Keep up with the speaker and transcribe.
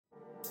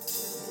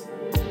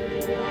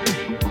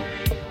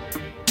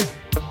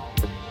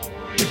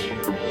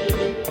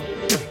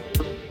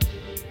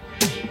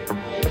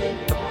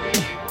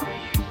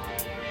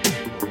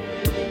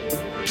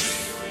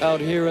Out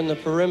here in the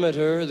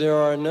perimeter, there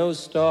are no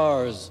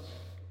stars.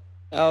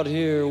 Out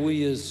here,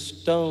 we is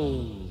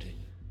stoned,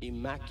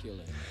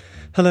 immaculate.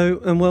 Hello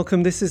and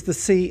welcome. This is the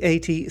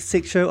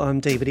C86 show. I'm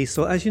David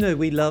Eastaugh. As you know,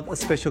 we love a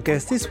special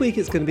guest. This week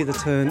it's going to be the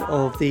turn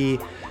of the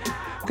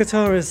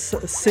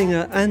guitarist,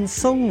 singer and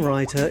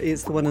songwriter.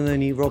 It's the one and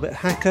only Robert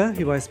Hacker,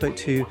 who I spoke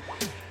to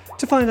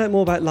find out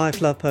more about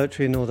life, love,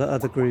 poetry and all that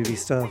other groovy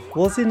stuff.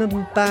 Was in a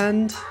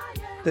band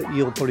that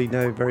you'll probably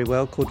know very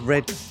well called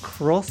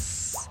Kross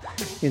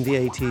in the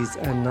 80s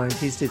and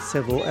 90s. Did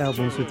several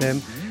albums with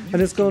them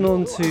and has gone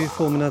on to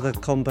form another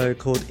combo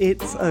called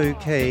It's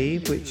Okay,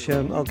 which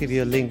I'll give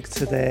you a link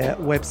to their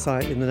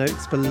website in the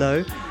notes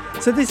below.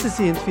 So this is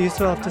the interview.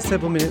 So after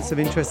several minutes of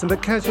interesting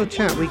but casual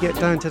chat, we get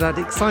down to that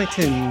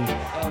exciting,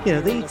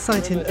 the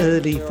exciting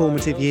early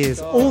formative years.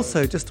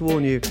 Also, just to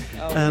warn you,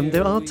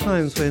 there are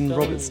times when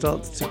Robert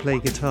starts to play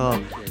guitar.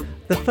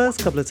 The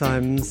first couple of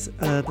times,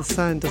 the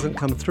sound doesn't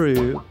come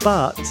through,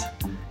 but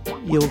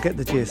you'll get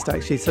the gist,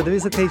 actually. So there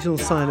is occasional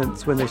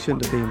silence when there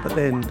shouldn't have been, but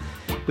then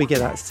we get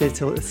that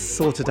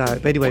sorted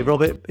out. But anyway,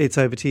 Robert, it's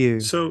over to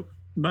you. So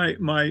my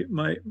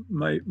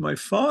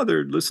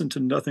father listened to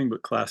nothing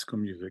but classical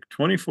music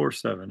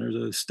 24/7. There's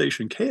a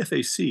station,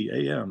 KFAC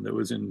AM, that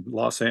was in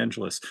Los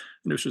Angeles,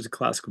 and it was just a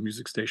classical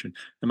music station.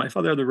 And my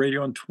father had the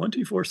radio on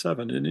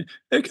 24/7, and it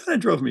kind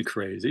of drove me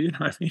crazy.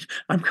 I mean,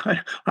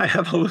 I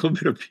have a little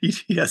bit of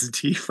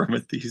PTSD from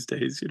it these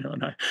days,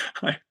 and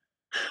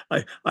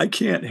I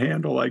can't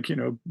handle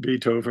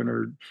Beethoven,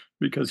 or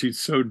because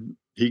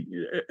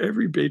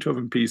every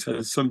Beethoven piece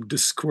has some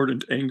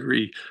discordant,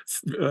 angry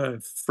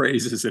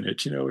phrases in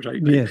it, which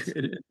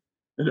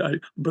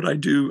but I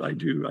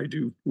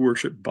do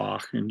worship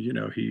Bach, and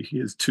he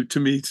is to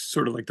me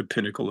sort of like the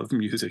pinnacle of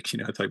music.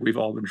 It's like we've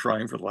all been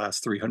trying for the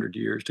last 300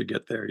 years to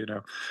get there.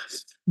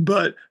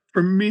 But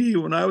for me,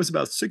 when I was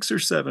about 6 or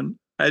 7,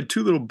 I had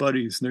two little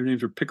buddies, and their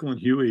names were Pickle and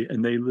Huey,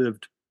 and they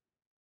lived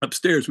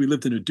upstairs. We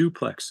lived in a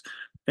duplex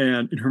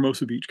and in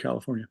Hermosa Beach,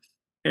 California.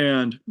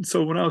 And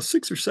so when I was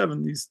 6 or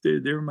 7,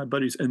 they were my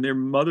buddies, and their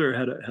mother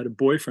had a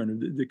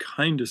boyfriend, the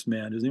kindest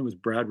man. His name was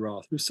Brad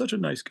Roth. He was such a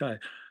nice guy,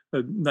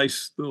 a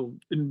nice little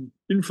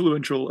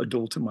influential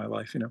adult in my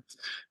life,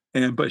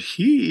 but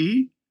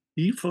he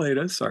played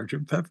us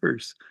Sergeant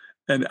Pepper's.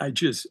 And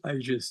it is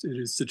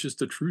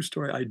just a true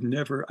story. I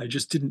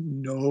just didn't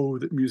know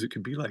that music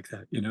could be like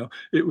that.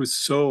 It was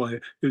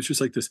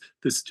just like this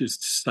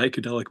just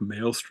psychedelic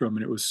maelstrom,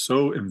 and it was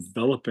so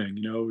enveloping.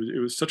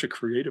 It was such a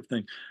creative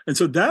thing. And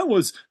so that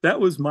was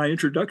my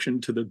introduction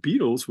to the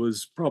Beatles.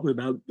 Was probably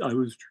I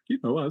was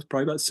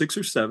probably about 6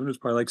 or 7. It was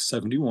probably like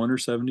 71 or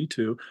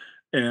 72,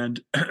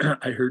 and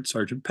I heard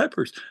Sergeant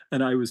Pepper's,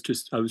 and I was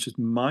just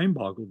mind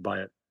boggled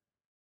by it.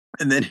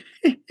 And then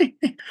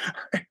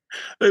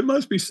it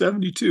must be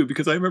 72,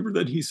 because I remember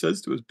that he says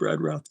to us,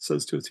 Brad Roth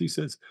says to us, he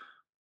says,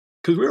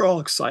 because we were all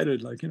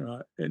excited,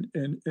 and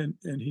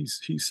he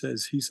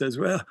says,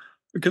 well,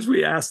 because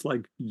we asked,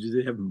 like, do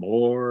they have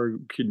more?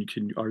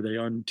 Are they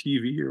on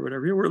TV or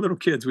whatever? We're little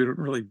kids. We don't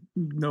really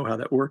know how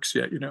that works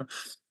yet,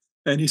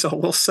 And he said,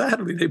 well,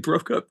 sadly, they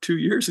broke up 2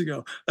 years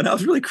ago. And I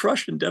was really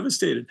crushed and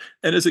devastated.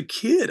 And as a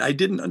kid, I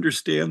didn't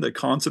understand the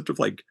concept of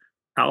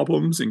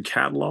albums and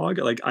catalog.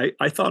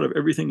 I thought of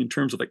everything in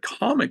terms of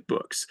comic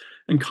books,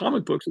 and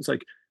comic books, it's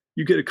like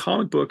you get a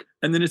comic book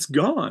and then it's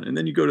gone, and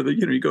then you go to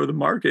the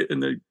market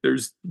and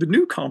there's the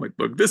new comic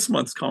book, this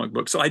month's comic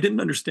book. So I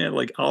didn't understand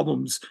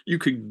albums you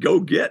could go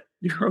get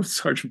your own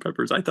Sgt.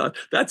 Pepper's. I thought,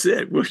 that's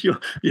it. Well,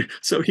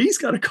 so he's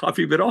got a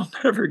copy, but I'll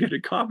never get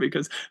a copy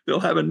because they'll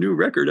have a new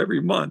record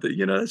every month.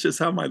 That's just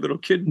how my little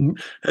kid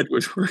head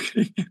was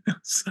working.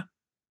 So.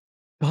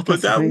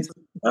 But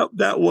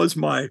that was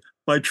my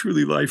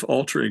truly life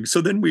altering.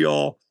 So then we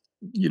all,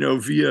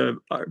 via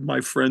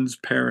my friends'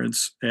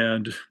 parents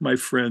and my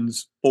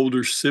friends'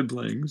 older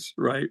siblings,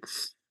 right,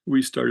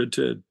 we started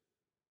to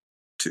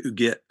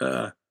get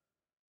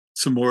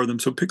some more of them.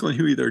 So Pickle and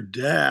Huey, their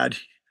dad,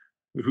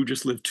 who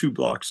just lived 2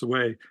 blocks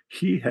away,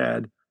 he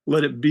had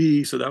Let It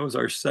Be. So that was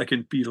our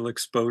second Beatle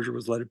exposure,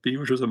 was Let It Be,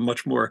 which was a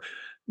much more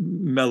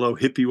mellow,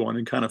 hippie one,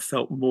 and kind of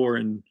felt more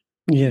in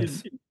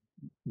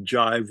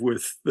jive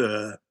with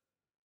the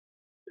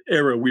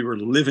era we were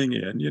living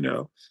in,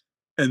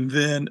 And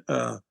then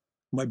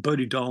my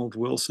buddy Donald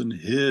Wilson,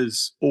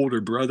 his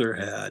older brother,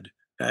 had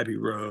Abbey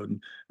Road.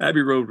 And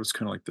Abbey Road was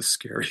kind of like the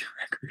scary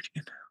record,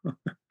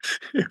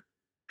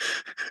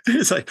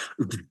 It's like,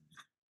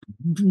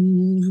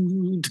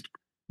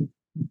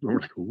 we're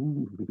like,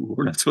 ooh,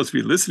 we're not supposed to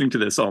be listening to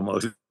this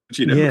almost,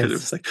 because it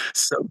was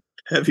so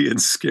heavy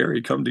and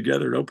scary come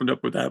together. It opened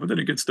up with that, but then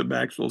it gets to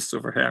Maxwell's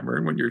Silver Hammer,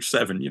 and when you're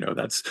 7,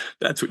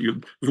 that's what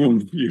you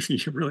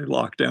really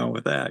lock down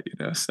with that,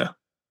 So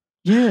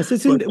yes,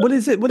 what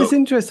is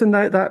interesting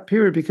that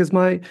period, because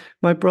my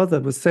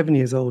brother was 7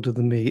 years older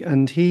than me,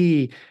 and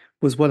he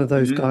was one of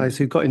those guys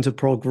who got into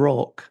prog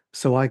rock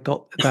So I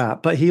got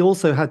that. But he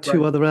also had two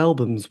Right. other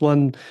albums,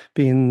 one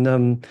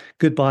being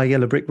Goodbye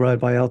Yellow Brick Road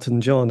by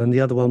Elton John, and the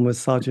other one was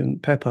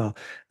Sergeant Pepper.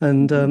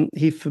 And Mhm.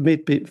 he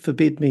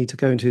forbid me to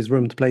go into his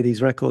room to play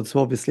these records. So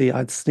obviously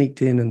I'd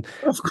sneaked in and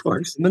Of listened to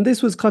course. them. And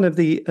this was kind of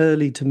the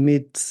early to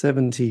mid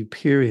 70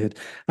 period.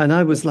 And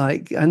I was Okay.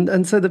 like,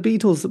 and so the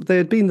Beatles, there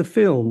had been the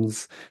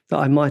films that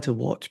I might have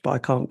watched, but I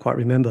can't quite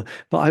remember.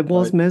 But I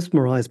was Right.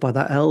 mesmerized by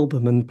that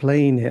album and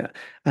playing it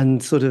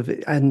and sort of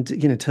and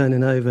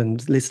turning over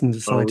and listening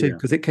to side Oh, two yeah.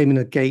 because it came in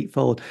a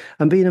gatefold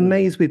and being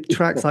amazed with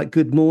tracks like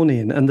Good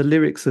Morning and the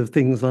lyrics of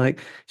things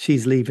like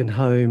She's Leaving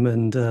Home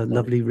and Right.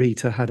 Lovely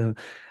Rita had a,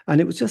 and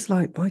it was just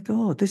like, my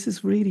God, this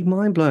is really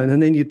mind blowing.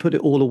 And then you'd put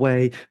it all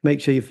away, make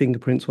sure your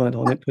fingerprints weren't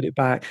on it, put it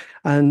back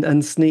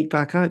and sneak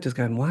back out, just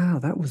going, wow,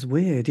 that was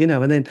weird,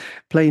 and then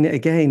playing it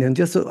again and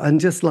just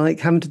like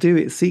having to do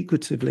it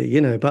secretively,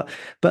 but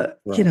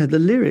Right. the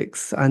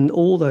lyrics and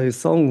all those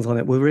songs on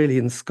it were really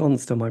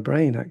ensconced in my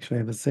brain actually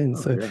ever since.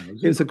 Oh, So yeah. It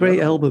was it was a great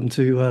incredible. album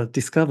to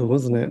discover,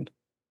 wasn't it?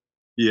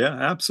 Yeah,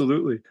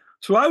 absolutely.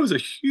 So I was a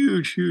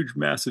huge, huge,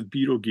 massive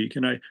Beatle geek,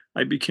 and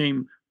I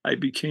became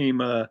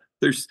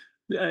there's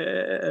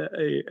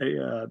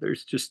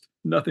there's just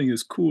nothing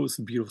as cool as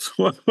the Beatles.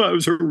 So I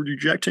was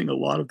rejecting a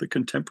lot of the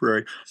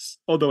contemporary,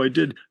 although I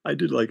did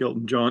like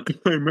Elton John.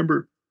 I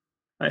remember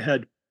I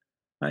had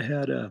I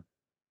had a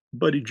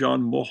buddy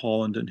John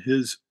Mulholland and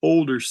his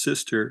older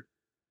sister.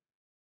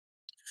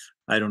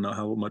 I don't know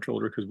how much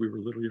older because we were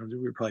little, we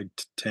were probably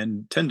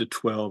 10 to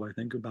 12, I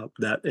think, about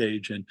that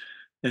age,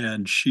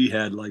 and she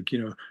had, like,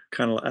 kinda,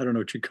 I don't know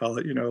what you call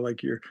it,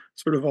 like you're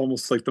sort of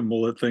almost like the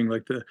mullet thing,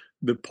 like the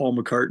Paul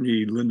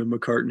McCartney, Linda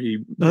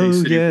McCartney, Bay Oh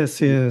City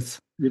yes, Rollers,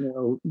 yes.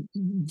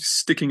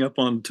 sticking up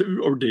on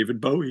to or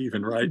David Bowie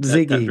even, right? At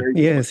Ziggy. very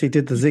young Yes, he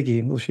did the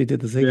Ziggy. Well, she did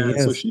the Ziggy,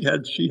 yeah, so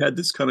yes. she had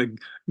this kinda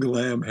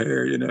glam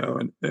hair,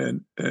 and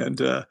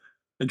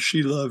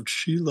she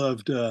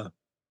loved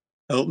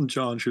Elton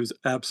John. She was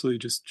absolutely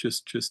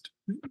just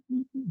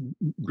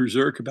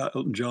berserk about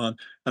Elton John,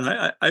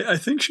 and I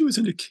think she was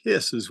into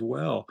Kiss as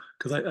well,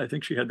 'cause I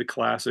think she had the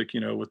classic,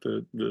 with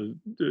the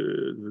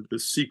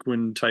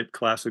sequin type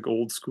classic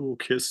old school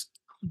Kiss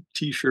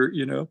T-shirt,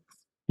 you know?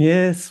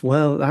 Yes,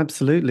 well,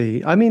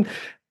 absolutely. I mean,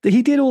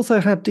 he did also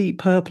have Deep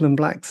Purple and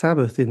Black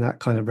Sabbath in that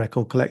kind of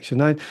record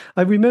collection. I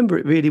remember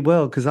it really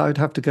well because I would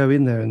have to go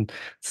in there and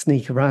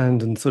sneak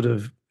around and sort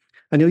of.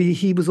 I know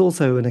he was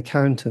also an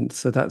accountant,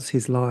 so that's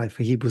his life.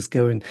 He was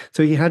going,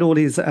 so he had all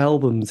his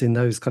albums in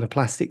those kind of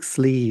plastic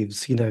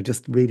sleeves,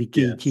 just really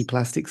geeky Yes.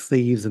 plastic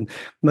sleeves, and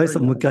most Very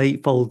of them were nice.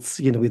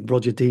 gatefolds, with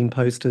Roger Dean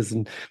posters,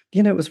 and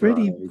it was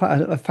really Right.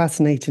 quite a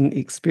fascinating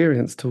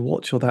experience to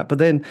watch all that. But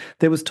then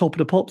there was Top of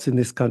the Pops in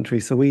this country,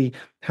 so we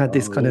had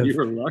this Oh, kind yeah, you of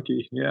were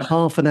lucky, yeah.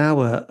 half an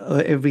hour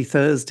every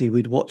Thursday.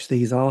 We'd watch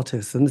these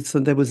artists, and so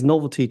there was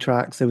novelty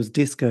tracks, there was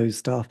disco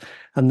stuff,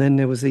 and then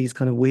there was these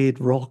kind of weird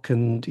rock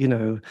and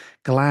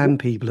glam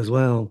people as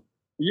well.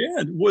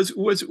 Yeah, was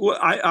well,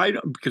 I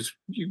don't because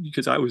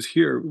I was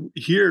here.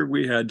 Here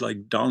we had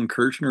like Don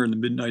Kirshner and the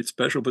Midnight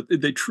Special, but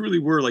they truly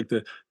were like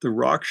the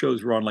rock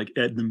shows were on like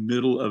at the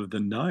middle of the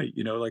night,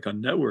 like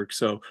on network.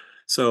 So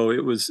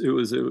it was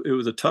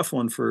a tough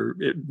one for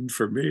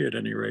me at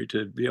any rate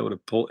to be able to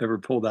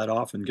pull that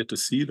off and get to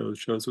see those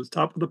shows. Was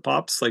Top of the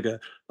Pops like a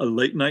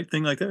late night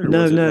thing like that, or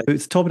No, was it no, like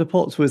it's Top of the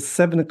Pops was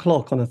 7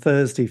 o'clock on a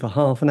Thursday for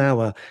half an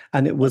hour,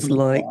 and it was 7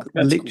 o'clock? like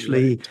That's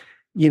literally, great.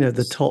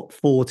 the top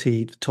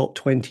 40, the top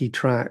 20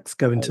 tracks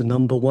going to Right.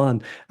 number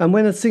one. And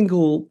when a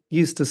single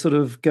used to sort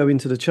of go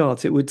into the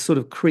charts, it would sort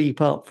of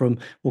creep up from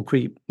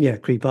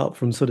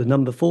sort of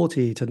number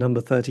 40 to number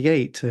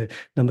 38 to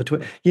number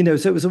 20,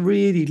 so it was a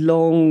really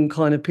long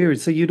kind of period.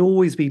 So you'd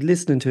always be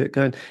listening to it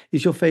going,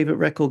 is your favorite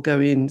record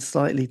going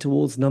slightly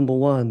towards number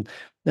one?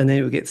 And then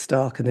it would get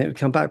stuck and then it would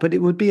come back. But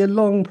it would be a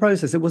long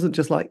process. It wasn't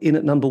just like in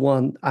at number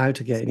one, out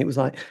again. It was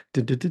like,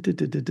 and if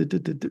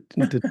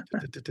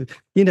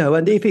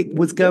it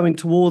was Yeah. going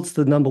towards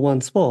the number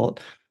one spot,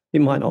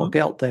 it might not Uh-huh.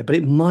 get up there, but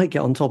it might get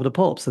on top of the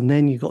pops. And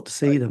then you got to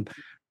see Right. them.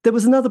 There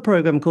was another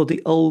program called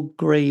the Old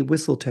Grey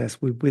Whistle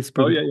Test with Oh,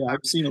 Whispering yeah, Paul yeah, I've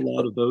Harris. seen a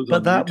lot But of those but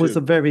on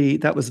YouTube.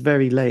 that was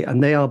very late,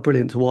 and they are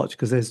brilliant to watch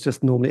because there's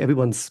just normally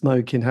everyone's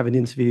smoking, having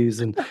interviews,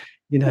 and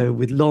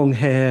with long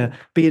hair,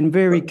 being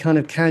very kind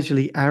of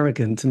casually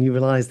arrogant, and you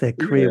realize their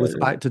career Yeah, was yeah.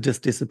 about to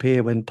just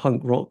disappear when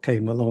punk rock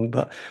came along.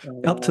 But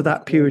up to Oh, that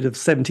yeah. period of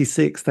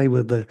 76, they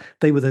were the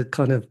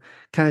kind of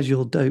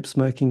casual dope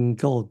smoking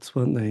gods,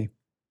 weren't they?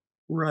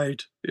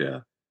 Right,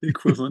 yeah. The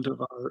equivalent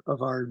of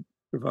our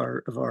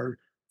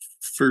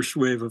first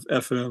wave of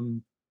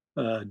FM,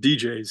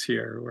 DJs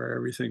here, where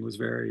everything was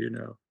very,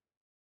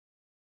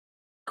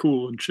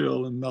 cool and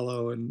chill and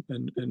mellow and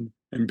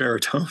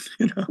baritone,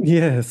 you know?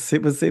 Yes,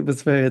 it was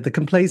very the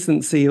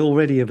complacency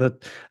already of a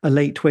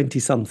late 20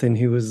 something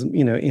who was,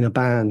 in a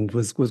band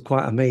was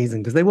quite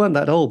amazing because they weren't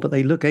that old, but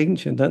they look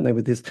ancient, don't they,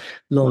 with this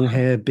long Right,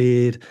 hair,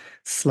 beard, yeah,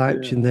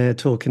 slouching there,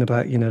 talking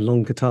about,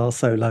 long guitar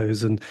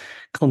solos and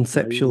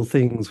conceptual right,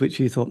 things, which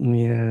you thought,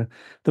 yeah,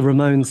 the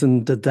Ramones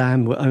and the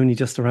Dam were only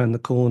just around the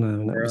corner,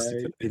 and that was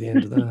going right. to be the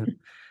end of that.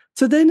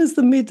 So then, as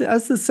the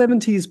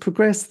 70s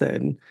progressed,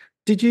 then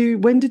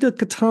when did a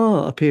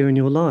guitar appear in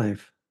your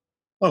life?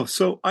 Oh,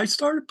 so I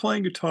started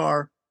playing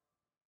guitar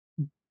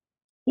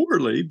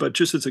poorly, but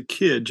just as a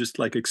kid, just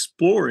like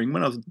exploring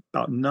when I was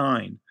about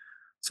 9.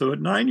 So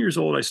at 9 years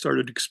old, I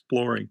started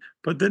exploring,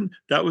 but then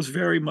that was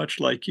very much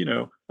like,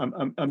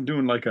 I'm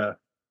doing like a,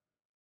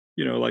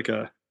 like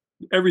a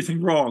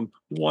everything wrong,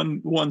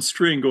 one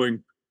string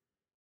going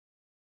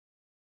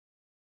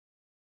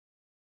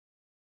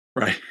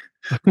right,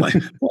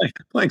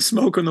 playing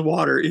 "Smoke on the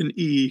Water" in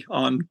E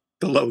on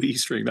the low E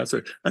string, that's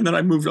it, and then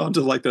I moved on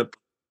to like and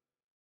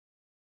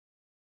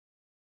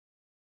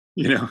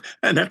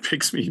that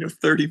takes me,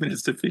 30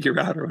 minutes to figure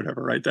out or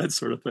whatever, right? That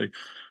sort of thing.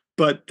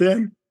 But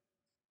then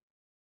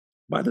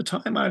by the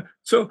time I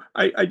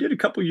did a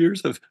couple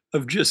years of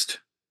just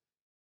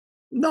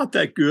not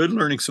that good,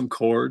 learning some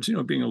chords,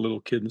 being a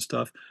little kid and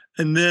stuff.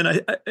 And then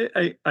I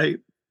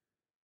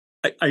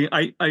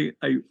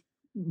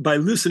by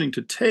listening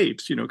to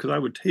tapes, because I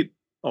would tape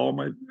all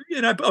my,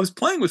 I was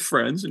playing with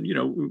friends, and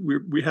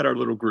we had our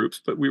little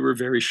groups, but we were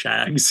very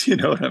shags, you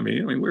know what I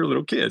mean? I mean, we were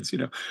little kids,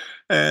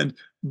 and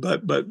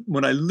but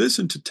when I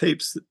listen to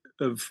tapes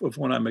of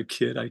when I'm a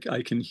kid,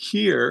 I can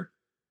hear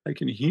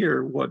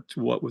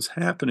what was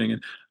happening,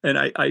 and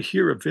I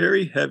hear a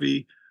very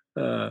heavy.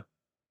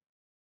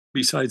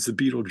 Besides the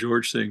Beetle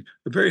George thing,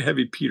 a very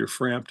heavy Peter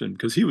Frampton,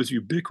 because he was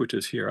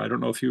ubiquitous here. I don't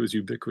know if he was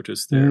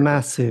ubiquitous there, but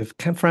Massive.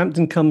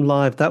 Frampton Come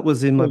Live. That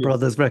was in my oh, yeah.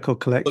 brother's record So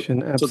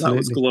collection. so that was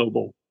Absolutely.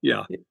 global.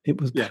 Yeah,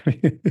 It was yeah,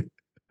 very.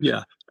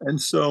 yeah,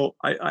 and so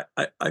I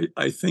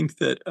think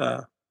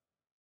that,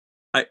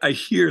 I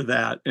hear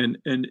that, and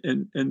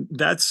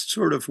that's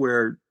sort of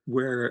where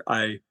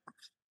I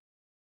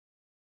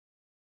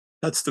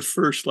that's the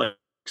first, like,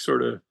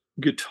 sort of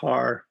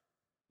guitar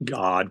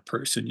god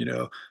person,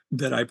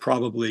 that I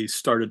probably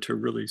started to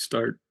really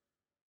start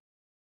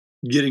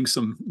getting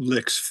some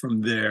licks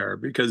from there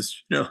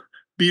because,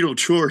 Beetle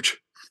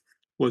George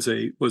was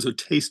a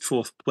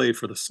tasteful play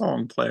for the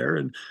song player,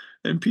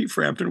 and Pete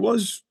Frampton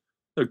was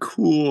a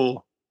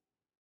cool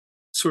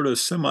sort of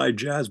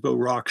semi-jazzbo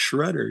rock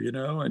shredder,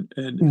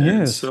 and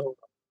Yes. so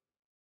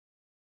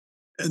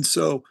and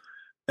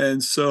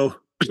so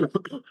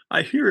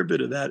I hear a bit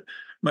of that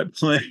my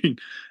playing,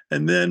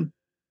 and then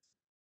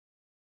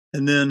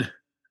and then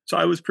so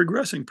I was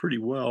progressing pretty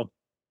well,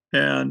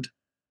 and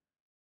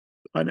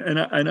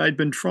I'd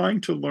been trying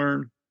to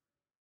learn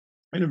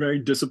in a very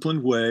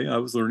disciplined way. I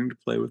was learning to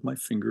play with my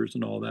fingers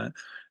and all that.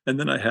 And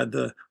then I had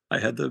the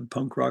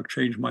punk rock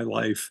change my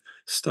life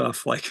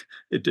stuff like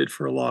it did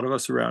for a lot of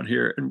us around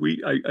here. And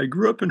I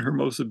grew up in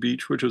Hermosa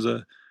Beach, which was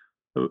a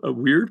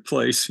weird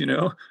place,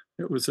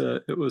 it was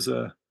a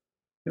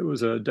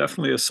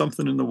definitely a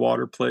something in the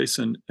water place,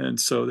 and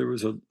so there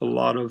was a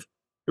lot of,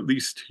 at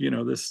least,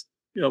 this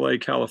LA,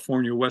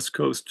 California, West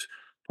Coast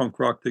punk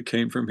rock that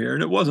came from here,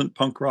 and it wasn't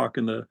punk rock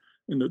in the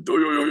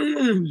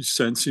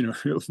sense, it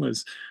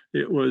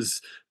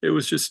was it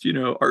was just,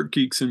 art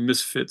geeks and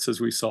misfits as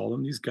we saw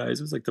them. These guys,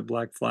 it was like the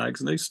Black Flags,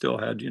 and they still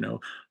had,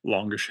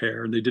 longish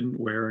hair, and they didn't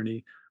wear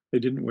any,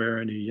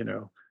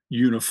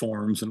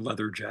 uniforms and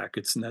leather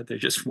jackets and that. They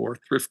just wore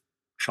thrift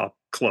shop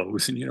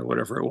clothes and,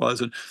 whatever it was,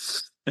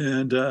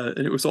 and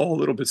it was all a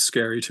little bit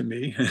scary to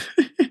me.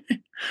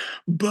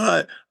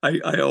 But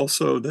I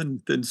also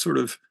then sort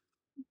of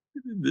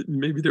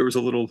maybe there was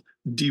a little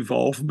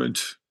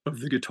devolvement of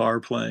the guitar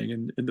playing,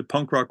 and the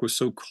punk rock was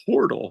so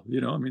chordal,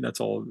 I mean, that's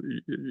all,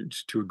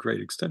 to a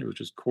great extent, it was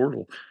just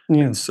chordal. And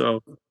Yes.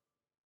 so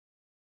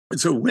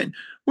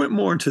went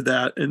more into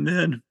that, and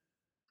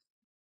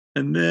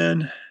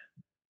then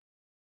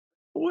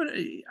what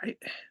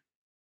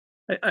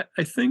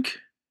I think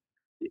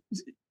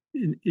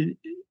in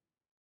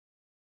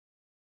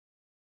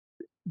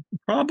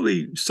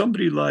probably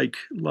somebody like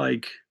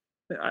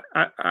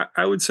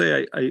I would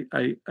say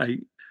I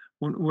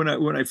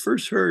when I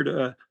first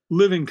heard,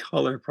 Living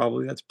Color,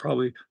 probably that's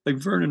probably like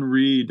Vernon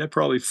Reid, that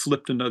probably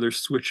flipped another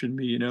switch in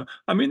me,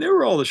 I mean, there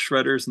were all the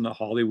shredders and the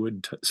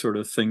Hollywood sort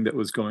of thing that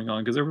was going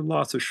on because there were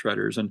lots of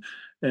shredders, and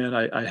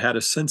I had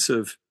a sense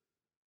of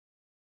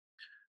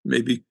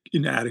maybe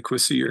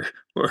inadequacy or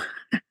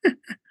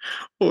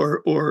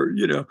or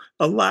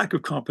a lack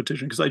of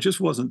competition because I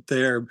just wasn't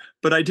there.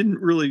 But I didn't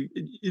really,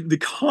 the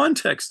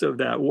context of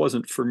that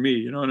wasn't for me,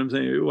 you know what I'm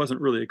saying? It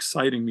wasn't really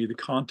exciting me, the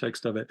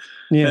context of it.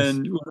 Yes.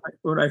 And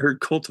when I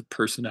heard Cult of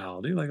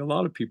Personality, like a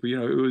lot of people,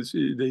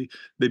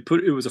 they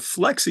put, it was a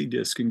flexi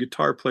disc in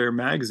Guitar Player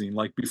magazine,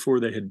 like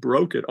before they had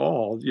broke it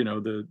all.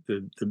 The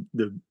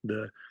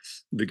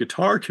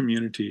guitar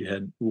community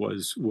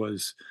was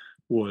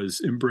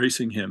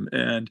embracing him,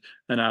 and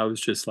I was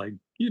just like,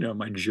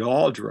 my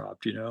jaw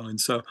dropped, and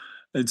so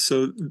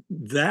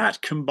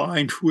that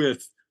combined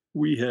with,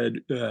 we had,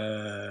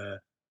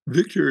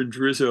 Victor and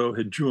Drizzo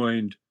had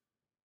joined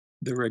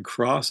the Red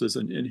Crosses,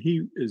 and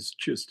he is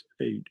just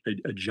a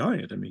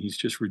giant. I mean, he's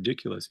just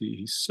ridiculous.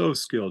 He's so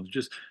skilled,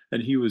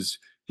 and he was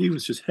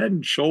just head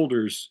and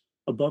shoulders.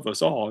 above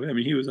us all. I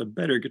mean, he was a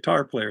better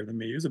guitar player than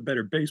me. He was a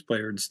better bass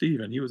player than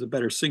Steven. He was a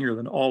better singer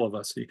than all of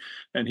us.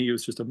 And he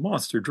was just a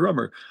monster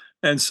drummer.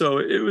 And so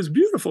it was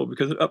beautiful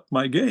because it upped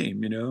my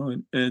game,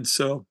 and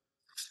so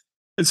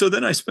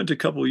then I spent a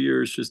couple of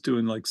years just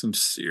doing like some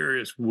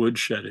serious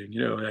woodshedding.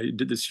 I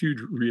did this huge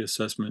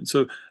reassessment.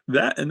 So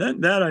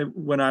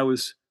when I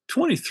was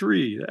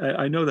 23,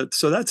 I know that.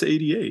 So that's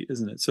 88,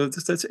 isn't it? So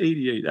that's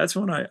 88. That's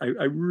when I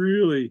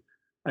really,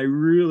 I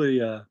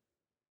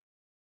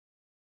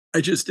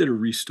just did a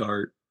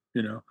restart,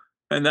 you know,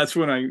 and that's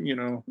when I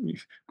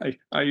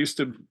used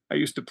to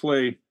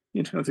play,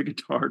 the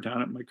guitar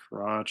down at my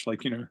crotch,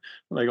 like,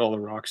 like all the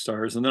rock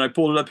stars. And then I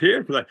pulled it up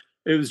here because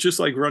it was just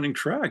like running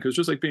track. It was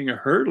just like being a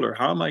hurdler.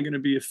 How am I going to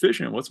be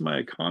efficient? What's my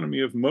economy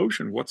of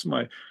motion? What's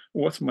my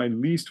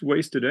least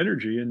wasted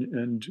energy?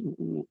 And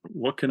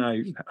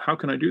how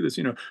can I do this?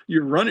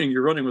 You're running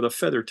with a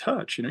feather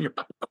touch,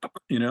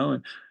 you know,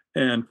 and,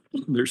 and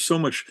there's so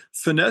much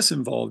finesse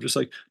involved, just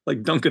like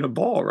dunking a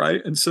ball,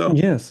 right?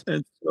 Yes.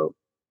 And so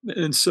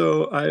and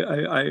so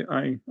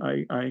I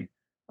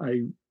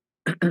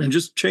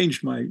just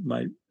changed my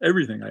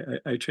everything.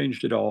 I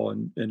changed it all,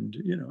 and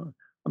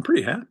I'm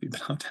pretty happy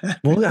about that,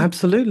 Well, really.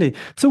 absolutely.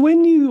 So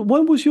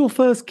when was your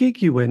first gig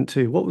you went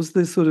to? What was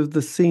the sort of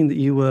the scene that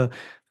you were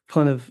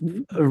kind of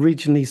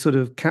originally sort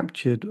of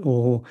captured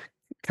or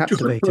Sure.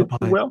 captivated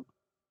by?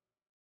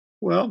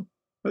 Well,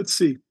 let's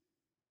see.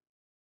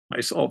 I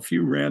saw a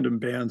few random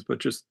bands, but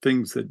just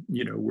things that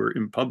were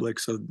in public,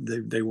 so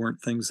they weren't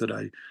things that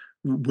I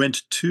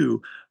went to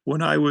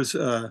when I was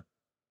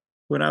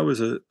when I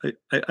was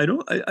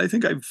I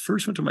think I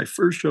first went to my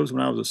first shows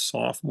when I was a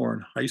sophomore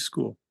in high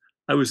school.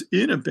 I was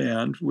in a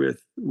band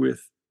with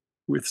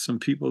some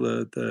people,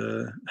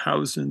 the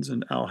Housens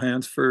and Al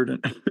Hansford,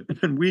 and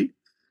and we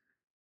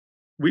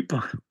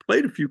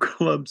played a few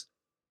clubs.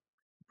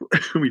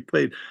 We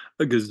played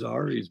a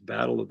Gazzari's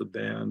Battle of the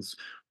Bands,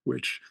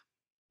 which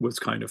was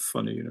kind of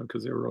funny,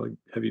 because they were like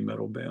heavy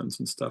metal bands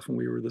and stuff, and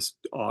we were this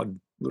odd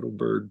little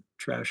bird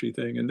trashy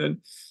thing. And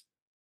then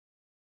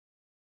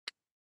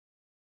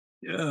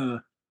yeah,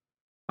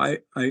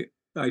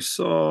 I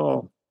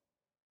saw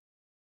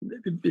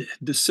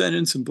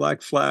Descendants and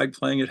Black Flag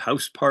playing at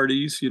house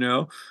parties,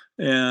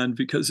 and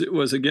because it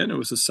was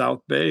the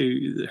South Bay,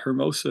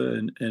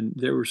 Hermosa, and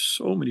there were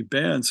so many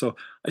bands. So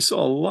I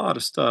saw a lot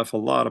of stuff, a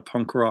lot of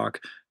punk rock,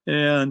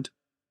 and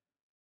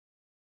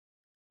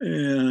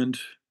and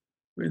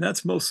I mean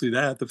that's mostly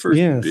that. The first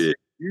Yes. big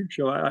huge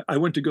show, I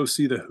went to go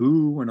see the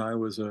Who when I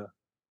was a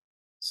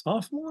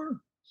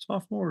sophomore, I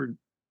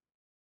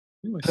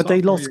think my Had they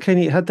sophomore lost year.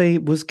 Kenny?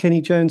 Was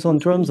Kenny Jones It on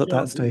was Kenny drums at that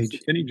Jones. It was the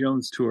stage? Kenny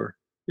Jones tour.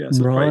 Yeah,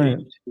 so probably Right.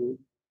 82.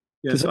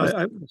 Yeah, Because so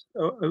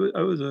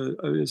it was,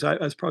 I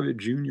was probably a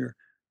junior,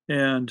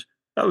 and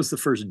that was the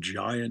first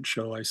giant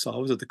show I saw. I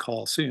was at the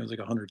Coliseum. It was like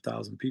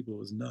 100,000 people. It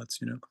was nuts.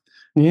 And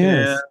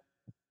yes.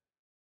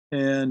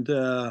 and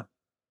And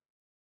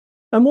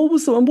what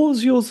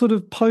was your sort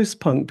of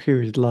post-punk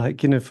period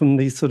like, from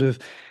the sort of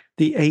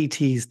the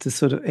 80s to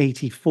sort of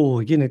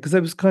 84, because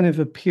there was kind of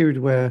a period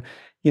where,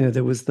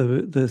 there was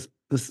the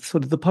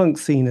sort of the punk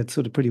scene had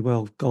sort of pretty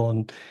well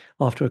gone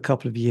after a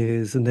couple of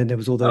years, and then there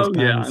was all those oh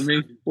yeah, I bands.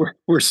 mean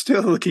we're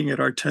still looking at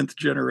our 10th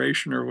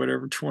generation or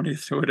whatever,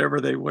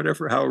 20th,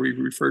 whatever how we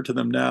refer to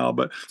them now.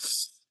 But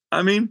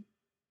I mean,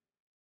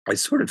 I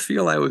sort of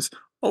feel I was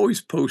always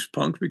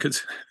post-punk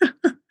because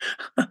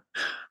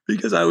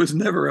because I was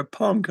never a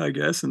punk, I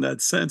guess, in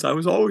that sense. I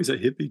was always a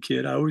hippie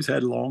kid. I always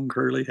had long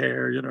curly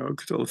hair,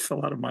 until it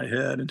fell out of my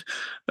head,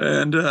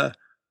 and uh,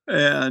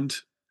 and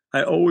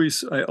I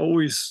always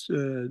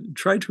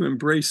tried to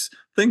embrace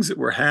things that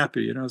were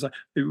happy. I was like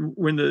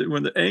when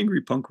the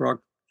angry punk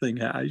rock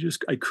thing, I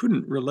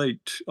couldn't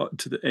relate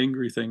to the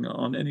angry thing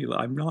on any.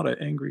 I'm not an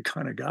angry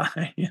kind of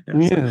guy, so.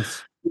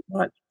 Yes.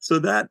 So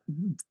that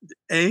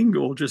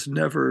angle just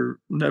never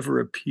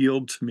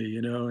appealed to me,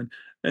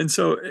 and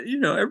so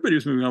everybody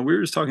was moving on. We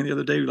were just talking the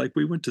other day, like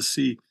we went to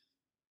see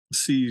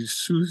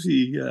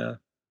Susie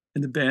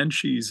and the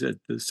Banshees at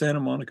the Santa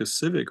Monica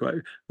Civic.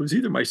 It was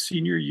either my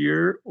senior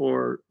year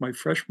or my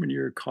freshman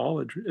year of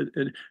college,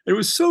 and it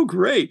was so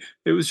great.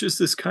 It was just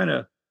this kind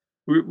of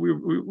we've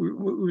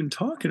been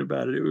talking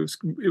about it.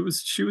 It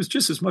was she was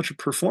just as much a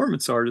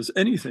performance art as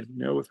anything,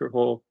 with her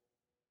whole.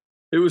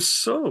 It was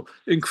so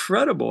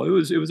incredible. It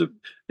was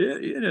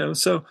a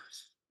so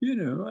I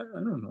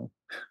don't know.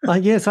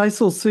 Yes, I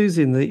saw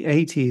Susie in the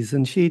 80s,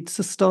 and she'd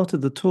just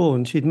started the tour,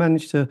 and she'd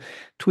managed to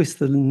twist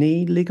the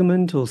knee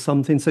ligament or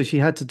something, so she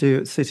had to do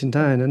it sitting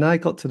down. And I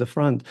got to the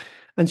front,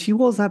 and she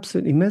was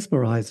absolutely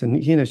mesmerizing.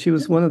 She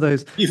was one of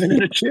those, Even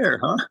in a chair,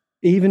 huh?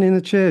 even in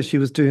a chair, she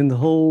was doing the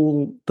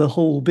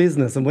whole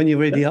business. And when you're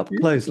really That's up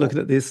close beautiful. looking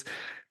at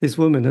this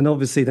woman, and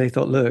obviously they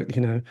thought, look,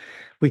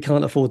 we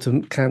can't afford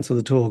to cancel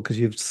the tour because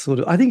you've sort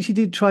of. I think she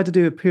did try to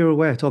do a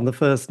pirouette on the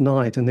first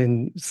night and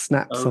then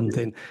snap Oh dear.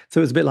 something. So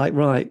it was a bit like,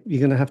 right, you're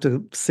going to have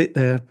to sit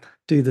there,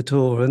 do the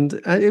tour, and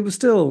it was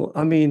still.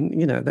 I mean,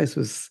 this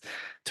was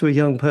to a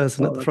young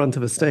person at Oh, the that's front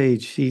of a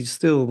stage, she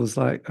still was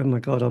like, "Oh my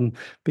God, I'm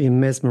being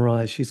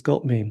mesmerized. She's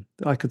got me.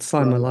 I could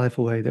sign my right. life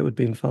away. That would have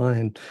been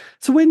fine."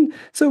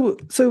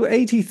 So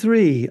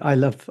 83, I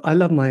love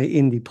my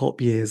indie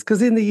pop years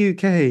because in the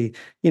UK,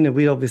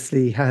 we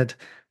obviously had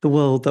the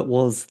world that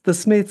was the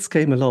Smiths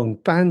came along,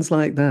 bands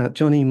like that,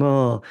 Johnny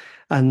Marr,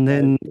 and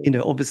Right.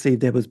 then, obviously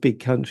there was Big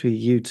Country,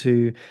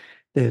 U2,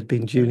 there had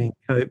been Right. Julian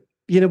Cope.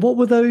 What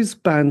were those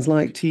bands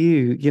like to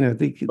you? Oh,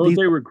 These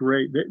they were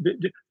great.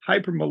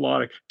 Hyper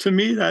melodic. To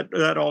me,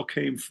 that all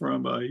came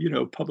from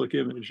Public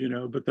Image.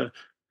 But the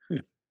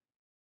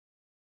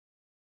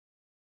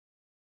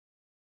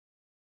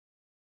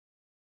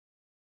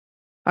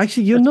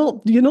actually you're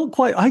not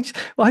quite.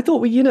 I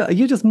thought, well,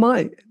 you just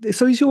might.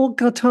 So is your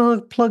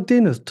guitar plugged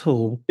in at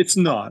all? it's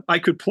not. I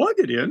could plug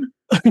it in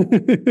if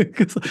it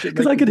Because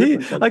makes a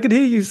difference. I could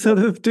hear you sort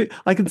of do.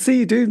 I can see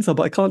you doing something,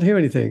 but I can't hear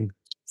anything.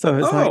 So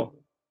it's like, Oh,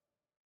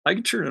 I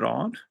can turn it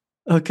on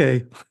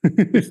okay.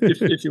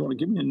 if you want to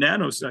give me a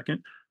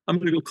nanosecond. I'm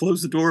going to go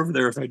close the door over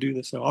there if I do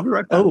this. So I'll be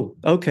right back. Oh,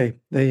 okay.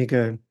 There you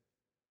go.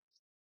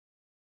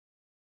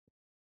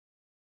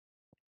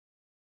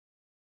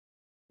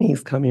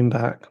 He's coming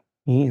back.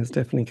 He is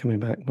definitely coming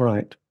back.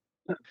 Right.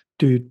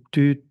 Do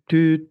do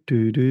do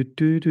do do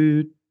do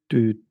do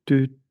do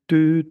do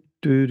do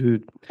do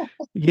do.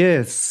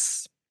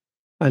 Yes,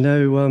 I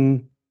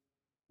know.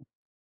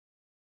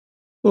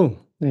 Oh,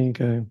 there you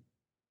go.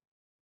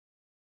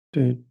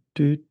 Do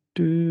do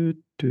do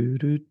do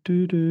do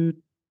do do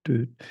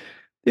do.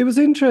 It was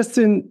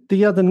interesting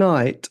the other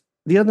night.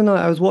 The other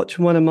night I was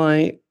watching one of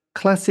my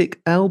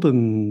classic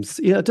albums.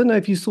 Yeah, I don't know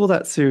if you saw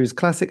that series,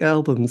 Classic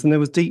Albums, and there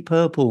was Deep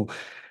Purple,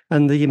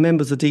 and the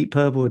members of Deep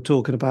Purple were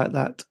talking about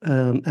that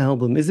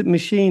album. Is it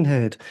Machine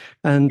Head?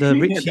 And Machine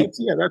Head.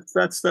 Richie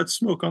That's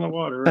Smoke on the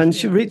Water, right?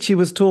 and Yeah. Richie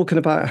was talking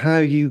about how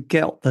you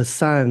get the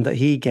sound that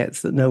he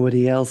gets that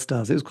nobody else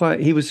does. It was quite.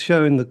 He was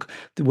showing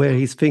where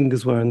his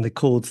fingers were and the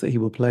chords that he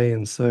were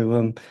playing.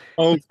 So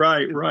Oh,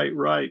 right.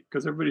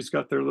 Because everybody's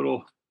got their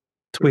little.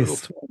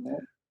 twist.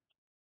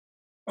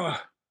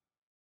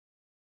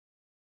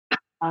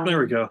 Oh, there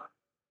we go.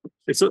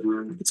 It's a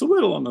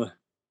little on the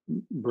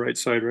bright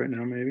side right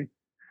now, maybe.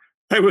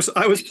 I was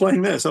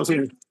playing this. I was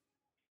like,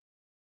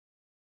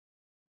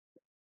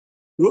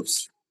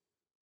 whoops.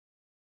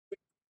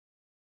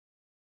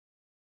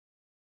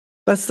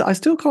 I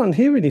still can't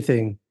hear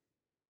anything.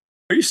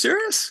 Are you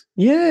serious?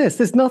 Yes,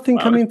 there's nothing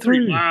Wow, coming it's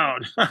pretty through.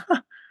 loud.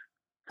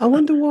 I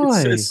wonder It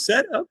why. says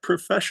set up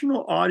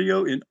professional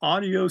audio in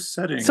audio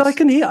So settings. I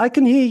can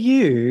hear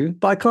you,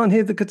 but I can't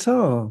hear the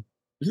guitar.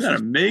 Isn't that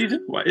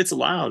amazing? Why, it's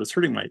loud. It's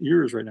hurting my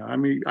ears right now.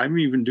 I'm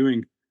even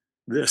doing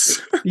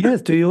this.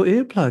 Yes, do your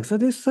earplugs.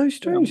 That is so Yeah, I'm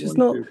strange. It's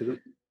going not. to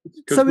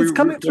because So it's we're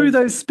coming through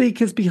playing those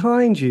speakers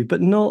behind you,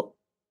 but not.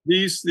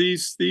 these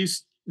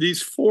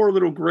four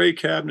little gray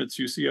cabinets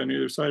you see on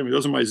either side of me.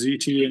 Those are my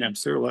ZT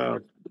amps. They're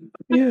loud.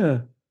 Yeah.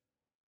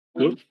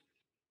 Whoop,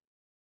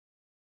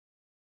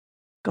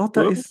 God,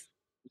 that whoop. is.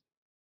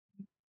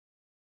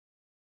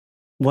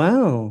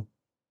 Wow.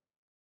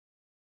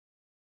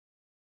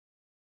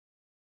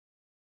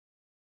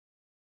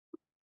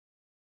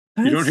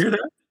 You don't That's hear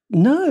that?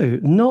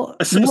 no,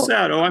 That's so not.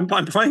 sad. Oh, I'm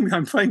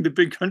playing the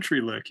Big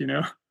Country lick.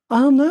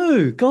 Oh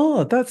no,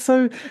 God, that's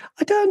so.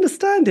 I don't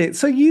understand it.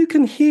 So you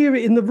can hear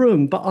it in the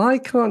room, but I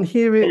can't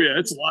hear Oh it. yeah,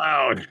 it's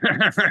loud.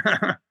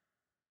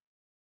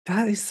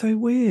 That is so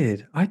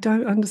weird. I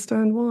don't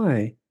understand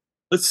why.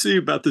 Let's see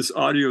about this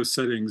audio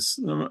settings.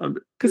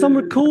 Because I'm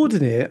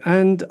recording it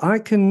and I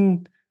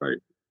can. Right.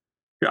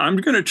 Yeah, I'm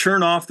going to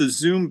turn off the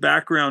Zoom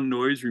background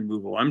noise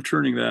removal. I'm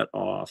turning that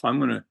off. I'm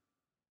going to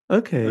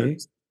Okay.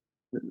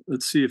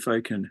 let's see if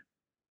I can.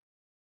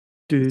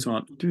 Do It's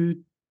on. do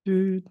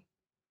do.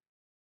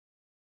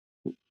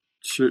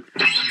 Should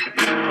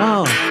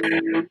Oh,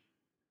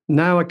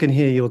 now I can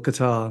hear your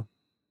guitar.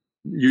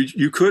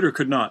 you could or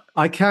could not?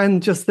 I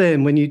can just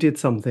then when you did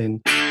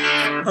something.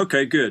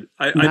 Okay, good.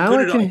 I Now put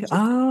I it can. on.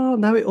 Ah,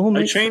 now it all I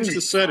makes changed sense.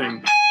 the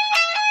setting.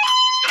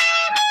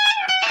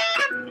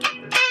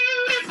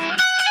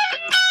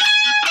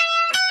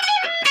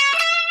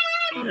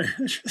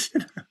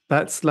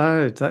 That's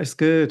loud. That's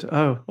good.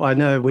 Oh, I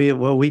know.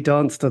 We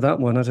danced to that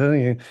one. I tell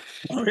you,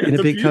 Oh yeah, in a it's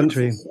a big beautiful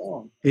country.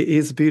 song. It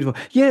is beautiful.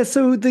 Yeah.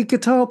 So the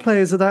guitar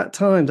players at that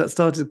time that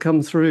started to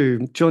come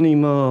through, Johnny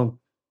Marr,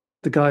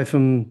 the guy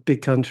from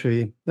Big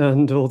Country,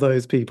 and all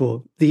those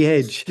people, The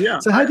Edge. Yeah,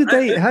 So how did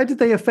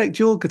they affect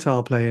your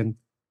guitar playing?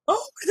 oh,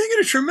 I think in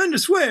a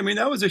tremendous way. I mean,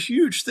 that was a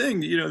huge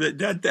thing.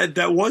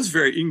 That was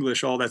very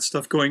English. All that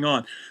stuff going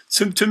on.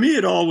 So to me,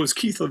 it all was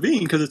Keith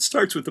Levine because it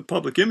starts with the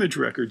Public Image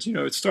records.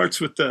 It starts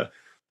with the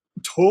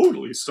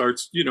totally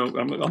starts. I'm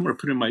going to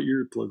put in my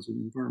earplugs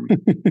in front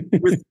of me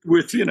with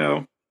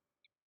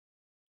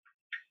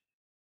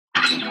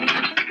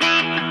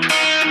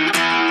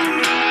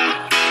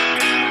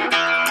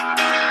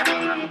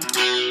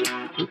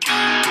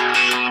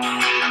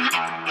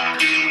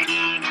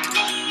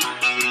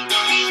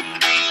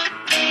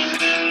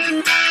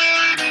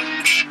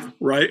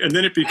right, and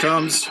then it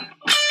becomes.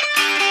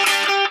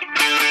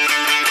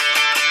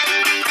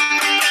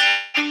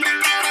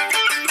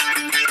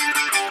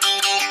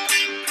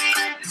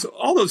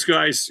 those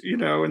guys,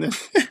 and then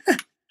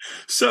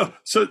so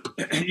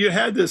you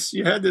had this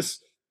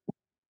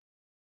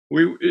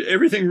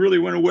everything really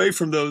went away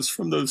from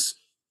those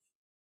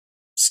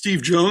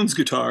Steve Jones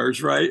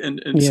guitars, right? And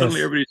suddenly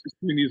Yes. everybody's just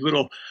doing these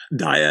little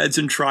dyads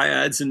and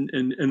triads and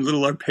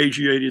little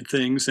arpeggiated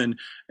things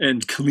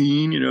and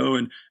clean,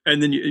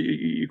 and then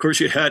of course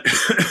you had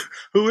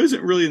who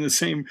isn't really in the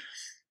same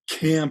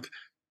camp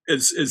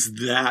as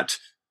that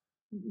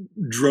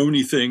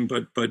drony thing,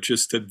 but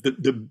just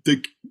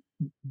the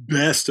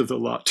best of the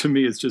lot to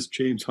me is just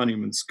James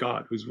Honeyman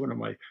Scott, who's one of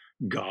my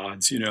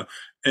gods,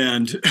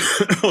 and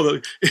although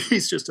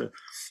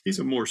he's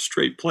a more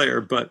straight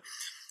player, but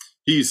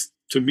he's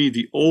to me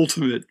the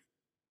ultimate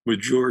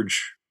with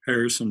George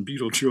Harrison,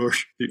 Beatle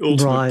George, the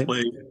ultimate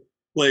Right.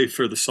 play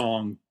for the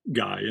song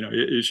guy.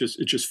 It's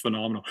just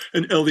phenomenal.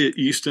 And Elliot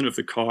Easton of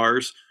the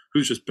Cars,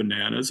 who's just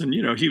bananas, and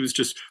he was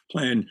just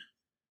playing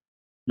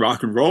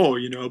rock and roll,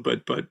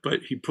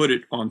 but he put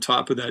it on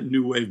top of that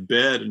new wave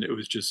bed, and it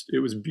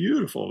was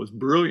beautiful. It was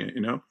brilliant.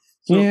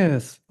 So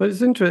Yes, but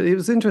it's interesting. It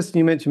was interesting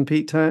you mentioned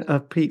Pete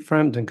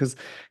Frampton because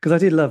I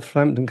did love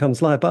Frampton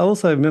Comes Live, but I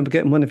also remember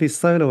getting one of his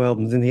solo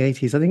albums in the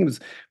 80s. I think it was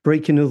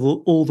Breaking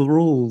All the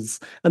Rules,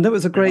 and that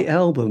was a great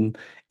album.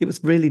 It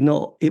was really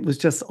not. It was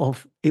just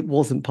off. It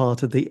wasn't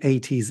part of the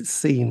 80s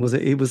scene, was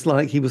it? It was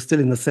like he was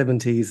still in the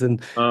 70s, and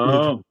with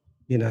oh,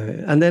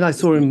 And then I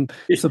saw him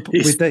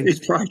with Dave.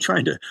 he's probably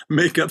trying to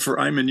make up for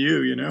I'm in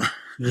You.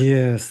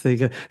 Yes, there you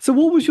go. So,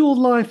 what was your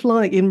life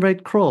like in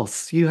Red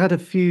Cross? You had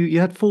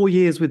 4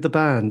 years with the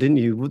band, didn't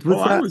you? Oh,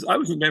 Was I that? was I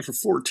was in the band for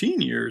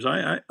 14 years.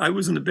 I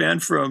was in the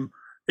band from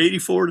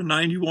 84 to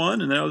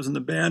 91, and then I was in the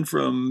band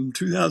from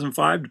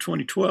 2005 to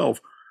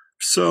 2012.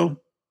 So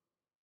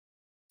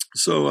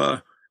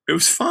it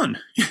was fun.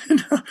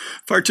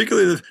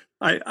 Particularly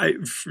I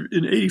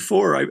in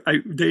 84 I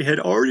they had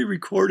already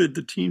recorded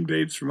the Teen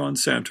Babes from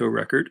Monsanto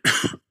record.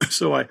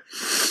 So I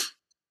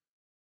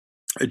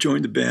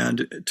joined the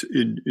band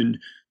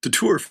to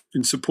tour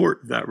in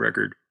support of that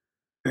record,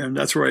 and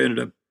that's where I ended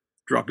up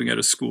dropping out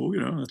of school.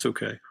 That's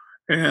okay.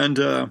 And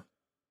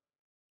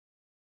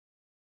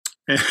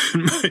and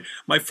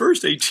my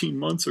first 18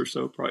 months or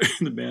so, probably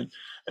in the band,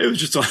 it was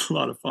just a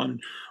lot of fun.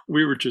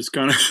 We were just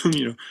kind of,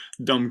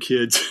 dumb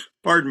kids.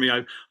 Pardon me,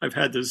 I've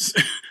had this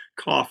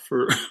cough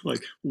for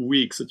like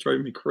weeks. It's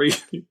driving me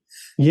crazy.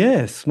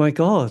 Yes, my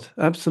God,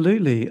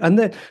 absolutely. And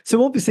then,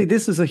 so obviously,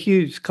 this is a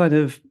huge kind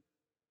of,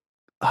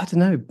 I don't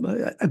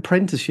know,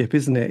 apprenticeship,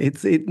 isn't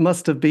it? It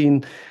must have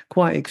been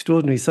quite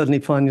extraordinary suddenly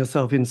finding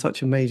yourself in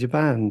such a major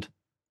band.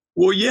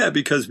 Well, yeah,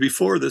 because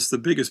before this, the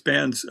biggest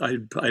bands,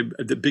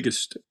 the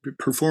biggest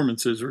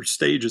performances or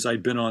stages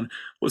I'd been on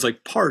was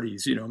like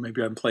parties,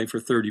 maybe I'm playing for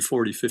 30,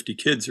 40, 50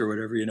 kids or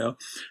whatever,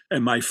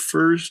 And my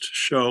first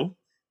show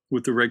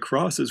with the Red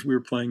Crosses, we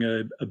were playing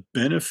a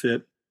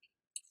benefit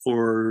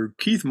for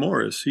Keith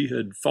Morris. He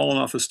had fallen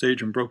off a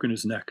stage and broken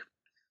his neck.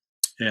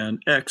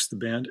 And X, the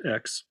band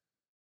X,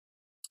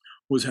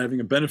 was having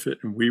a benefit,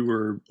 and we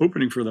were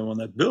opening for them on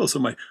that bill. So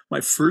my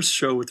first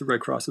show with the Red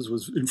Crosses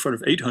was in front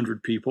of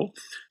 800 people.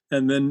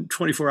 And then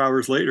 24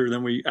 hours later,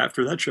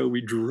 after that show,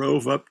 we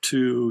drove up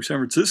to San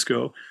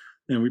Francisco,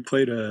 and we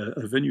played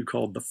a venue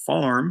called The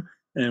Farm,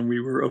 and we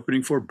were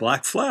opening for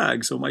Black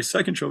Flag. So my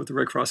second show with the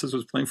Red Crosses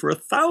was playing for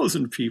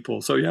 1,000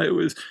 people. So yeah, it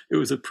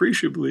was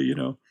appreciably,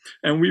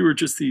 and we were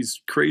just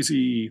these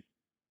crazy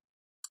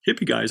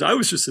hippie guys. I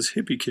was just this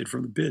hippie kid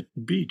from the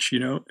beach,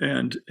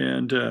 and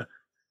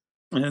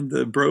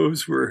the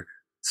bros were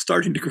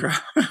starting to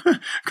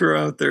grow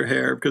out their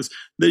hair, because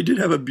they did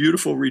have a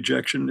beautiful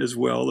rejection as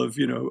well of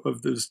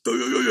this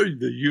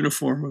the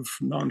uniform of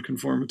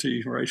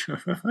nonconformity, right?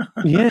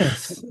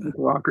 Yes.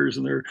 Rockers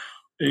and their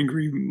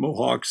angry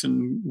mohawks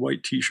and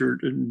white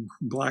t-shirt and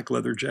black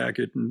leather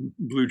jacket and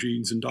blue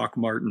jeans and Doc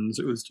Martens.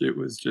 It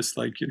was just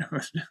like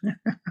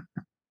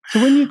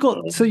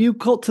So you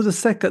got to the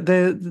second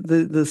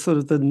the sort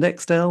of the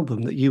next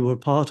album that you were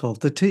part of.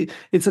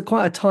 It's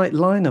quite a tight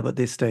lineup at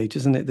this stage,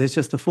 isn't it? There's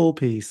just a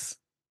 4-piece.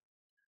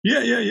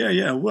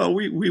 Yeah. Well,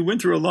 we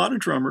went through a lot of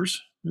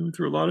drummers.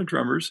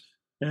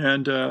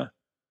 And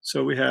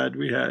so we had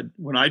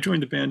when I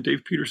joined the band,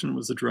 Dave Peterson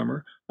was the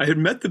drummer. I had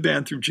met the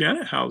band through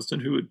Janet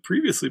Houston, who had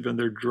previously been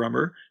their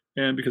drummer,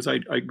 and because I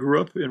grew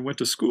up and went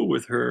to school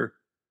with her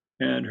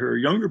and her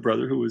younger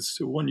brother, who was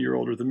 1 year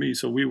older than me.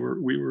 So we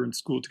were in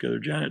school together.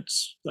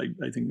 Janet's like,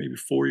 I think maybe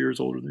 4 years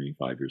older than me,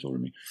 5 years older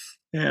than me,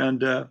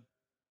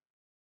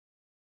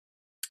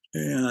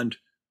 and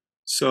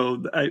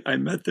so I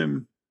met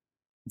them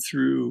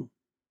through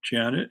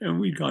Janet, and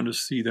we'd gone to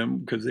see them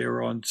because they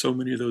were on so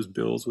many of those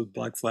bills with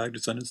Black Flag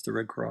Descendants, the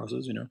Red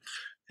Crosses,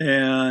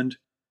 and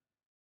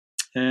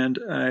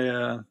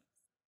I.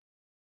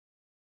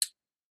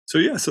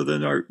 So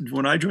then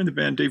when I joined the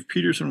band, Dave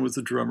Peterson was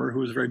the drummer, who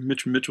was a very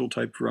Mitch Mitchell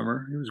type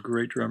drummer. He was a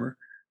great drummer,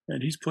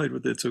 and he's played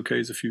with It's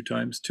Okays a few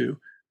times too.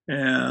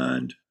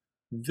 And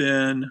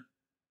then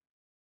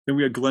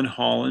we had Glenn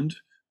Holland,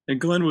 and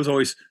Glenn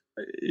was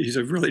he's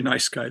a really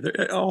nice guy.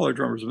 All our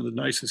drummers are the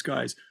nicest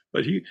guys,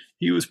 but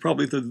he was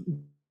probably the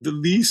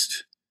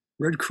least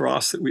Red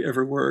Cross that we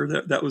ever were.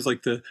 That was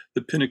like the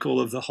pinnacle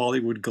of the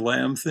Hollywood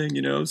glam thing,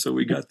 you know. So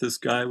we got this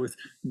guy with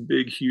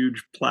big,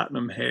 huge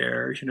platinum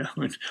hair, you know,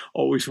 and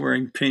always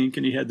wearing pink,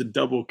 and he had the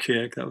double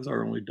kick. That was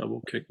our only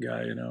double kick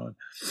guy, you know. And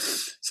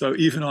so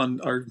even on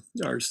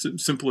our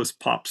simplest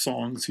pop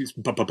songs, he's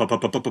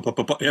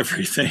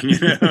everything, you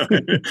know.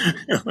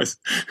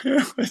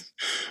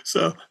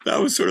 So that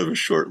was sort of a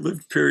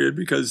short-lived period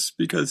because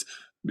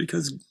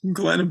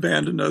Glenn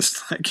abandoned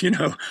us, like, you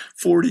know,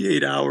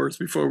 48 hours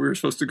before we were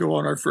supposed to go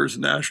on our first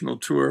national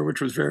tour,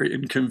 which was very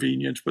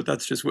inconvenient, but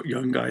that's just what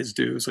young guys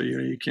do. So, you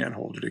know, you can't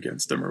hold it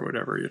against them or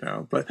whatever, you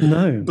know. But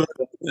No.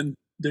 then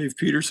Dave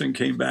Peterson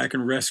came back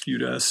and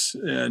rescued us,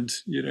 and,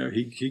 you know,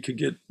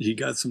 he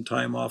got some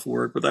time off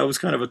work, but that was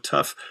kind of a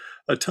tough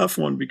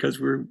one because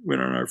we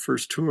went on our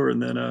first tour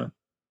and then a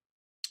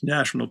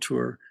national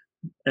tour.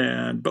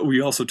 But we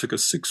also took a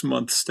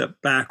 6-month step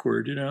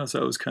backward, you know, so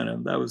it was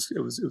it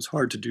was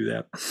hard to do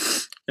that.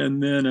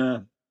 And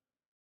then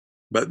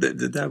but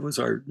that was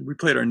we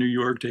played our New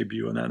York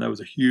debut on that, and that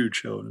was a huge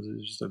show. And it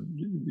was just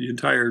the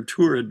entire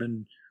tour had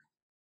been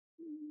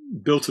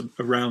built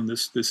around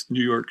this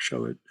New York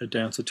show at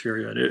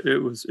Danceteria.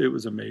 It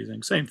was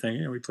amazing. Same thing,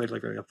 you know, we played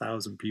like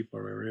 1,000 people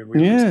or whatever.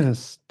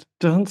 Yes,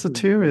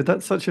 Danceteria.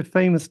 That's such a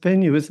famous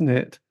venue, isn't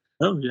it?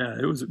 Oh yeah,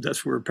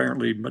 that's where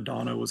apparently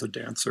Madonna was a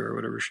dancer or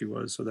whatever she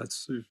was. So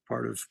that's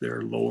part of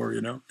their lore,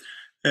 you know.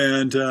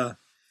 And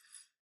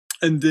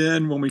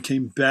then when we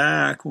came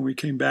back, I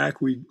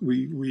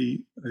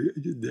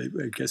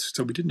guess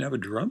so we didn't have a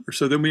drummer.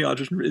 So then we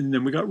auditioned, and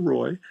then we got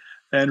Roy.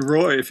 And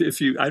Roy, if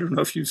you, I don't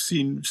know if you've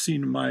seen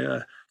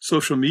my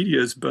social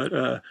medias, but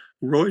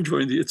Roy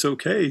joined the It's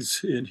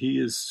Okays, and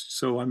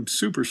so I'm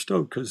super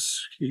stoked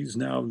because he's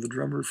now the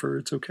drummer for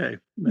It's Okay.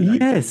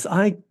 Yes,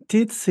 I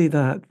did see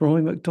that,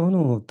 Roy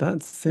McDonald.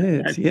 That's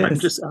it. Yes, I'm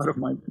just out of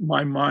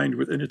my mind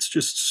and it's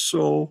just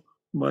so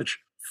much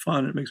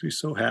fun. It makes me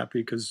so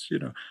happy because, you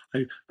know,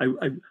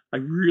 I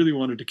really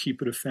wanted to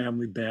keep it a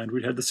family band.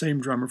 We'd had the same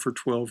drummer for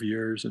 12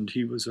 years, and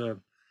he was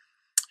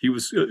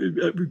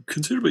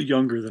considerably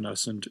younger than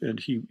us, and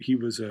he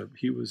was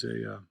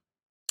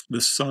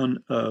the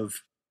son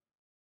of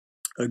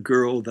a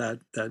girl that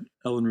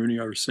Ellen Rooney,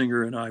 our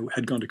singer, and I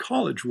had gone to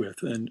college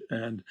with, and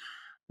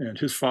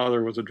his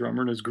father was a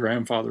drummer, and his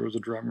grandfather was a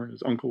drummer, and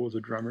his uncle was a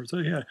drummer. So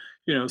yeah,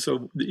 you know,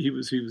 so he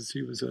was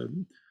a,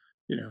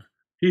 you know,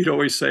 he'd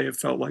always say it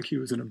felt like he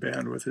was in a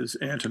band with his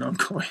aunt and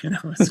uncle. You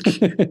know,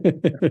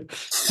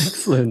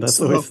 excellent.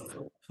 That's always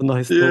a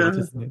nice thought,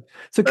 isn't it?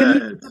 So can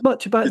you tell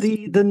much about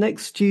the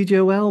next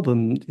studio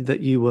album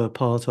that you were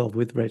part of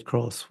with Red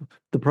Cross?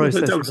 The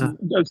process. That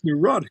was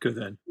Neurotica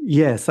then.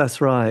 Yes, that's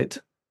right.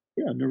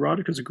 Yeah,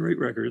 Neurotica is a great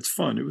record. It's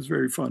fun. It was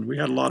very fun. We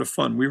had a lot of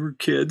fun. We were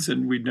kids,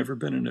 and we'd never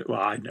been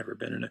I'd never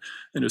been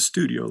in a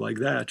studio like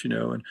that, you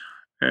know,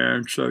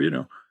 and so, you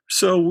know,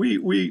 so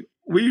we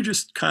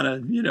just kind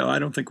of, you know, I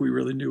don't think we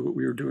really knew what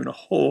we were doing a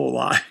whole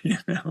lot, you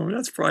know.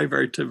 That's probably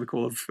very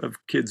typical of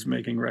kids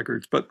making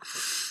records, but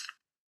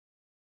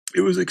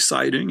it was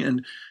exciting.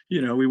 And,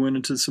 you know, we went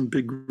into some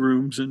big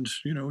rooms, and,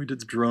 you know, we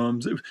did the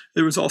drums.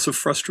 It was also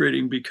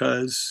frustrating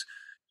because,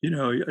 you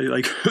know,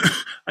 like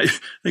I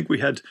think we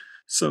had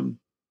some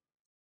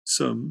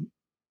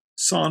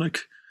sonic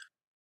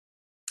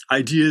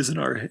ideas in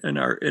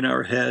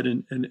our head,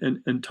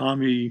 and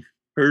Tommy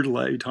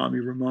Erdele, Tommy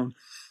Ramone,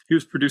 he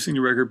was producing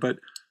the record,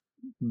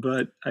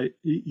 but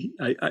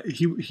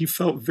he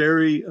felt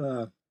very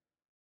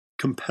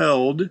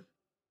compelled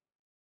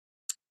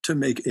to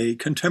make a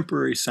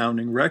contemporary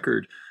sounding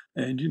record.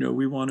 And, you know,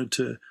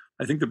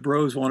 I think the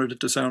Bros wanted it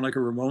to sound like a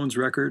Ramones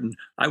record, and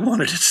I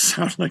wanted it to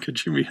sound like a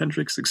Jimi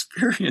Hendrix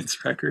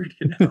Experience record,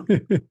 you know.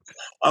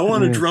 I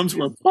wanted drums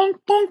where bonk,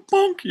 bonk,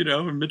 bonk, you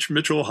know, and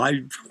Mitchell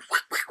high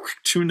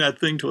tune that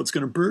thing till it's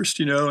going to burst,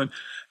 you know,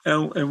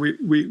 and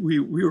we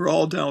were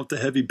all down with the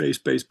heavy bass,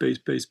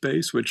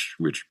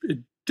 which it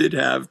did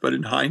have, but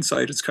in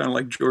hindsight, it's kind of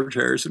like George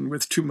Harrison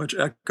with too much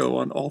echo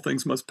on All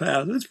Things Must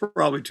Pass. It's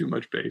probably too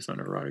much bass on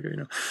Erotica, you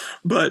know,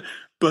 but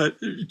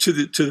to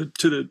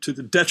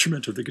the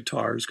detriment of the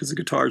guitars, because the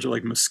guitars are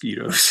like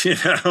mosquitoes, you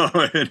know,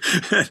 and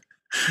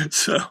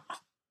so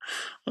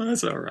well,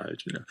 that's all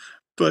right, you know.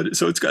 But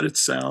so it's got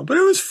its sound, but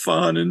it was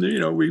fun, and, you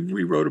know,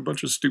 we wrote a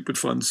bunch of stupid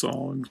fun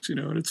songs, you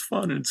know, and it's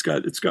fun, and it's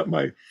got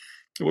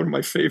one of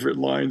my favorite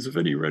lines of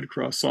any Red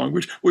Cross song,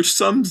 which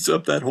sums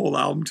up that whole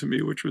album to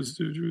me, which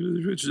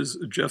is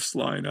Jeff's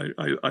line.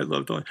 I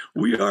love the line,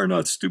 "We are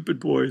not stupid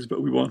boys,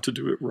 but we want to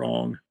do it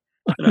wrong,"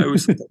 and I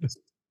was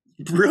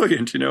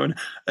brilliant, you know,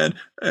 and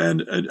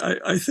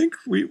I think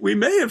we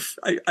may have.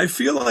 I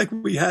feel like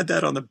we had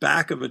that on the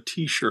back of a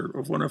T-shirt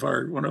of one of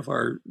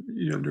our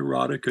you know,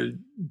 Neurotica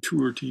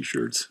tour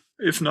T-shirts.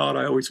 If not,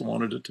 I always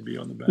wanted it to be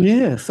on the back.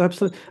 Yes,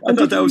 absolutely. I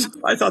thought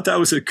that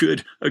was a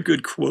good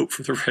quote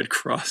for the Red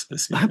Cross.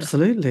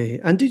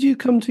 Absolutely. And did you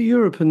come to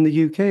Europe and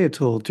the UK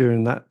at all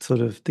during that sort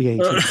of the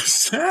 80s?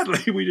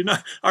 Sadly, we did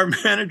not. Our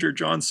manager,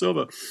 John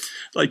Silva,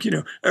 like, you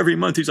know, every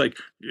month he's like,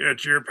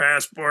 "Get your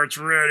passports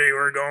ready.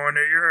 We're going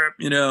to Europe,"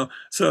 you know.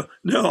 So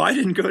no, I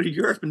didn't go to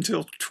Europe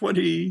until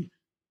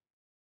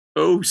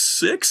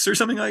 '06 or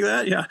something like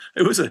that. Yeah,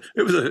 it was a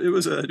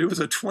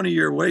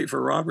 20-year wait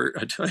for Robert.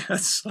 I tell you, that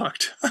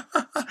sucked.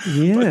 But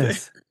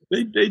Yes.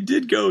 they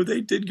did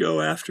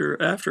go after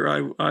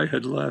I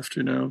had left,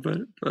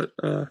 but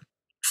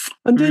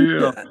And then,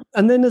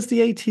 yeah. as the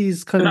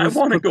 80s kind And of I was,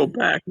 want to go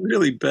back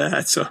really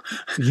bad. So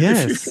if you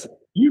yes.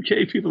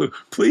 UK people,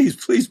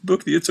 please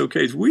book the It's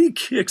Okays. We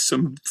kick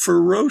some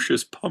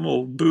ferocious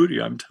pummel booty.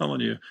 I'm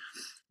telling you,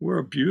 we're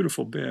a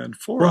beautiful band.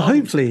 Four Well,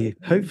 albums. hopefully,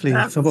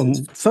 Half,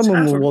 it's someone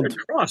half will a want. Red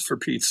Cross, for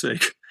Pete's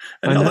sake.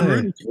 And I Ellen know.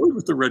 Rooney toured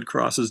with the Red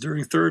Crosses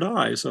during Third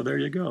Eye. So there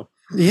you go.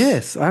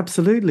 Yes,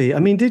 absolutely. I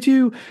mean, did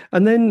you?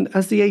 And then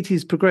as the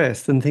 80s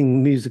progressed and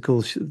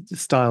musical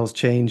styles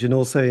change, and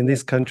also in Yeah.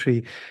 this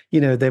country,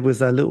 there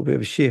was a little bit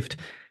of a shift.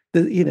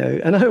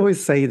 And I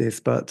always say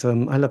this, but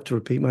I love to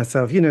repeat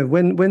myself.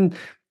 When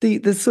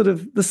the sort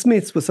of the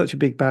Smiths were such a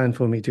big band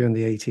for me during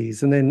the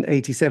 80s, and then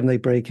 87 they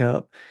break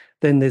up.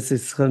 Then there's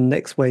this kind of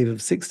next wave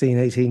of 16,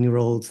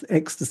 18-year-olds.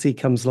 Ecstasy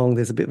comes along.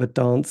 There's a bit of a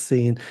dance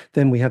scene.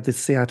 Then we have this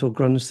Seattle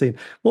grunge scene.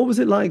 What was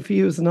it like for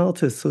you as an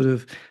artist, sort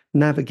of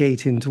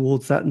navigating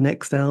towards that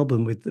next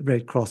album with the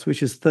Red Cross,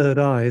 which is Third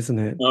Eye, isn't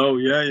it? Oh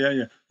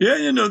yeah.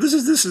 This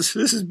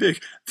is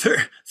big.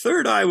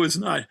 Third Eye was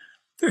not.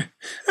 Third,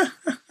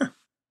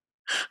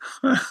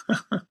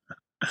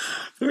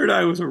 Third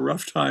Eye was a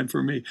rough time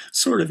for me.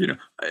 Sort of.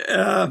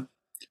 Uh,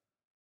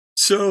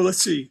 so let's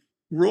see.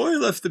 Roy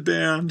left the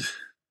band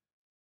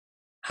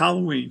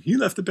Halloween. He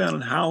left the band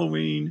on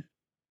Halloween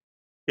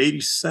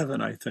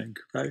 '87, I think.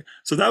 Right.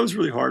 So that was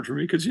really hard for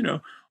me because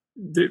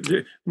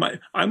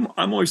I'm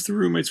always the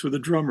roommates with a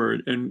drummer,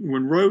 and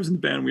when Roy was in the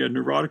band, we had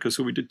Neurotica,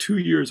 so we did 2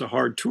 years of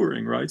hard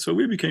touring, right? So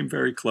we became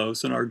very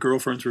close, and our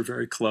girlfriends were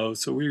very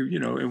close. So we'd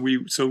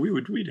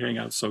hang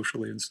out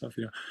socially and stuff.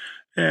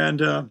 And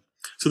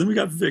so then we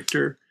got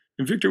Victor,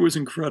 and Victor was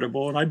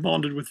incredible, and I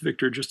bonded with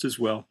Victor just as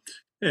well,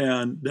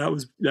 and that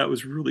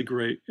was really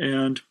great.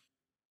 And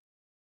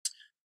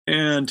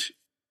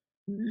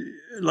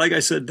like I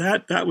said,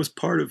 that was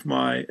part of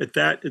my at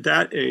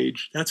that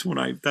age. That's when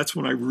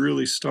I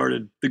really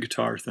started the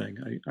guitar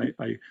thing.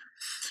 I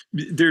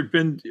there'd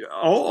been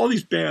all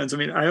these bands. I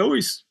mean, I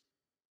always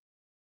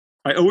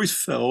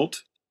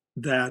felt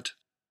that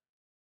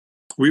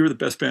we were the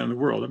best band in the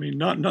world. I mean,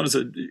 not as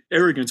an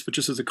arrogance, but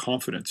just as a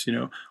confidence. We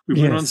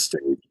went on Yes.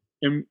 stage,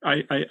 and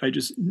I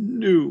just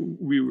knew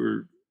we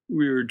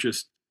were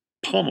just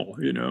pummel.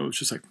 It's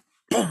just like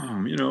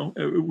boom.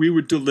 We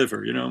would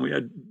deliver. And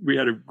we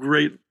had a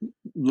great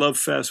love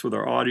fest with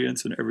our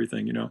audience and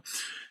everything.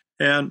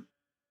 And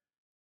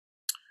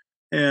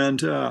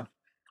and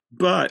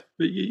but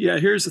yeah,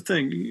 here's the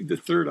thing: the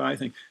Third Eye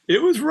thing.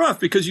 It was rough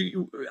because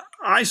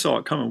I saw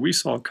it coming. We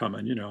saw it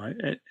coming.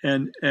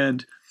 And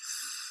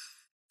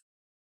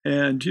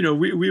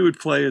we would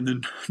play in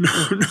the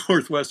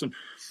Northwest, and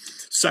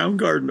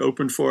Soundgarden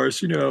opened for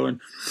us,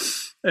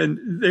 and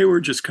they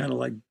were just kind of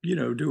like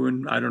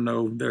doing, I don't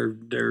know,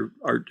 their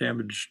Art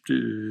Damage,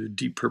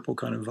 Deep Purple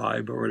kind of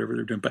vibe or whatever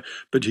they're doing.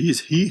 But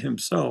he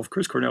himself,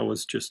 Chris Cornell,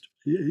 was just.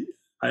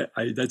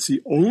 That's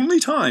the only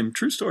time,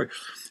 true story,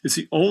 it's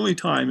the only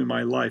time in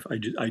my life I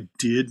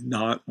did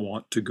not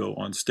want to go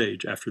on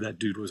stage after that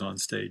dude was on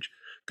stage,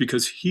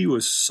 because he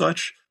was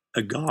such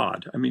a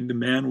god. I mean, the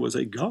man was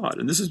a god.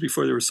 And this is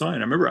before they were signed. I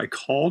remember I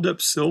called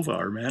up Silva,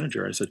 our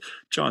manager. I said,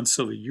 John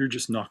Silva, you're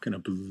just not going to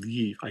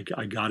believe.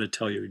 I got to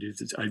tell you,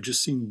 I've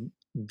just seen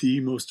the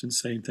most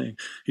insane thing.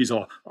 He's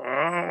all,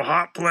 oh,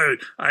 hot plate.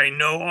 I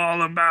know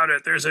all about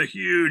it. There's a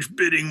huge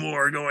bidding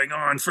war going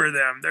on for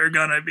them. They're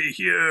going to be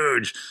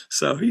huge.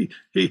 So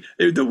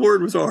the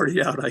word was already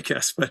out, I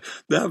guess, but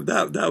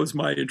that was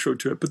my intro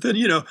to it. But then,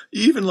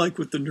 even like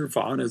with the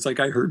Nirvanas, like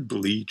I heard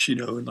Bleach,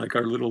 in like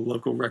our little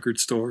local record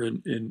store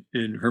in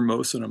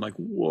Hermosa, and I'm like,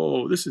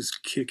 whoa, this is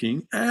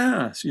kicking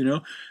ass,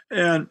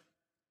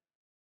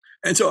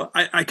 and so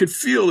I could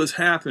feel this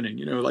happening,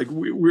 like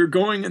we're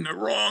going in the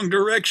wrong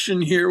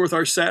direction here with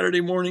our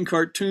Saturday morning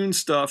cartoon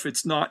stuff.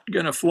 It's not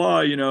going to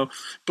fly,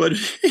 but,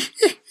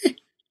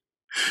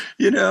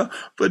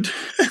 but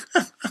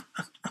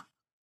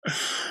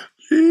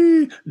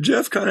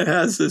Jeff kind of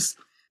has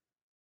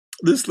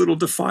this little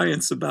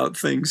defiance about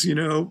things,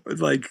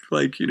 like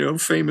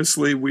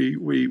famously we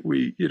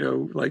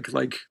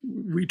like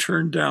we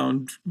turned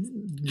down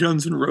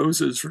Guns N'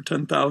 Roses for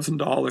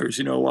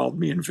 $10,000, while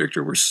me and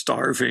Victor were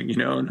starving,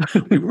 and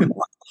we were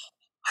not,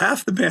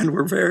 half the band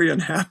were very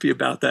unhappy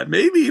about that,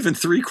 maybe even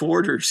three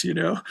quarters,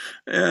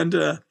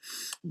 and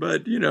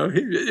but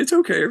it's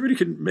okay. Everybody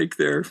can make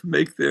their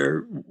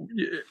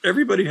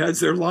everybody has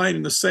their line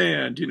in the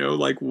sand,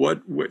 like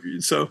what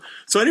so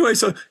anyway,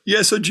 so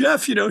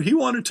Jeff, he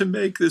wanted to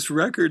make this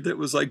record that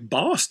was like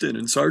Boston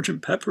and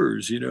Sergeant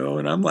Pepper's,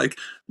 and I'm like,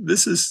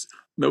 this is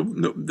no,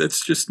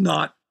 that's just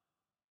not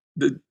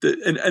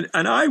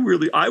and I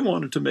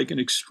wanted to make an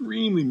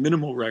extremely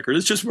minimal record.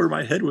 It's just where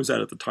my head was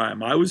at the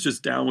time. I was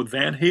just down with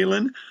Van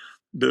Halen,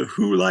 the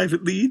Who Live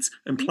at Leeds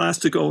and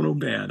Plastic Ono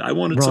Band. I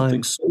wanted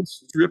something Right. so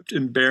stripped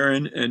and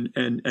barren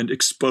and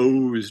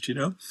exposed,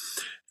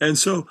 And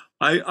so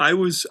I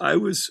was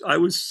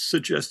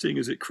suggesting,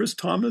 is it Chris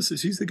Thomas?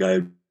 Is he's the guy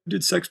who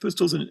did Sex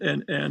Pistols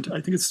and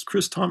I think it's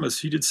Chris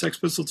Thomas. He did Sex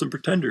Pistols and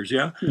Pretenders,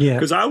 yeah. Yeah.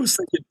 Because I was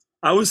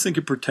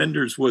thinking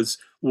Pretenders was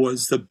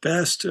the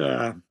best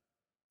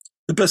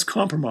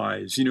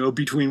compromise,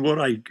 between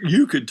what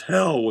you could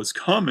tell was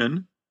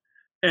coming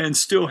and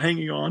still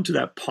hanging on to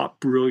that pop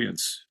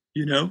brilliance,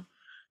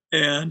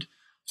 And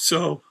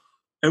so,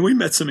 and we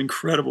met some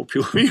incredible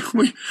people.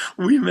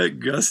 We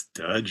met Gus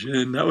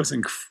Dudgeon. That was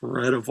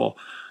incredible.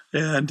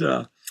 And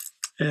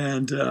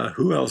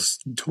who else?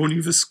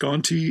 Tony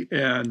Visconti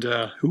and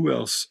who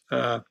else?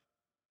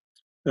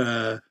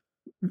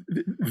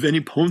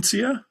 Vinny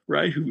Poncia,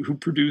 right? Who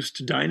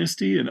produced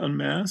Dynasty and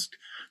Unmasked.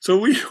 So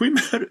we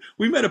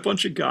met a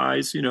bunch of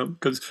guys,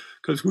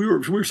 because we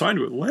were signed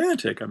to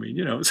Atlantic. I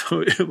mean, so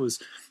it was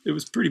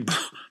pretty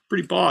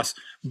boss.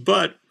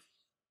 But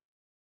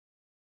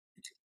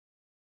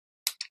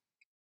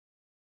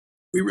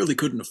we really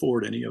couldn't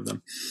afford any of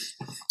them.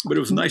 But it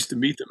was nice to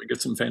meet them and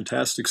get some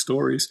fantastic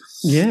stories.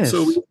 Yes.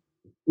 So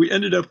we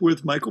ended up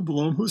with Michael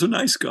Bloom, who's a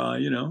nice guy,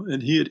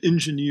 and he had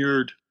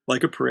engineered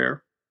Like a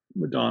Prayer,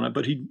 Madonna,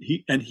 but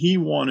he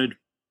wanted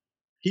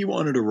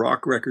a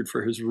rock record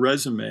for his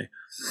resume.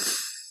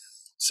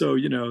 So,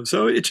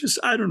 so it just,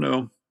 I don't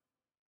know.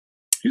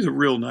 He's a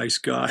real nice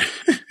guy,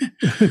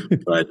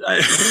 but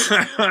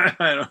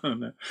I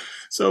don't know.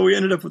 So we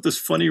ended up with this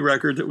funny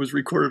record that was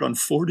recorded on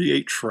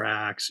 48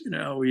 tracks.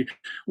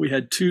 We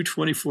had two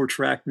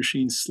 24-track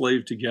machines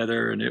slaved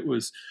together, and it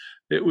was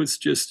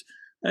just,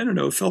 I don't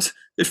know.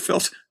 It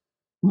felt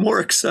more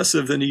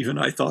excessive than even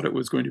I thought it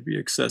was going to be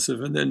excessive.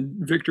 And then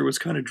Victor was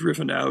kind of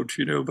driven out,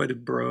 by the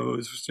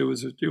bros. It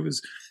was a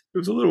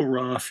little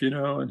rough,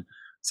 and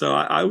so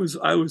I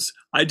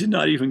did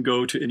not even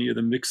go to any of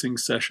the mixing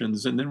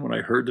sessions. And then when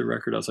I heard the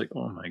record, I was like,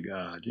 oh my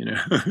God,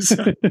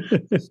 So,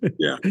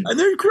 yeah. And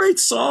there are great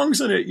songs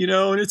in it,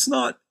 and it's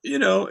not,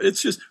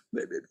 it's just,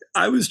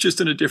 I was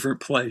just in a different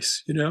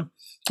place,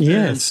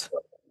 Yes.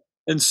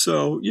 And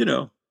so,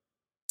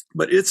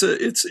 but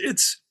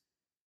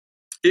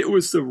it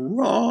was the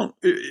wrong,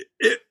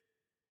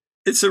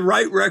 it's the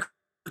right record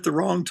at the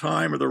wrong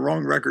time, or the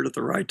wrong record at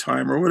the right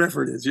time, or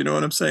whatever it is. You know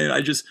what I'm saying?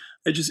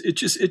 It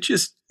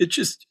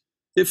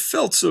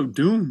felt so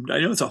doomed. I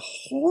know it's a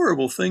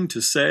horrible thing to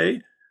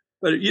say,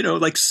 but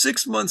like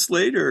 6 months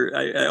later,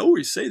 I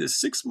always say this,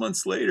 6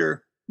 months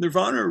later,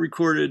 Nirvana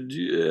recorded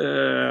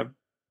Nevermind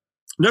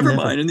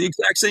in the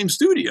exact same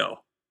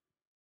studio.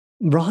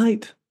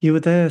 Right. You were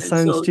there,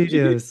 Sound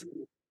Studios.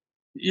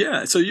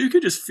 Yeah, so you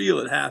could just feel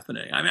it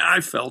happening. I mean, I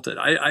felt it.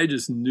 I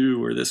just knew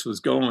where this was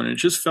going. It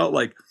just felt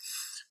like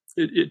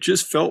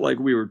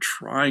we were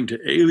trying to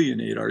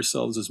alienate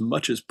ourselves as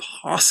much as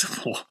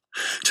possible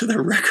to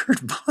the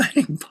record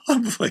buying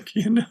public,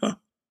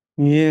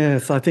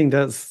 Yes, I think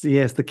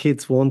the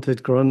kids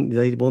wanted grunt,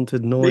 they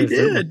wanted noise.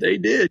 They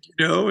did,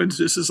 and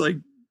this is like,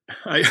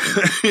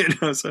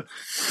 so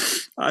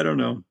I don't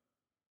know.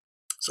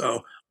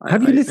 So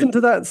have you listened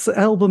to that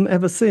album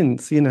ever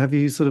since? Have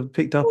you sort of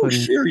picked up?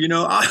 Sure.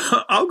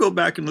 I'll go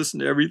back and listen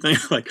to everything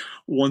like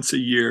once a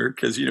year,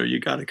 because you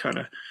got to kind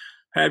of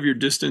have your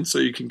distance so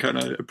you can kind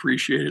of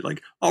appreciate it.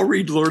 Like I'll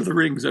read Lord of the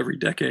Rings every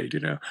decade,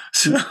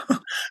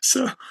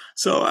 So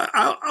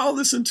I'll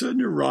listen to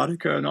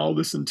Neurotica, and I'll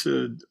listen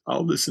to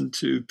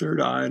Third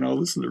Eye, and I'll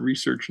listen to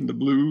Research in the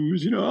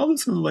Blues. I'll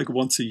listen to like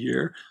once a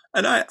year,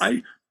 and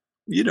I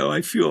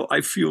feel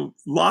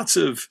lots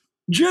of,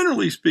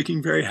 generally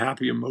speaking, very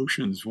happy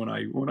emotions when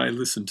I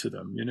listen to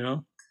them,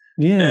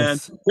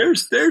 Yes. And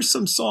there's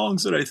some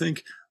songs that I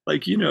think,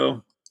 like,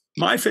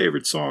 my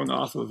favorite song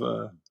off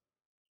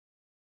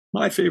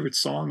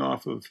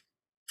of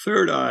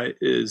Third Eye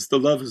is the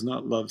Love Is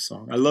Not Love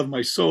song. I love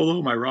my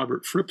solo, my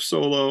Robert Fripp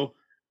solo,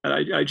 and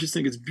I just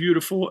think it's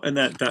beautiful. And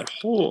that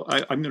whole,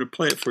 I'm going to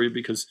play it for you,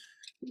 because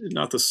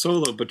not the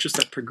solo, but just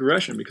that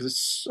progression, because it's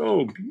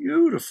so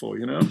beautiful,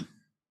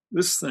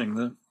 this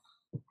thing,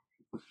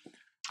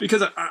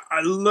 because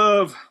I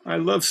love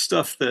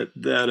stuff that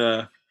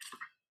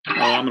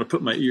I'm going to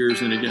put my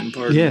ears in again.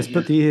 Pardon. Yes,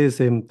 put the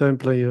ears in. Don't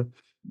play your.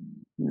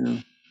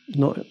 Yeah.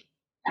 Not.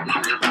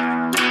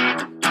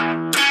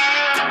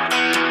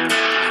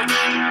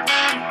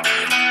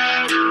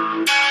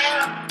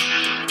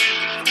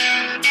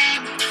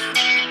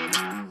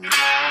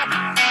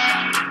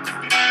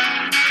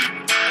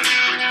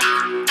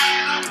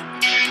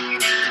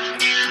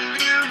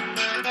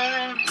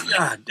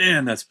 God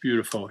damn, that's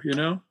beautiful.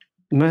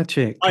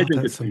 Magic. I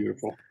think it's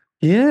beautiful.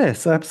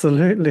 Yes,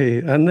 absolutely.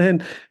 And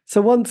then,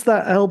 so once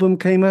that album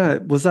came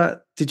out,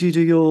 did you do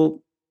your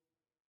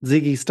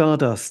Ziggy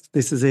Stardust?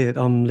 This is it.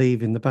 I'm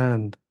leaving the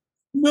band.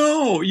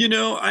 No, it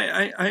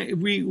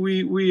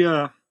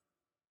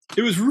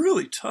was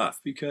really tough,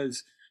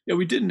 because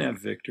we didn't have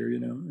Victor,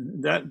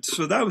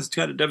 so that was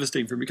kind of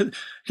devastating for me, because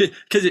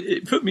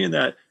it put me in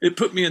that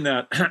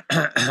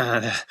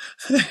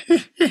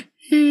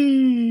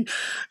It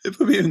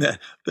put me in that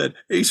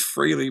Ace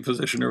Frehley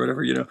position or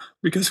whatever,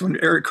 because when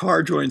Eric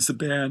Carr joins the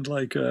band,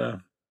 like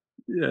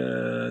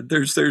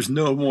there's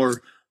no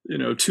more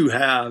two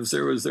halves.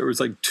 There was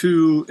like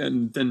two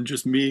and then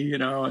just me,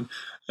 and I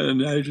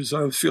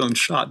was feeling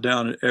shot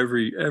down at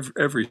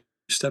every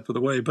step of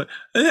the way. But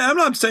I'm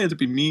not saying to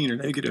be mean or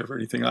negative or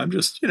anything. I'm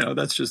just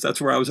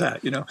that's where I was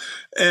at,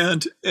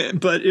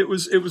 but it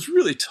was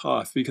really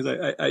tough because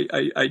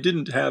I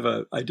didn't have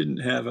a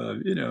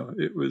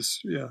it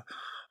was, yeah.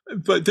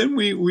 But then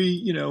we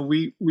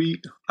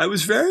I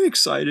was very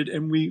excited,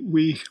 and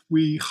we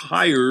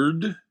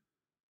hired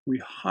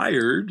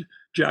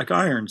Jack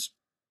Irons,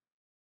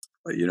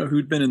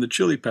 who'd been in the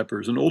Chili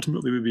Peppers and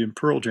ultimately would be in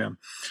Pearl Jam.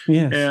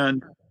 Yes.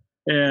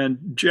 And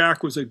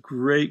Jack was a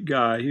great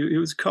guy. He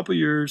was a couple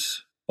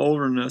years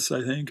older than us,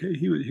 I think.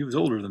 He was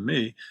older than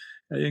me.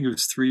 I think he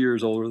was 3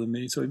 years older than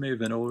me, so he may have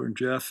been older than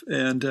Jeff.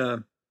 And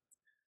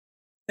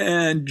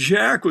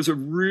Jack was a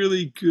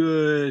really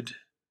good.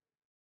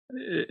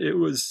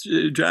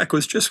 Jack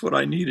was just what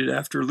I needed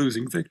after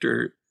losing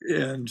Victor,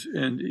 and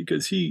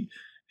because he'd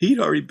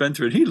already been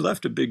through it. He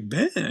left a big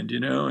band,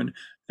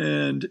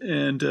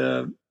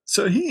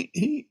 so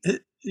he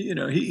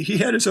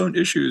had his own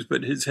issues,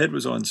 but his head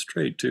was on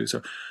straight too.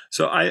 So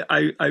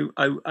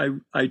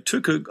I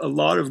took a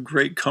lot of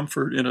great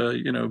comfort in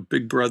a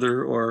big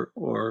brother or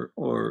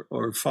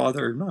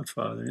father, not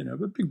father,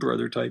 but big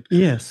brother type.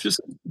 Yes.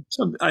 Just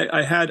some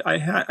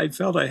I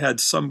felt I had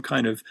some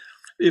kind of,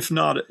 if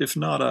not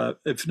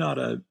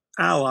a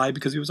ally,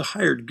 because he was a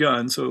hired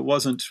gun, so it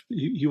wasn't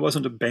he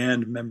wasn't a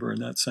band member in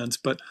that sense,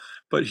 but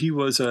he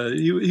was a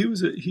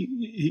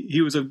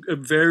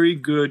very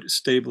good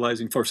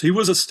stabilizing force. He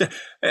was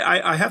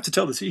I have to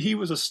tell this, he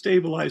was a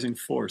stabilizing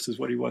force is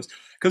what he was,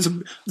 because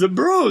the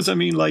Bros, I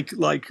mean, like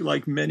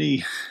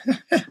many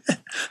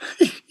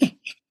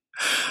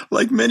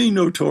like many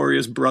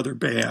notorious brother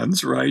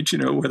bands, right?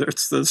 Whether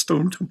it's the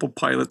Stone Temple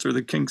Pilots or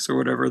the Kinks or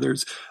whatever,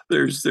 there's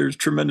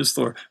tremendous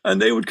lore,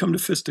 and they would come to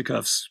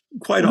fisticuffs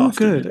quite Oh,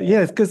 often. good.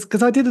 Yes,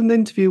 because I did an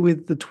interview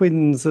with the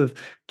twins of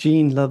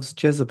Gene Loves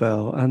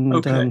Jezebel, and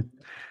Okay.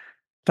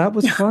 that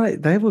was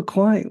they were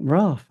quite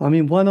rough. I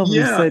mean, one of them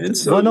Yeah, said, and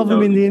so one of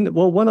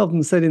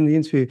them said in the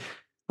interview,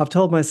 "I've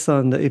told my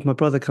son that if my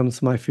brother comes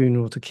to my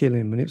funeral, to kill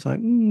him," and it's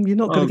like, you're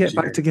not going oh to get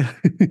back dear, together.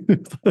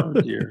 oh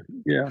dear,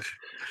 yeah.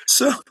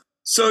 So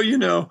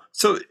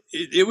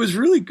it was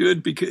really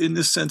good because in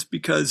this sense,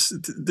 because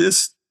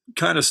this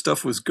kind of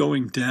stuff was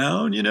going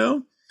down,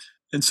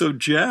 and so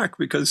Jack,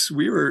 because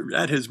we were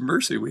at his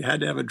mercy, we had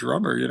to have a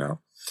drummer,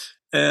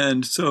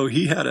 and so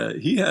he had a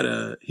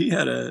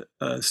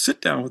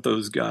sit down with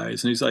those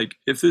guys, and he's like,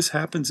 if this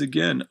happens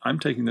again, I'm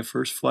taking the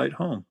first flight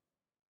home.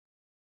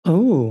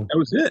 Oh, That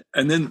was it.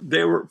 And then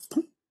it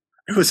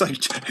was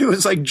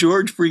like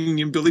George bringing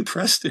in Billy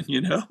Preston,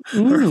 or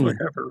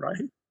whatever,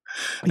 right?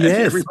 And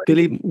yes,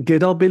 everybody,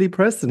 good old Billy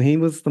Preston. He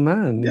was the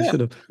man. He yeah, should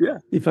have, yeah.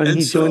 if only And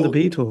he joined the so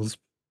Beatles.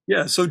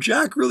 yeah, so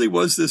Jack really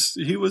was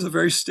he was a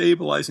very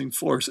stabilizing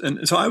force.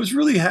 And so I was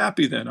really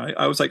happy then.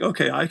 I was like,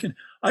 okay, I can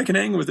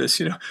hang with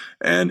this,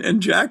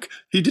 and Jack,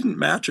 he didn't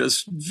match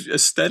us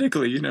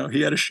aesthetically,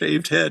 he had a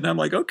shaved head. And I'm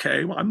like,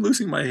 okay, well, I'm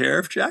losing my hair.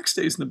 If Jack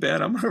stays in the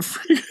band, I'm going to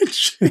freaking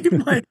shave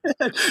my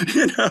head,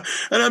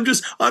 and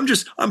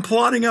I'm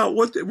plotting out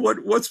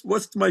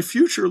what's my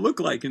future look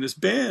like in this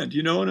band,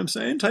 you know what I'm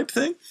saying? Type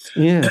thing.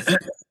 Yes.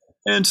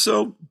 And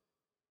so,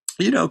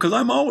 because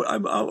I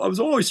was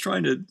always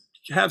trying to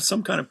have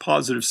some kind of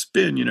positive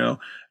spin,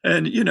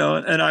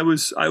 and I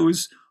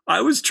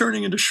was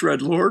turning into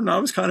Shred Lord, and I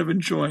was kind of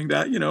enjoying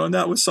that, and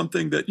that was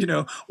something that,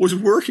 was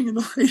working in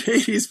the late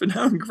 80s, but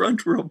now in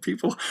grunge world,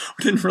 people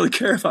didn't really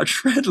care about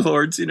Shred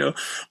Lords,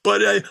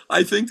 but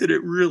I think that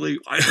it really,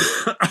 I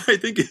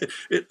think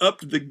it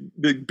upped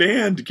the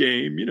band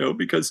game,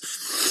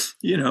 because,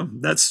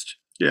 that's,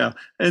 yeah.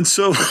 And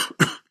so,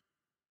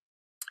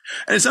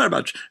 and it's not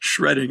about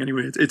shredding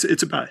anyway.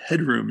 It's about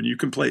headroom, and you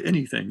can play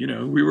anything.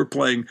 We were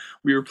playing.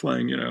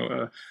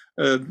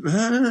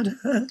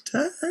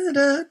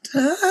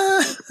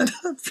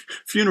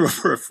 Funeral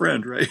for a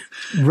Friend, right?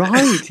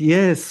 Right.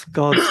 Yes.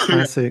 God's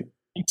classic.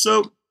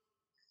 So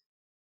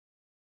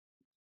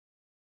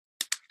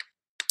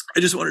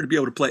I just wanted to be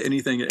able to play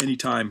anything at any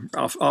time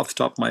off the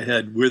top of my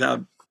head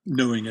without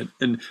knowing it,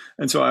 and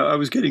so I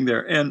was getting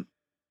there, and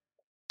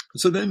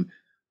so then.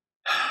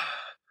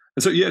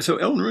 So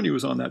Ellen Rooney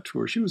was on that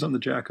tour. She was on the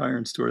Jack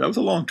Irons tour. That was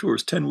a long tour. It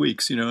was 10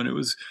 weeks, and it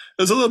was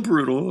a little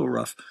brutal, a little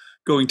rough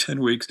going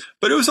 10 weeks.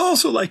 But it was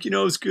also like, it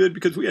was good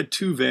because we had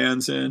two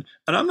vans in,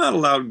 and I'm not a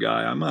loud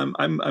guy.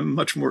 I'm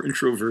much more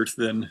introvert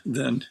than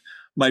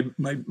my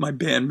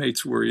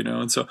bandmates were,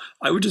 and so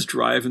I would just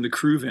drive in the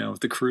crew van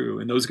with the crew,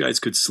 and those guys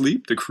could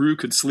sleep. The crew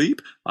could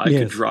sleep. I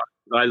could drive.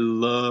 I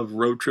love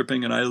road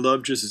tripping, and I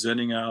love just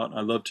zenning out. I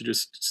love to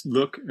just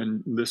look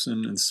and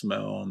listen and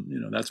smell,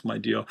 and that's my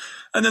deal.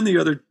 And then the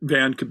other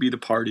van could be the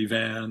party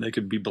van. They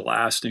could be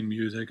blasting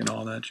music and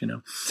all that,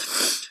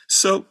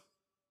 So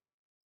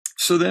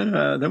so then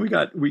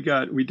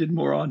we did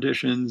more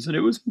auditions, and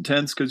it was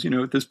intense because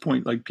at this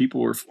point, like,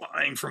 people were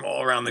flying from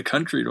all around the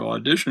country to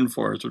audition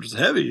for us, which was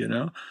heavy,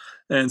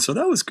 and so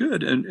that was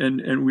good.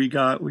 And we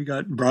got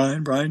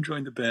Brian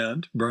joined the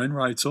band, Brian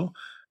Reitzel.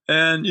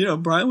 And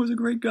Brian was a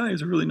great guy.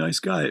 He's a really nice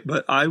guy.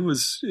 But I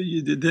was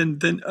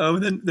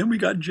then we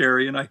got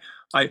Jerry, and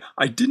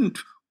I didn't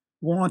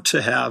want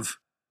to have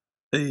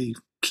a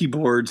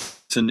keyboard,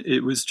 and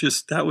it was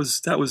just that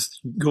was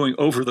going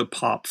over the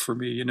pop for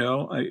me.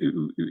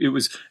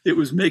 It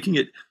was making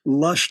it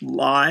lush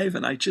live,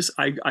 and I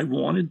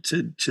wanted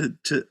to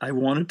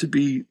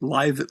be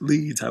live at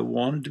Leeds. I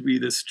wanted to be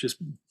this just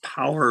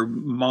power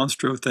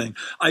monstro thing.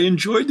 I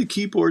enjoyed the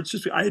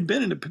keyboards. I had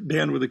been in a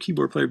band with a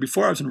keyboard player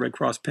before I was in Red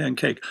Cross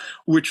Pancake,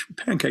 which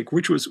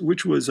was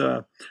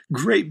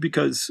great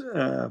because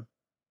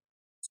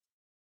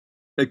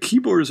a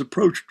keyboard is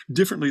approached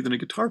differently than a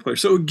guitar player.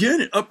 So again,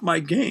 it upped my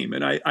game,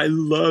 and I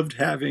loved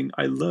having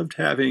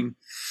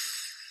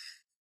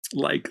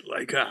like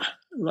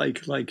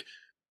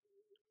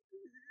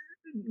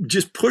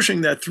just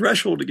pushing that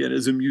threshold again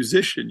as a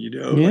musician,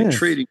 like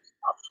trading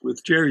stops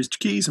with Jerry's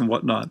keys and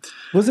whatnot.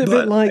 Was it a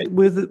bit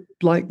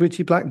like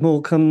Richie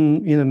Blackmore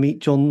come meet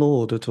John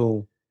Lord at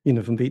all,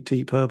 from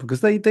Deep Purple?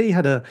 Because they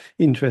had a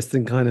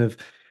interesting kind of,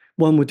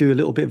 one would do a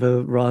little bit of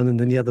a run, and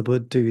then the other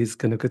would do his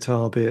kind of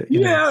guitar bit.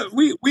 Yeah,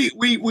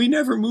 we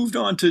never moved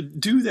on to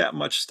do that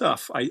much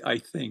stuff. I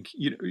think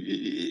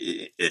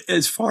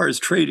as far as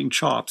trading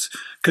chops,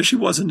 because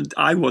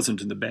I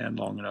wasn't in the band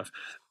long enough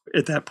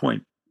at that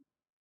point,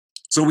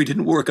 so we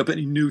didn't work up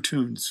any new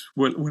tunes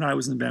when I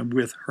was in the band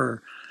with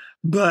her.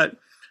 But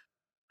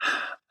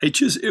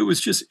it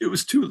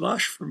was too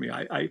lush for me.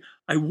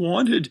 I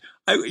wanted,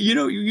 I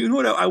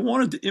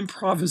wanted the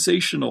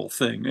improvisational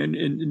thing,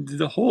 and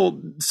the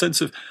whole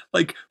sense of,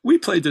 like, we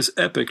played this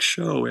epic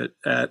show at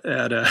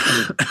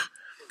the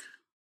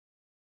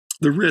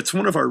Ritz,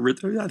 one of our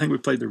Ritz. I think we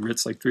played the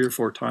Ritz like 3 or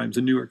 4 times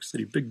in New York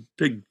City, big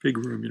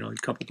room, like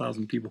a couple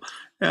thousand people,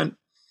 and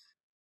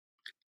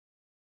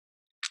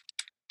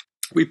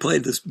we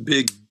played this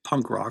big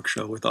punk rock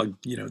show with,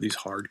 these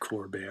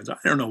hardcore bands. I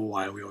don't know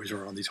why we always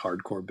were on these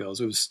hardcore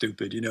bills. It was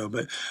stupid,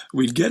 but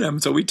we'd get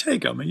them, so we'd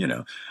take them. And,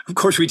 of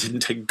course, we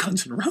didn't take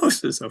Guns N'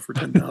 Roses for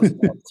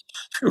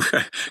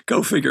 $10,000.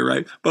 Go figure,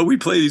 right? But we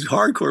play these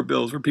hardcore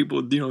bills where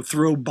people would,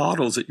 throw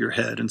bottles at your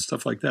head and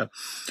stuff like that.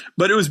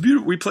 But it was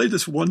beautiful. We played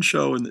this one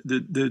show, and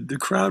the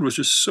crowd was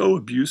just so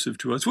abusive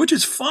to us, which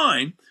is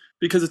fine,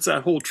 because it's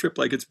that whole trip.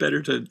 Like, it's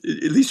better to,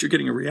 at least you're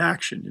getting a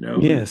reaction,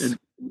 Yes. And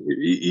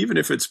even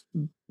if it's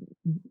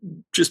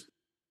just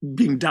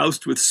being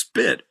doused with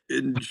spit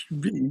and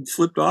being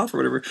flipped off or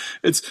whatever,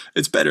 it's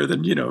better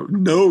than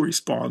no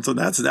response, and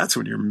that's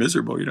when you're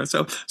miserable.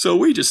 So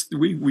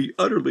we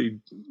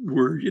utterly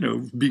were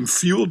being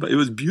fueled by it.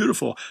 Was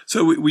beautiful.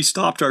 So we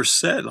stopped our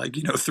set like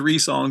 3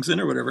 songs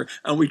in or whatever,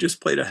 and we just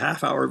played a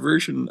half-hour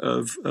version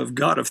of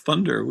God of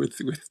Thunder with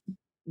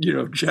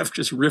Jeff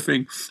just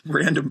riffing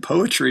random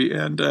poetry,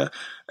 and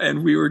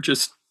we were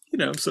just.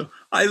 So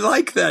I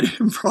like that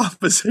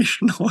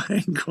improvisational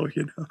angle,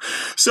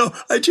 So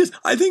I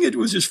think it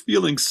was just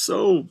feeling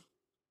so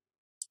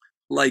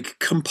like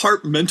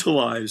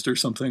compartmentalized or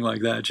something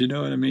like that. You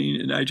know what I mean?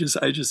 And I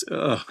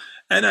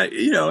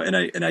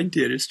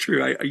did. It's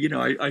true. I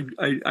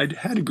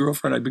had a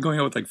girlfriend. I'd been going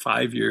out with like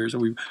 5 years,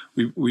 and we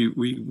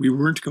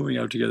weren't going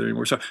out together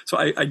anymore. So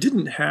I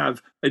didn't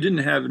have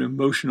an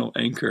emotional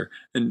anchor,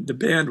 and the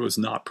band was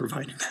not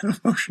providing that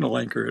emotional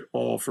anchor at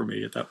all for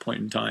me at that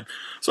point in time.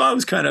 So I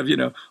was kind of,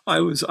 I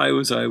was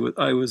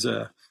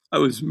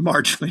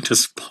marginally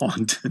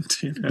despondent.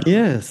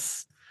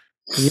 Yes.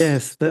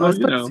 Yes, I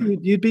suppose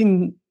you'd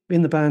been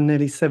in the band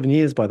nearly 7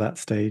 years by that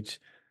stage.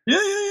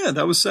 Yeah.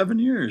 That was 7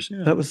 years.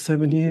 Yeah, that was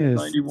 7 years.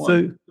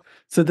 91.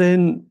 So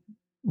then,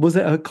 was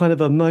it a kind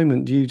of a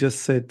moment you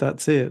just said,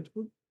 "That's it"?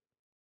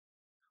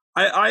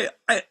 I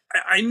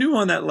knew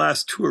on that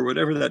last tour,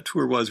 whatever that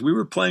tour was, we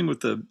were playing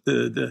with the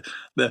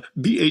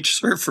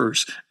BH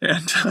Surfers,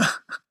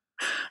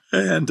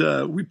 and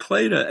we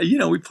played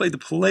the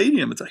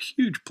Palladium. It's a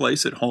huge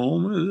place at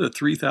home. It was a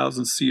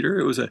 3,000 seater.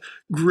 It was a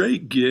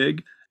great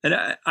gig. And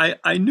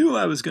I knew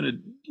I was going to,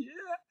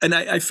 and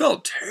I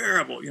felt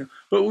terrible,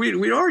 but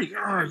we'd already,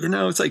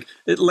 it's like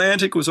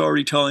Atlantic was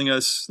already telling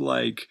us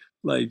like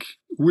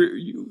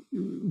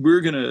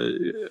we're going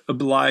to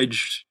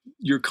oblige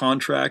your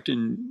contract,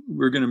 and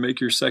we're going to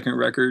make your second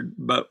record,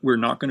 but we're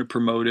not going to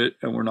promote it,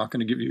 and we're not going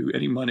to give you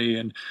any money.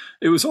 And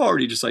it was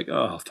already just like,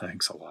 oh,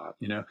 thanks a lot,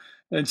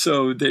 And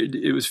so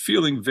it was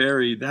feeling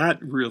that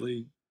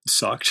really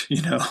sucked,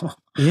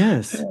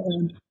 Yes.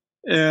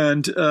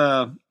 And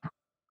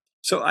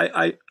so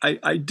I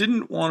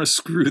didn't want to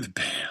screw the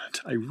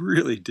band. I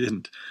really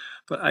didn't.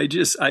 But I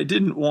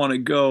didn't want to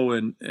go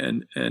and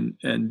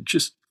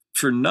just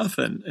for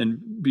nothing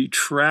and be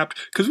trapped,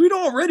 because we'd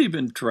already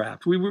been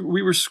trapped. We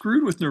were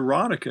screwed with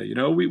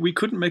Neurotica. We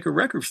couldn't make a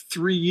record for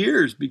 3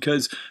 years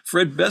because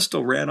Fred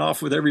Bestel ran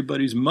off with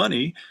everybody's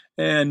money,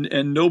 and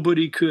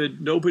nobody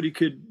could.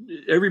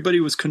 Everybody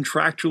was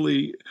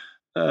contractually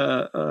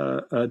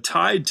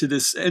tied to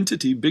this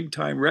entity, Big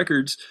Time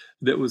Records,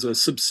 that was a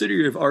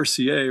subsidiary of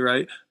RCA,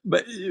 right?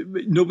 But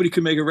nobody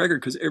could make a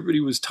record because everybody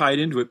was tied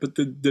into it. But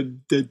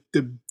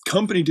the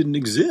company didn't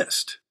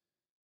exist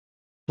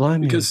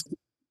Blimey. because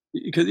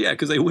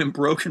because they went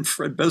broke and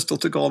Fred Bestel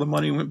took all the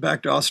money and went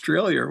back to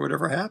Australia or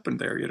whatever happened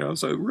there,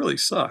 So it really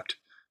sucked.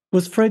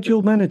 Was Fred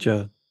your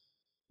manager?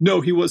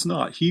 No, he was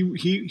not.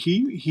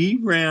 He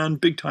ran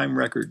Big Time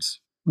Records.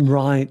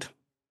 Right.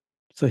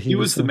 So he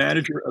was the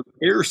manager of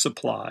Air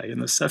Supply in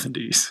the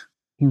 70s.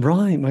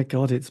 Right. My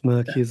God, it's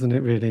murky, isn't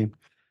it, really?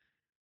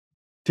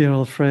 Dear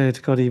old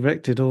Fred, God, he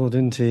wrecked it all,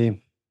 didn't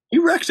he? He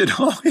wrecked it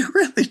all. He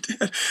really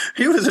did.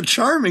 He was a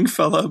charming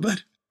fellow,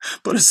 but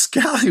a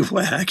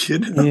scallywag,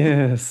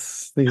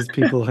 Yes, these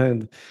people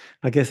had.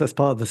 I guess that's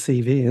part of the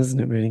CV, isn't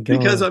it? Really, God.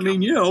 Because I mean,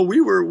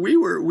 we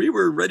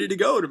were ready to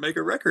go to make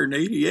a record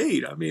in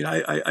 '88. I mean,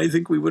 I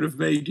think we would have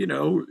made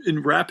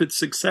in rapid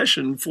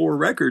succession 4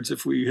 records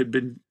if we had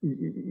been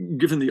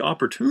given the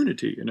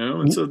opportunity,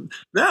 And so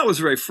that was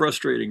very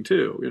frustrating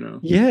too,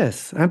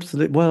 Yes,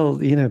 absolutely. Well,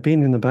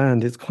 being in the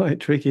band is quite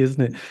tricky,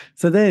 isn't it?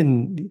 So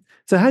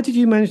how did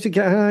you manage to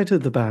get out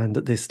of the band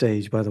at this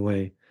stage, by the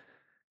way?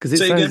 Because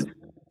it sounds. Again?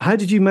 How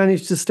did you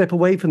manage to step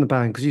away from the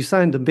band? Because you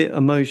sound a bit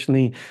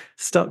emotionally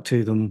stuck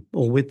to them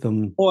or with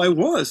them. Oh, I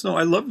was. No,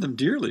 I loved them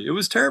dearly. It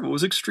was terrible. It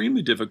was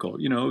extremely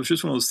difficult. It was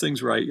just one of those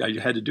things where I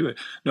had to do it.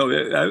 No,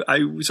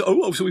 I was.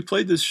 So we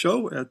played this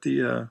show at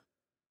the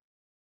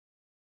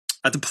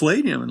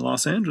Palladium in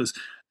Los Angeles,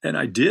 and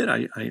I did.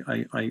 I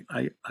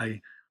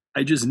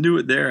just knew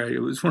it there.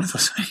 It was one of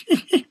those.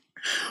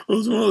 It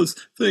was one of those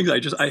things.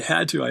 I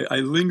had to. I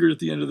lingered at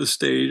the end of the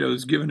stage. I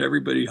was giving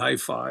everybody high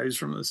fives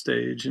from the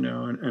stage, and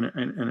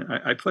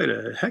I played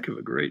a heck of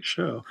a great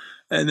show.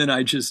 And then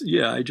I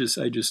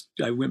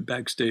went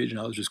backstage and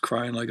I was just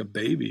crying like a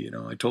baby.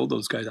 I told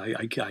those guys,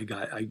 I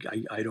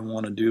don't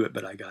want to do it,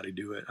 but I got to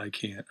do it. I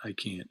can't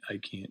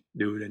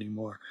do it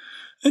anymore.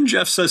 And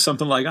Jeff says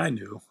something like, I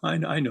know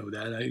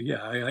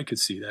that. I could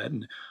see that.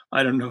 And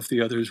I don't know if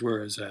the others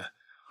were as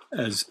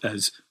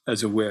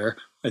aware.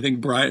 I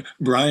think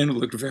Brian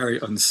looked very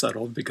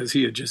unsettled because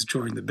he had just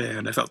joined the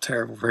band. I felt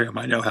terrible for him.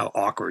 I know how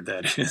awkward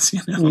that is.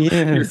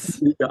 Yes.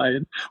 You're a guy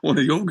and one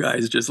of the old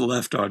guys just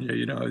left on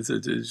you.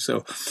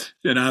 So,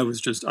 and I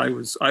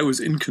was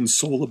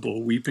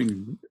inconsolable,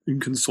 weeping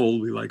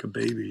inconsolably like a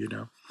baby.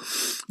 But,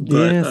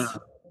 yes,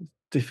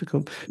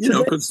 difficult.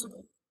 Because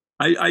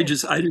I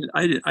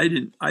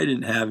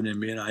didn't have it in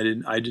me, and I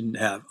didn't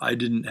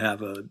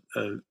have a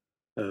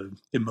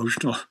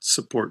emotional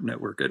support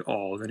network at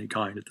all of any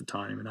kind at the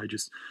time, and I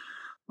didn't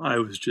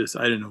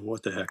know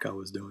what the heck I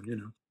was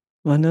doing.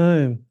 I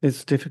know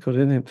it's difficult,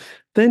 isn't it?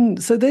 Then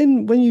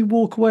when you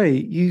walk away,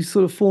 you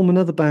sort of form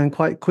another band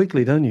quite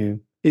quickly, don't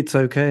you? It's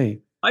okay.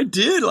 I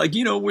did,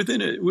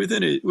 within a.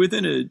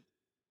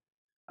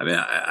 I mean,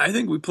 I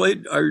think we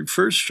played our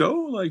first show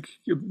like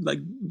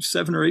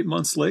 7 or 8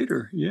 months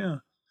later.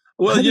 Yeah.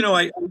 Well,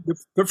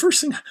 the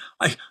first thing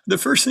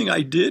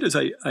I did is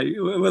I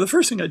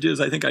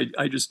think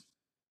I just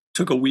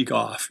took a week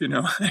off. I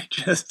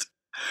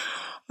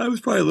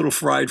was probably a little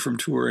fried from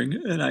touring,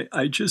 and I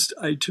took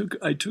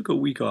a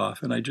week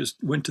off, and I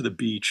just went to the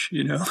beach,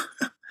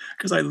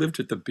 because I lived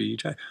at the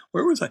beach.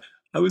 Where was I?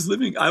 I was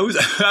living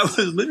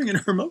in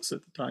Hermosa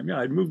at the time. Yeah,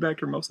 I'd moved back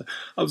to Hermosa.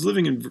 I was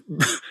living in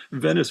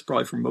Venice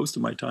probably for most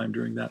of my time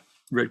during that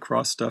Red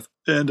Cross stuff,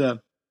 and I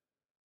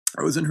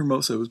was in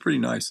Hermosa. It was pretty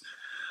nice.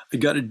 I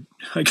got a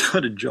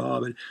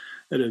job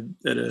at a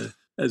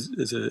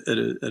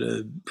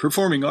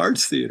performing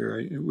arts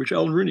theater, which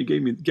Ellen Rooney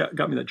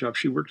got me that job.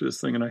 She worked at this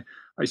thing, and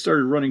I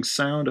started running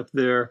sound up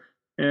there.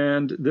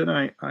 And then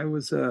I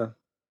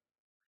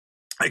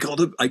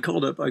called up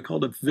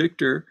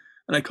Victor,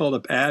 and I called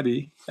up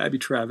Abby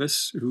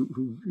Travis,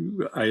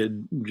 who I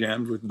had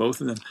jammed with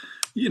both of them,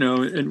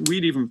 and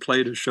we'd even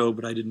played a show,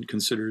 but I didn't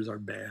consider it as our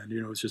band.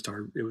 It was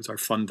our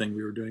fun thing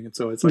we were doing. And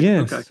so it's like,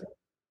 yes. Okay,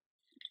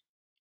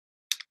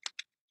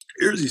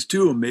 here's these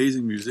 2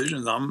 amazing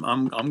musicians.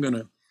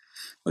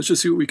 Let's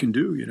just see what we can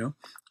do,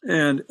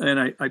 And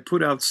I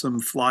put out some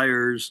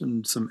flyers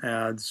and some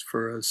ads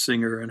for a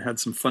singer and had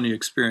some funny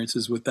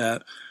experiences with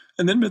that.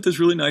 And then met this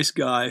really nice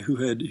guy who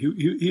had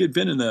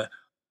been in the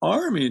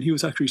army, and he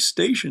was actually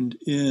stationed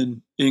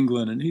in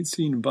England, and he'd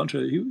seen a bunch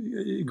of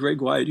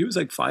Greg White. He was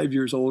like 5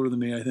 years older than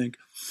me, I think.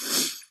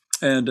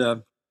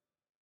 And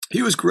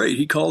he was great.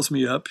 He calls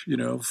me up,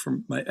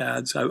 from my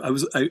ads.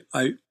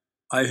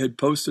 I had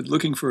posted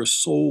looking for a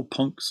soul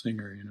punk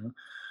singer,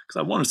 because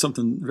I wanted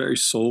something very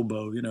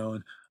soul-bow,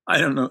 and I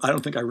don't know. I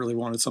don't think I really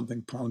wanted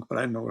something punk, but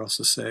I didn't know what else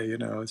to say,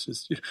 It's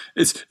just,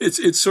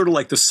 it's sort of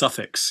like the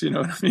suffix, you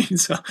know what I mean?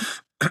 So,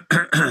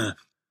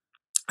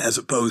 as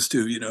opposed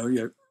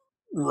to,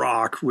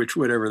 rock, which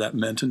whatever that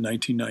meant in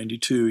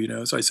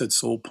 1992, So I said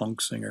soul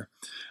punk singer,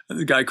 and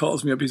the guy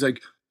calls me up. He's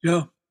like,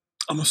 "Yeah,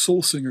 I'm a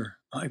soul singer."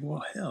 I'm like,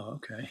 well, hell,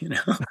 okay, I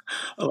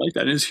like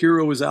that. And his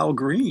hero is Al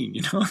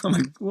Green, I'm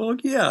like, well,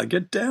 yeah,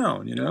 get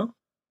down,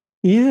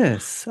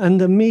 Yes,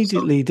 and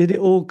immediately did it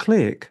all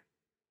click?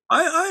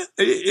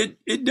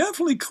 It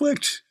definitely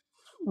clicked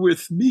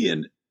with me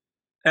and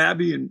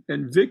Abby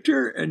and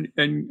Victor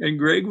and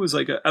Greg was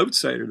like an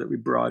outsider that we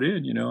brought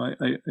in,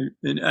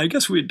 and I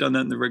guess we had done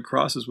that in the Red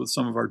Crosses with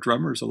some of our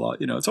drummers a lot.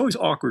 It's always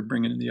awkward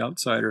bringing in the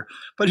outsider,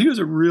 but he was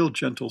a real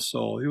gentle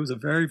soul. He was a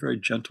very, very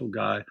gentle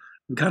guy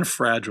and kind of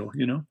fragile,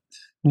 and,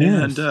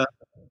 Yes.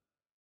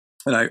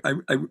 and I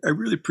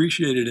really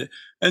appreciated it.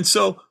 And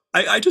so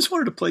I just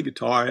wanted to play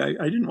guitar.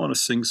 I didn't want to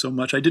sing so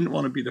much. I didn't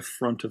want to be the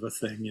front of a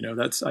thing.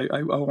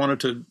 I wanted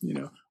to,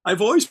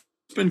 I've always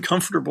been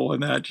comfortable in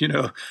that,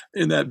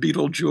 in that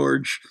Beetle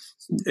George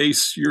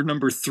Ace, you're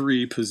number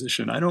 3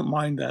 position. I don't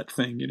mind that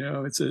thing.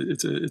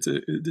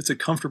 It's a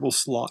comfortable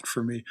slot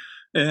for me.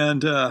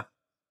 And,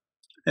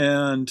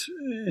 and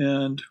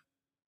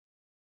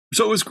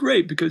so it was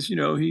great because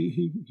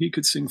he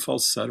could sing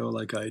falsetto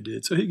like I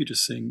did, so he could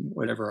just sing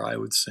whatever I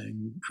would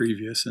sing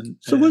previous.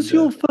 So was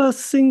your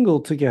first single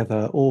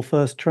together or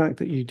first track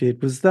that you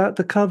did, was that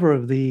the cover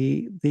of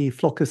the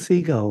Flock of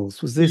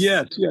Seagulls? Was this?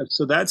 Yes.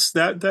 So that's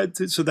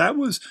so that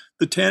was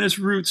the Tanis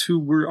Roots, who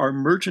were our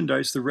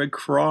merchandise, the Red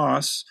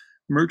Cross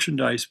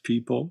merchandise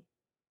people,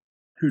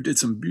 who did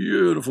some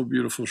beautiful,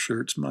 beautiful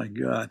shirts. My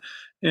God,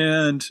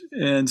 and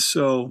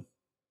so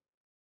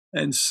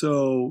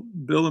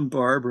Bill and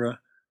Barbara,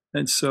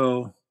 and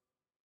so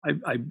I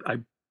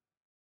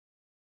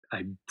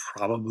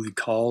probably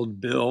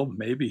called Bill.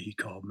 Maybe he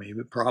called me,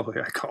 but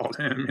probably I called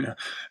him.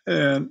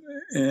 And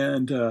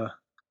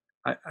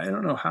I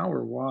don't know how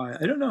or why.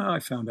 I don't know how I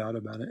found out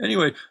about it.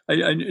 Anyway,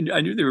 I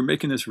knew they were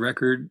making this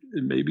record.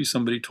 Maybe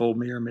somebody told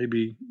me, or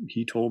maybe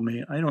he told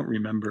me. I don't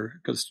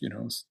remember because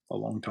it's a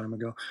long time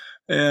ago.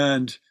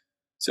 And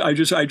so I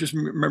just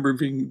remember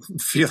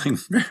feeling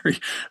very,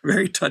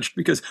 very touched,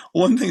 because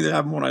one thing that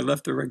happened when I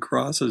left the Red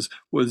Crosses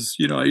was,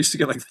 I used to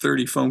get like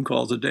 30 phone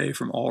calls a day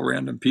from all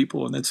random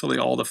people, and then suddenly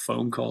all the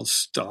phone calls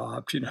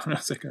stopped, and I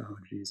was like, oh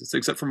Jesus!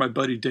 Except for my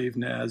buddy Dave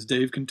Naz.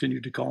 Dave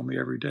continued to call me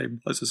every day,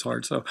 bless his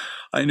heart. So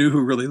I knew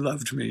who really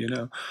loved me,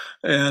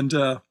 and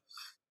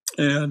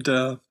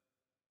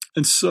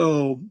and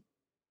so.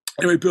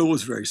 Anyway, Bill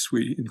was very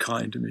sweet and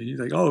kind to me. He's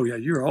like, "Oh yeah,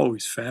 you're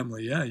always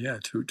family, yeah,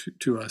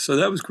 to us." So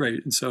that was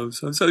great. And so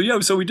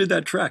we did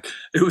that track.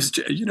 It was,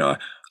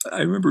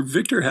 I remember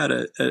Victor had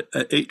a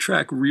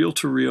 8-track reel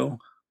to reel,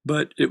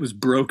 but it was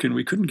broken.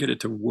 We couldn't get it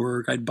to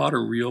work. I'd bought a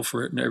reel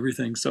for it and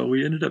everything, so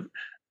we ended up.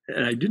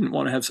 And I didn't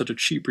want to have such a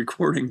cheap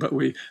recording, but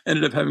we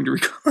ended up having to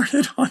record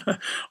it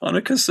on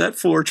a cassette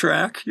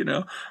 4-track, and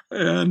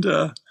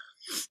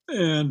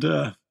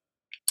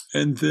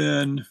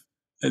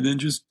and then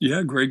just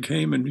Greg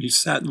came and he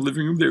sat in the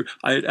living room there.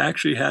 I had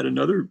actually had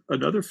another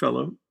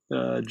fellow,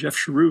 Jeff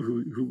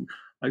Cheroux, who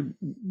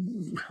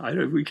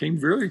we came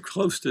very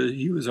close to.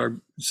 He was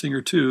our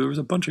singer too. There was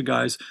a bunch of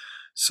guys,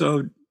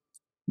 so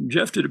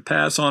Jeff did a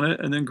pass on it,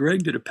 and then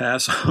Greg did a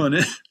pass on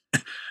it,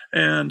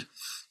 and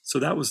so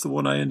that was the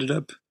one I ended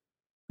up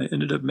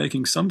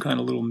making some kind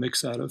of little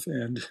mix out of,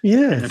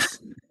 Yes.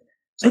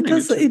 It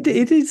does.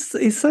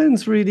 It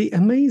sounds really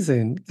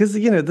amazing because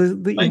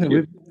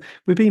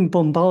we've been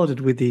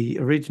bombarded with the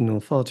original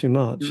far too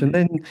much, and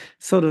then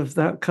sort of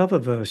that cover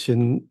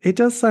version. It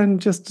does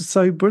sound just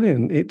so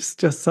brilliant. It's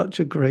just such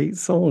a great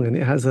song, and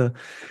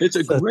it's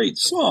a great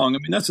song. I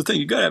mean, that's the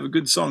thing. You got to have a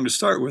good song to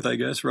start with, I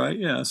guess, right?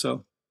 Yeah.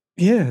 So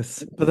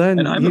yes, but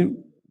then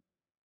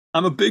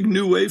I'm a big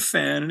new wave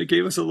fan, and it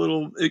gave us a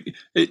little.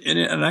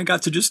 And I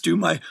got to just do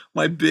my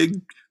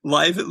big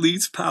live at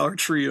Leeds power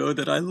trio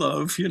that I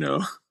love.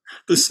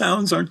 The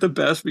sounds aren't the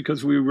best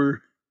because we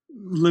were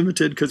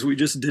limited because we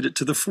just did it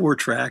to the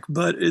 4-track,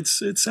 but it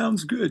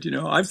sounds good.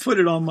 I've put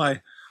it on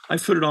my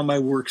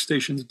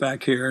workstations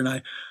back here, and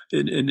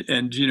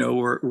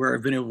where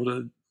I've been able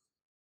to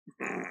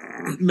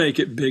make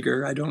it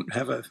bigger. I don't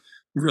have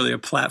really a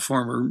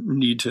platform or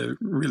need to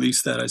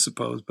release that, I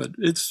suppose, but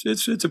it's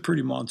a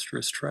pretty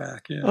monstrous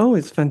track. Yeah. Oh,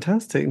 it's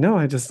fantastic. No,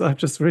 I've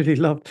just really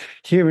loved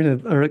hearing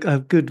a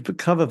good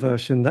cover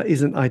version that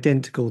isn't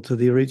identical to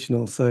the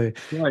original. So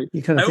right.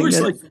 You kind of I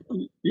always like,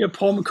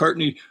 Paul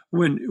McCartney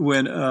when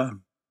the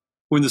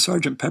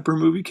Sgt. Pepper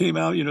movie came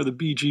out, the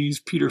Bee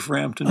Gees, Peter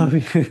Frampton,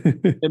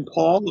 and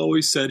Paul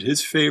always said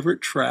his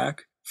favorite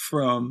track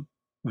from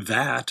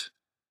that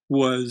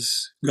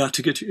was "Got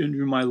to Get You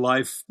Into My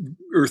Life,"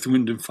 Earth,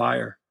 Wind and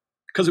Fire,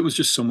 because it was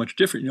just so much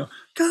different.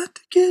 Got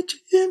to get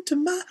you into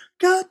my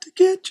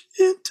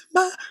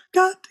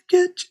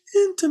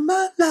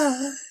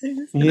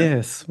life.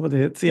 Yes, well,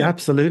 it's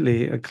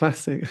absolutely a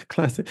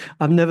classic.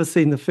 I've never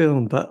seen the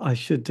film, but I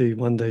should do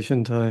one day,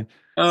 shouldn't I?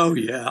 Oh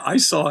yeah, I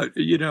saw it.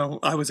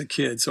 I was a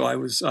kid, so it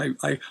was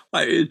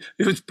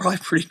probably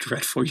pretty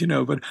dreadful,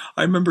 but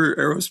I remember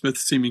Aerosmith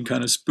seeming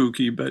kind of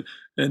spooky,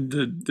 and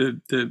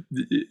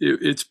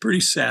it's pretty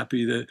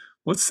sappy.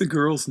 What's the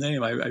girl's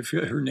name? I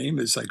feel her name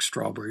is like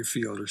Strawberry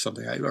Field or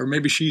something, or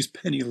maybe she's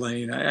Penny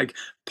Lane.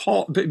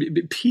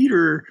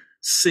 Peter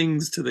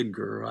sings to the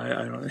girl.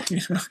 I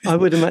don't, I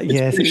would imagine.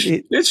 it's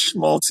Yes, it's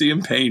schmaltzy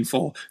and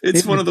painful.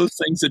 It's it one of those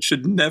things that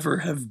should never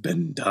have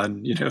been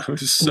done.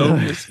 It's so no.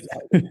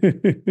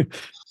 misguided.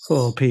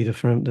 Oh, Peter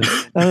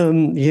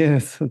Frampton.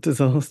 Yes, a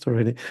disaster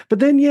really. But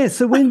then, yes.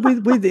 So when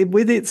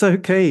with It's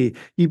Okay,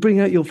 you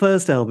bring out your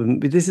first album.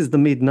 This is the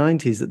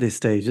mid-90s at this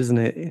stage, isn't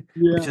it?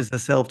 Which Yeah. is a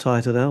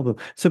self-titled album.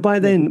 So by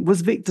Yeah. then,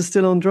 was Victor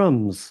still on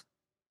drums?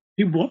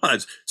 He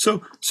was.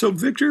 So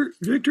Victor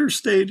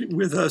stayed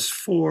with us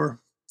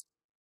for,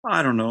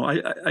 I don't know.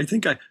 I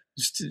think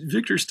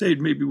Victor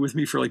stayed maybe with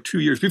me for like 2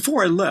 years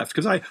before I left,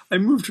 because I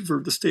moved to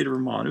the state of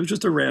Vermont. It was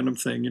just a random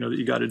thing, that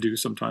you got to do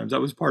sometimes.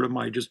 That was part of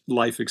my just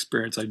life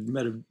experience. I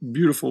met a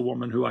beautiful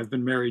woman who I've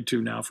been married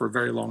to now for a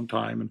very long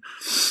time,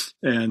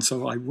 and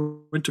so I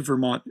went to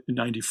Vermont in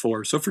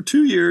 '94. So for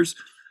 2 years,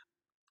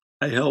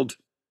 I held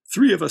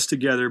three of us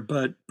together,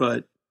 but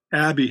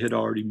Abby had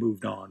already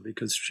moved on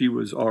because she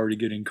was already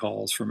getting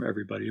calls from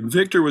everybody, and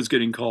Victor was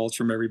getting calls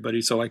from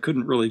everybody. So I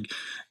couldn't really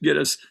get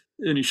us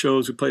any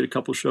shows. We played a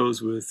couple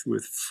shows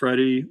with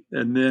Freddie,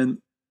 and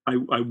then I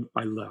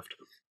left,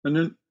 and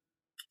then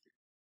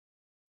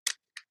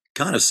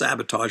kind of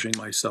sabotaging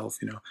myself.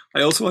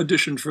 I also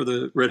auditioned for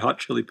the Red Hot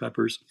Chili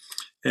Peppers,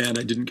 and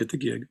I didn't get the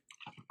gig.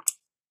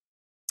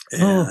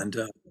 And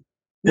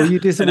were you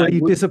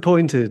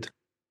disappointed?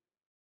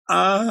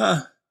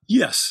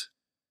 Yes,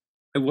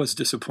 I was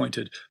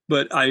disappointed,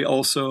 but I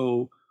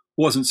also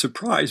wasn't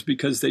surprised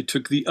because they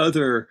took the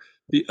other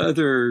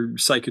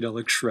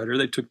psychedelic shredder.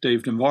 They took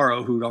Dave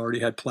Navarro, who'd already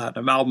had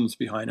platinum albums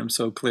behind him.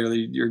 So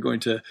clearly you're going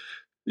to,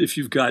 if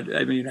you've got,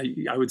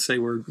 I would say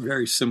we're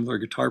very similar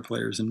guitar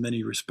players in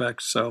many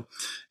respects. So,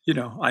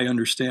 I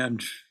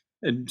understand.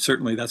 And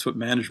certainly that's what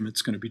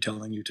management's going to be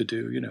telling you to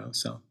do,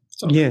 so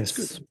yes.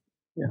 It's good.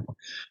 Yeah.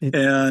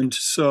 And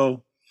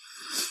so,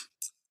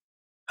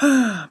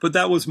 but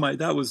that was my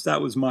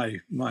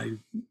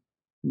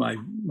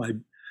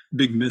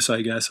big miss,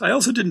 I guess. I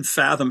also didn't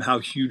fathom how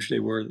huge they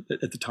were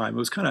at the time. It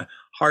was kind of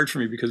hard for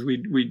me because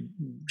we'd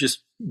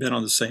just been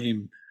on the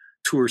same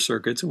tour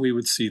circuits, and we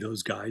would see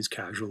those guys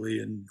casually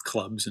in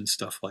clubs and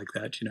stuff like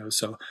that,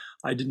 so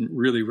I didn't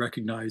really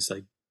recognize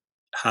like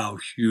how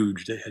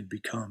huge they had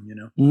become,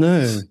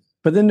 No.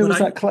 But then there was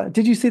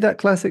did you see that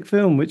classic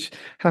film, which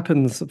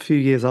happens a few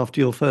years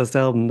after your first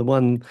album? The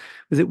one,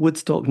 was it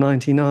Woodstock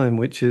 99,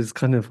 which is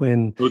kind of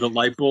when... Oh, the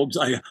light bulbs.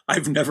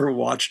 I've never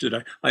watched it.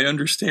 I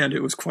understand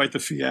it was quite the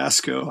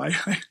fiasco.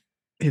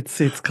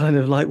 It's kind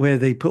of like where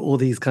they put all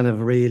these kind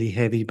of really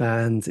heavy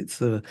bands. It's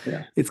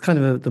kind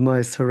of the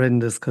most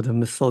horrendous kind of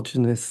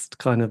misogynist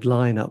kind of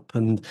lineup,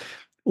 and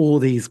all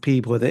these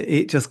people that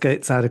it just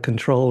gets out of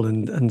control,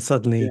 and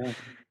suddenly... Yeah.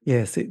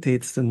 Yes,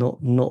 it's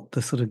not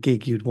the sort of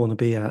gig you'd want to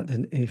be at,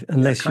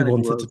 unless you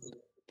wanted to.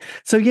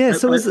 So yeah,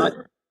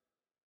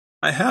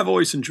 I have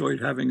always enjoyed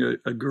having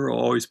a girl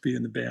always be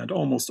in the band,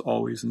 almost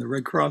always. In the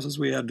Red Crosses,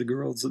 we had the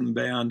girls in the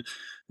band.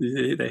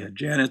 They had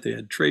Janet, they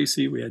had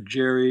Tracy, we had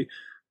Jerry.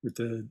 With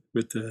the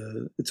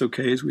It's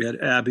Okays, we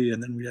had Abby,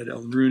 and then we had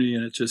Ellen Rooney,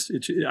 and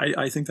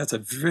I think that's a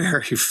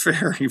very,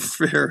 very,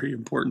 very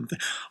important thing.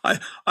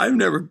 I'm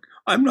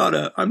not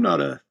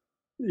a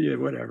yeah,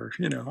 whatever,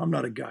 I'm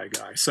not a guy,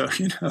 so,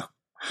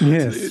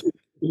 yes,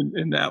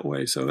 in that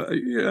way. So,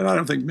 and I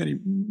don't think many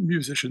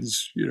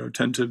musicians,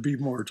 tend to be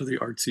more to the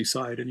artsy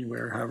side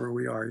anywhere, however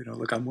we are,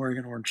 look, I'm wearing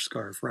an orange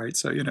scarf, right?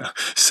 So,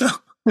 so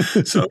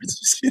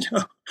it's just,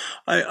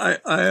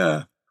 I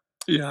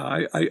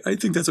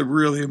think that's a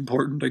really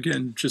important,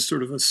 again, just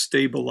sort of a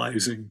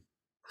stabilizing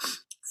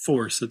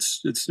force.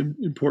 It's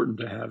important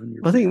to have in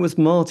your band. I think it was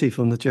Marty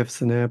from the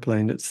Jefferson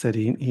Airplane that said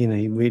he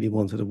really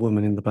wanted a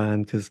woman in the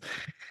band because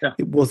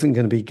it wasn't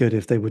going to be good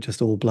if they were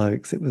just all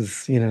blokes. It was,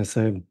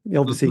 so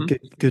obviously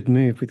good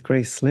move with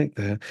Grace Slick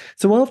there.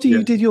 So after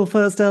you did your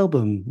first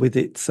album with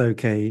It's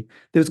Okay,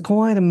 there was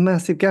quite a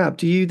massive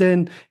gap.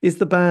 Is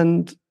the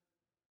band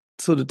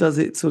does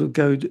it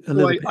go a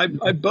little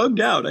bit? I bugged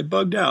out.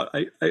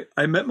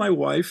 I met my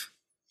wife,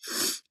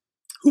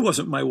 who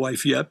wasn't my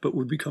wife yet, but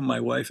would become my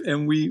wife.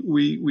 And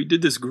we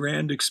did this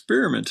grand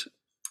experiment,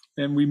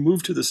 and we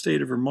moved to the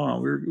state of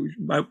Vermont.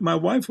 My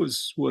wife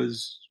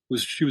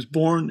she was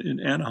born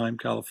in Anaheim,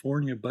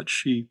 California, but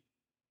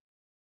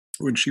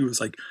when she was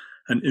like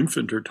an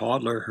infant or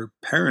toddler, her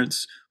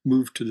parents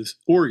moved to this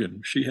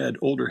Oregon. She had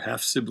older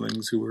half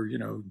siblings who were,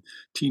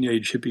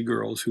 teenage hippie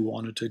girls who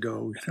wanted to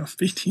go,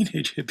 be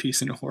teenage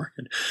hippies in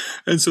Oregon.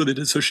 And so they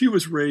did. So she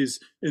was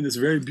raised in this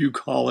very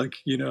bucolic,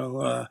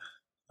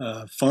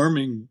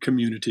 farming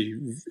community,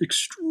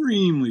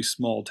 extremely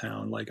small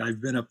town. Like, I've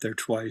been up there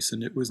twice,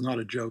 and it was not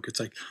a joke. It's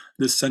like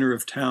the center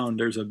of town.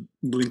 There's a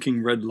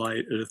blinking red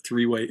light at a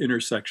three-way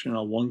intersection.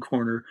 On one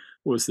corner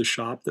was the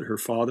shop that her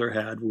father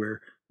had, where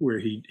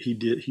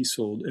he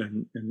sold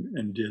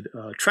and did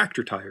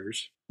tractor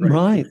tires.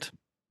 Right.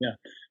 Yeah,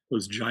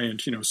 those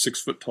giant,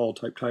 6 foot tall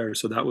type tires.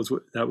 So that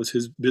was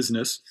his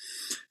business,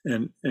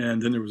 and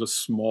then there was a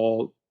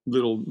small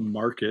little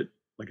market,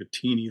 like a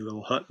teeny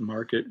little hut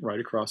market right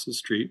across the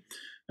street.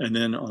 And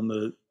then on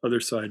the other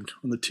side,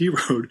 on the T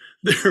road,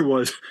 there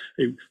was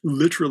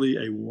literally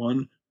a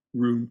 1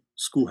 room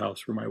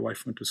schoolhouse where my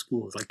wife went to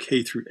school. It was like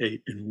K through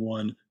 8 in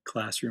one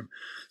classroom.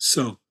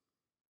 So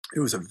it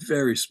was a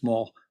very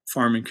small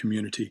farming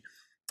community.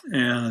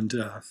 And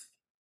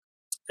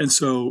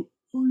so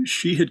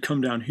she had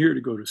come down here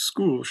to go to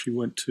school. She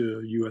went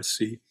to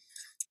USC,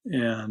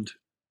 and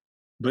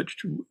but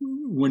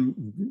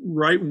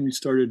right when we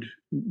started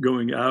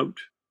going out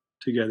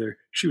together,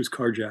 she was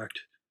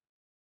carjacked,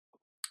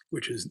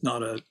 which is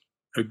not a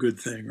good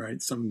thing,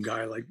 right? Some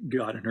guy like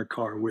got in her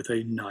car with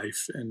a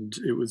knife, and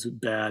it was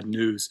bad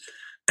news.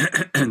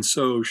 And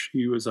so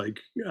she was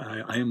like,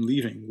 I am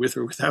leaving with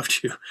or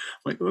without you. I'm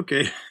like,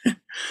 okay.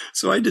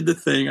 So I did the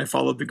thing. I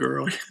followed the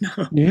girl,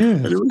 Yeah,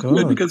 and it was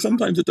good God. because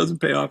sometimes it doesn't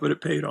pay off, but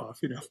it paid off,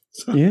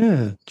 So,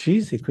 Yeah,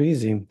 cheesy,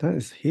 crazy. That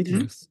is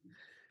hideous.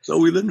 so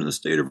we lived in the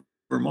state of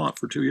Vermont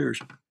for 2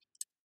 years.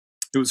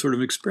 It was sort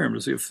of an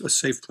experiment to see a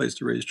safe place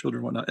to raise children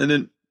and whatnot. And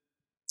then,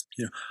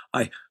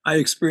 I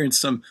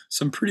experienced some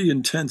pretty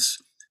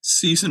intense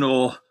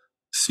seasonal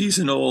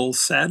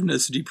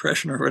sadness,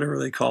 depression, or whatever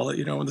they call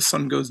it. When the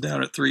sun goes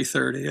down at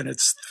 3:30 and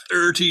it's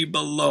 30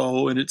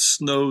 below and it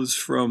snows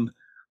from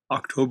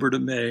October to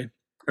May.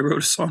 I wrote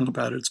a song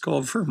about it. It's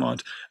called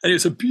Vermont, and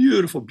it's a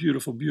beautiful,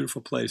 beautiful,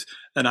 beautiful place.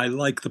 And I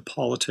like the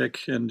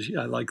politic, and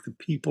I like the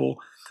people.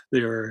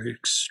 They are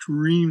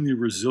extremely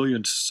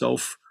resilient,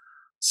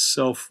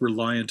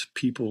 self-reliant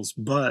peoples,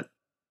 but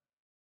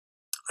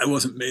I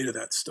wasn't made of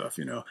that stuff.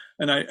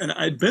 And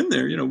I'd been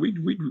there.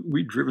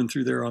 We'd driven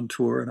through there on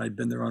tour, and I'd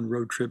been there on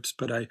road trips,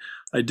 but I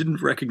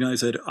didn't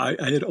recognize that I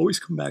had always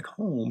come back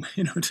home,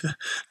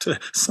 to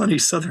sunny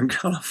Southern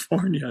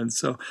California, and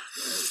so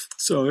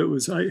it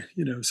was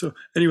So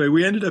anyway,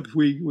 we ended up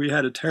we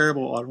had a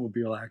terrible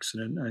automobile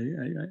accident.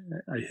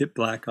 I hit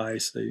black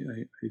ice.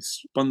 I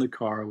spun the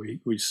car.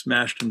 We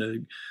smashed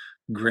into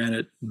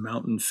granite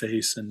mountain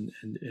face, and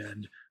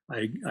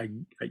I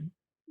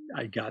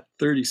I got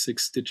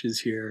 36 stitches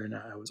here, and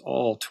I was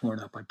all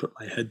torn up. I put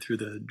my head through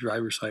the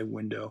driver's side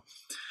window,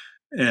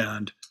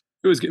 and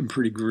it was getting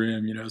pretty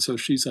grim. So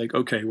she's like,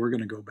 "Okay, we're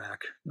going to go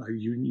back.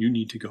 You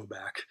need to go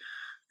back."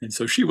 And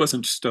so she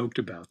wasn't stoked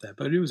about that,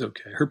 but it was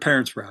okay. Her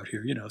parents were out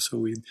here.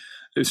 So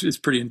it's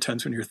pretty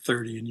intense when you're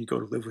 30 and you go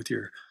to live with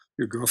your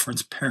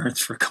girlfriend's parents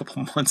for a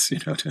couple months.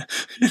 It's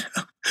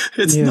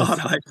Yes. not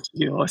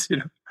ideal.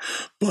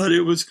 But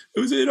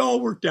it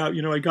all worked out.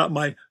 I got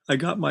my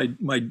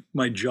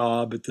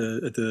job at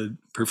the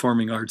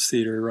Performing Arts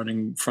Theater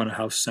running front of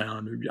house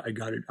sound. I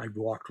got it. I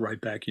walked right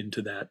back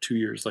into that 2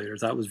 years later.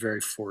 That was very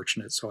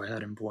fortunate. So I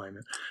had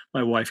employment.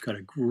 My wife got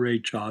a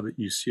great job at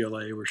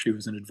UCLA, where she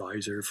was an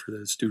advisor for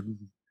the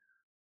student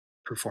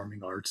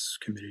performing arts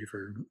committee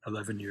for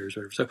 11 years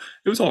or so.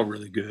 It was all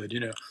really good.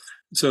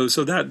 So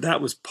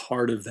that was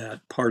part of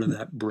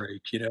that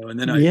break. And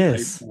then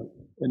Yes.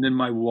 and then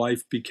my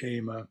wife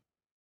became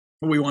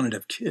we wanted to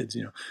have kids,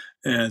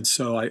 and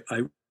so I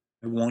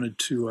wanted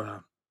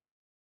to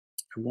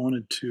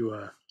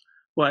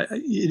well,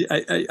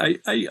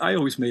 I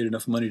always made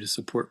enough money to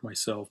support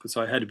myself, but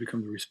so I had to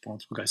become the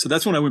responsible guy. So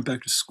that's when I went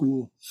back to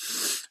school.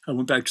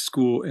 And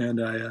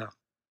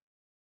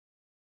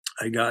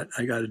I got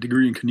a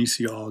degree in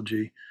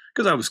kinesiology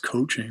because I was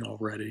coaching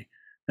already,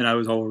 and I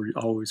was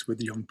always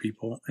with young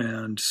people.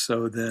 And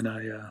so then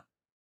I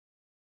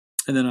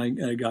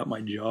got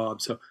my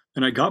job. So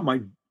and I got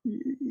my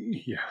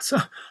yes,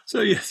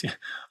 yeah.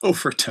 Oh,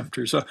 for a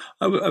tempter. So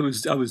I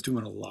was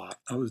doing a lot.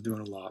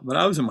 But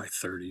I was in my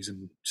 30s,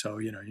 and so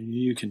you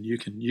can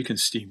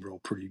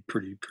steamroll pretty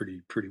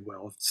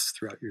well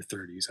throughout your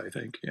 30s, I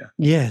think. Yeah.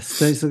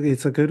 Yes,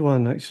 it's a good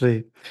one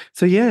actually.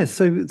 So yeah,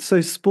 so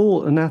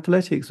sport and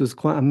athletics was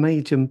quite a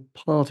major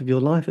part of your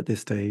life at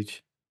this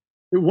stage.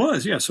 It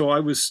was, yeah. So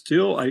I was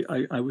still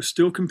I was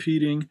still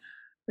competing,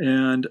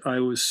 and I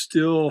was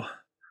still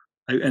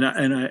I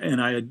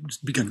had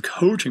begun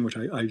coaching, which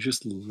I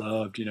just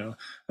loved.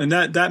 And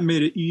that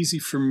made it easy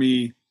for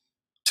me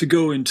to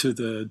go into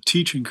the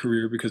teaching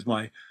career, because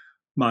my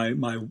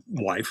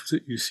wife was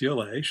at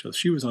UCLA, so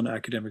she was on an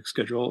academic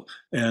schedule,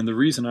 and the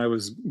reason I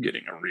was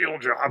getting a real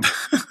job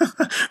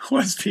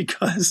was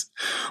because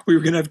we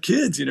were going to have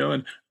kids.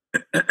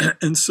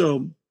 And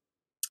so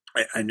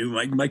I knew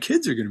my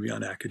kids are going to be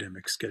on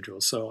academic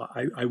schedules, so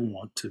I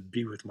want to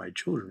be with my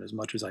children as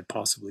much as I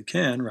possibly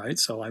can, right?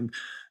 So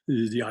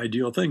the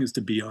ideal thing is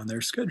to be on their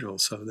schedule.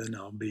 So then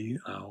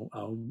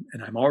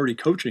and I'm already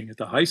coaching at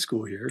the high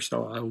school here,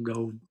 so I'll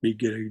go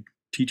get a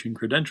teaching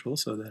credential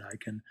so that I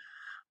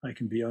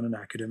can be on an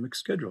academic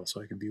schedule,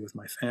 so I can be with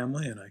my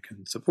family and I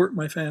can support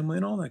my family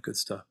and all that good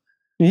stuff.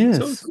 So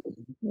Yes,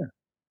 yeah,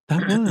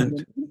 that and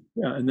worked.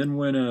 and then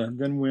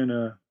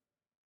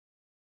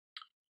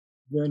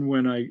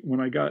when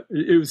I got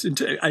it was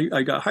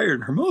I got hired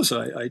in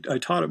Hermosa. I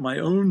taught at my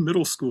own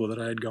middle school that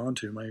I had gone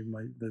to.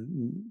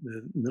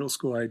 The middle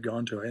school I had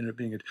gone to. I ended up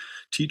being a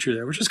teacher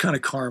there, which is kind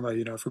of karma,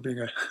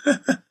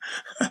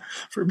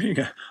 for being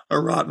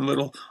a rotten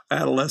little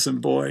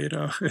adolescent boy.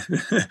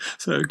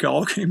 So it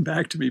all came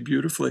back to me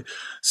beautifully.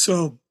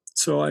 So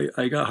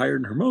I got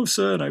hired in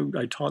Hermosa, and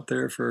I taught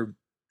there for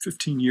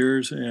 15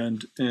 years,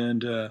 and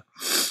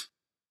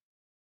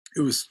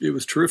it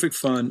was terrific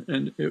fun,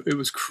 and it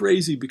was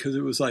crazy because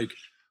it was like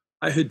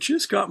I had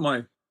just got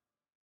my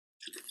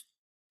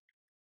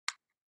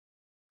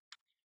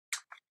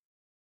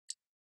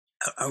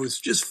I was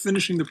just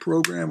finishing the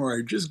program, or I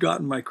had just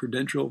gotten my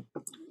credential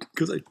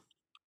because I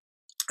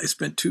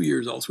spent 2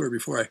 years elsewhere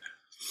before I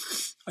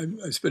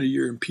spent a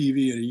year in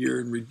PV and a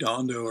year in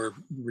Redondo, or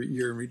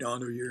year in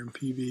Redondo, a year in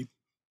PV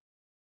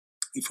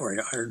before I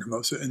got hired in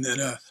Hermosa, and then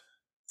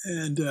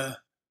and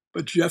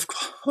but Jeff,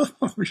 oh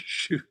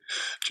shoot,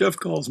 Jeff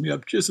calls me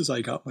up just as I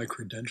got my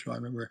credential. I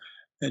remember,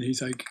 and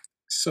he's like,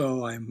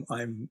 "So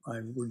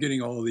we're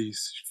getting all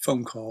these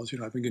phone calls.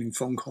 I've been getting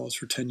phone calls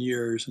for 10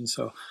 years, and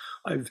so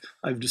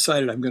I've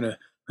decided I'm gonna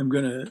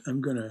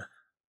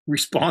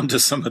respond to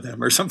some of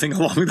them or something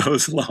along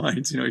those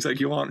lines." He's like,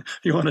 "You want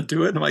to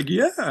do it?" And I'm like,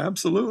 "Yeah,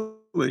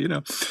 absolutely."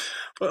 But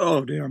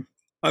oh damn,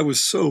 I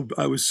was so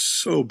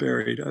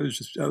buried. So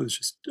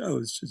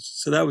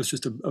that was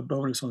just a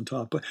bonus on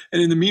top. But and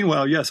in the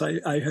meanwhile, yes,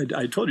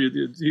 I told you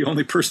the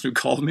only person who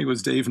called me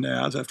was Dave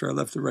Naz after I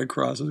left the Red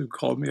Cross, who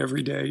called me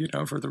every day,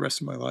 for the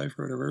rest of my life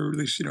or whatever, or at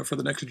least, for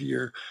the next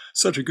year.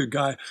 Such a good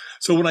guy.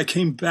 So when I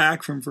came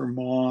back from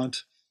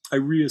Vermont, I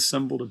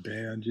reassembled a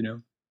band,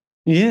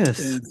 Yes.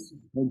 and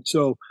and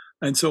so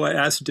and so I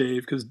asked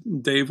Dave, because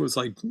Dave was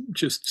like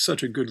just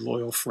such a good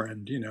loyal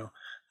friend,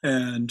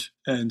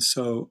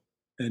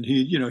 and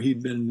he,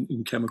 he'd been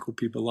in Chemical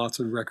People, lots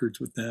of records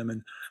with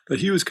them, but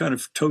he was kind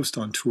of toast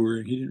on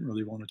touring. He didn't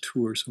really want to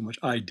tour so much.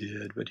 I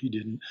did, but he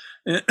didn't.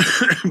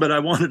 But I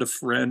wanted a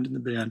friend in the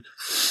band.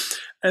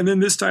 And then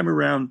this time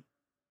around,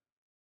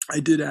 I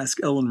did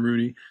ask Ellen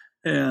Rooney,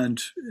 and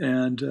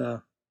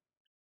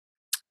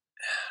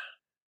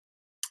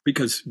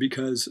because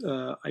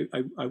I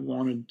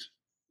wanted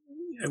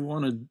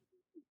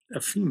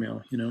a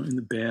female, in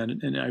the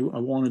band, and I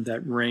wanted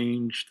that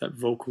range, that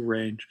vocal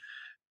range,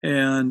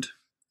 and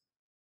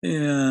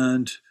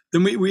and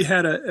then we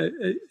had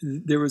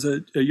there was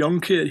a young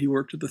kid. He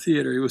worked at the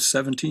theater. He was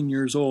 17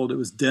 years old. It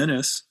was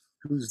Dennis,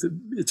 who's the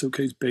It's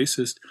Okay's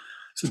bassist.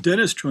 So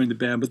Dennis joined the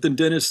band, but then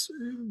Dennis,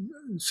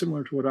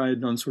 similar to what I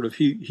had done, sort of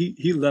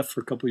he left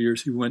for a couple of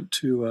years. He went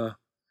to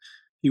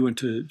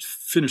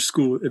finish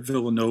school at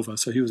Villanova,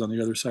 so he was on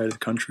the other side of the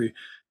country,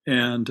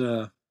 and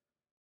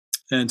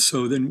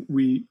so then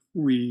we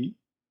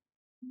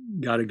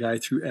got a guy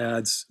through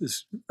ads,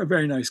 a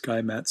very nice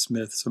guy, Matt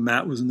Smith. So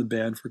Matt was in the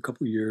band for a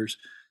couple of years,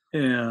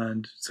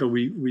 and so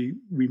we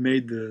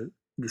made the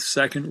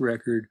second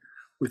record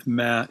with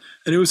Matt,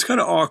 and it was kind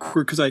of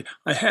awkward because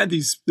I had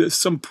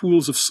some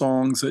pools of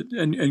songs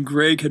and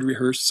Greg had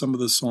rehearsed some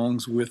of the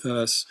songs with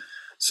us,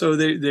 so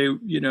they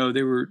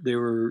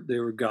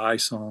were guy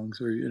songs,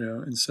 or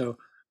and so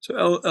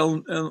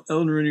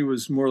Ellen Rooney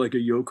was more like a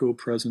Yoko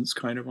presence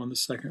kind of on the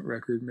second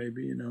record,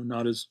 maybe,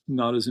 not as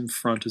in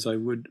front as I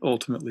would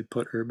ultimately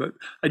put her, but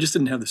I just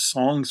didn't have the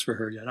songs for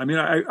her yet. I mean,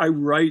 I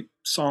write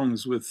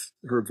songs with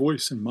her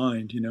voice in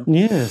mind,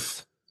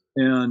 Yes.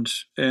 and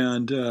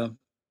and uh,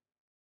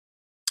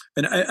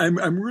 and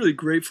I'm really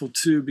grateful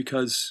too,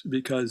 because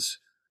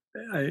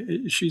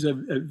she's a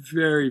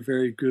very,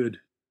 very good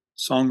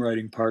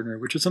songwriting partner,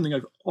 which is something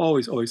I've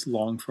always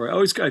longed for.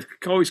 I've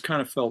always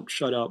kind of felt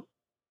shut out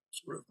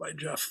sort of by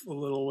Jeff a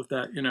little with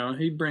that.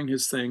 He'd bring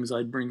his things,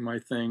 I'd bring my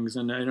things,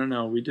 and I don't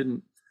know, we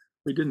didn't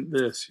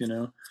this,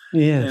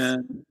 Yes.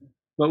 and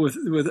but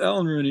with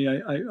Ellen Rooney,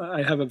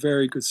 I have a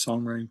very good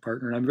songwriting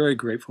partner, and I'm very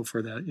grateful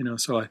for that.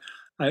 So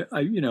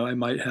I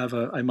might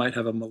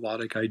have a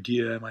melodic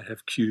idea, I might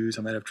have cues,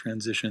 I might have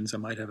transitions, I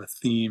might have a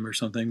theme or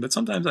something, but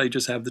sometimes I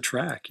just have the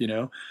track,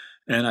 and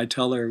I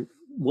tell her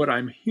what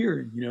I'm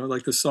hearing,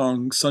 like the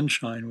song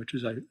Sunshine, which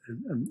is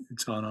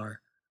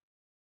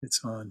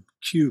it's on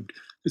Cubed.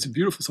 It's a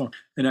beautiful song,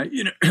 and I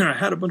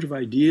had a bunch of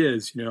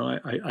ideas.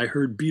 I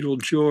heard Beetle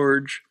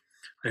George,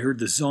 I heard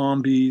the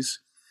Zombies,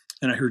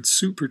 and I heard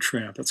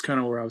Supertramp. That's kind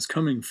of where I was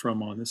coming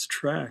from on this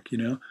track,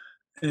 and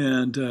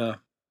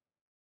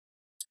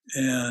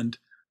and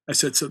I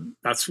said, so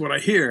that's what I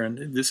hear,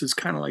 and this is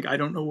kind of like, I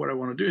don't know what I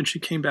want to do. And she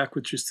came back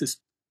with just this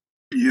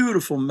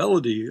beautiful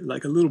melody,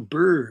 like a little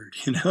bird,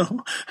 and I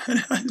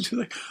was just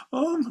like,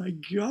 oh my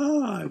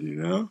god,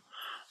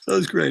 That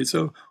was great.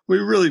 So we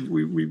really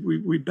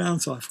we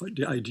bounce off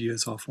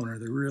ideas off one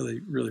another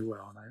really, really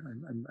well,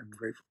 and I'm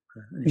grateful for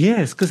that. Anyway.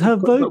 Yes, because her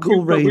But we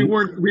vocal range.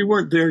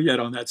 weren't there yet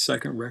on that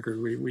second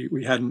record.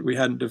 We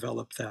hadn't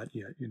developed that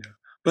yet,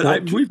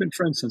 But we've been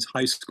friends since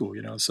high school,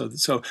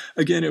 So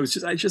again, it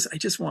was I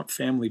just want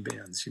family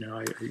bands,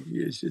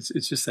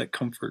 it's just that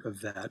comfort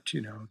of that,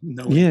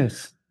 knowing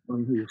Yes.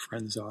 who your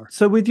friends are.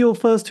 So with your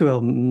first two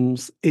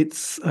albums,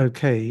 It's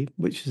Okay,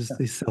 which is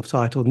the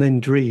self-titled, and then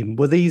Dream,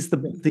 were these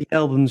the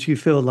albums you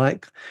feel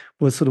like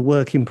were sort of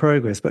work in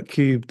progress, but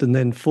Cubed and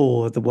then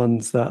Four are the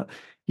ones that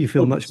you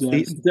feel much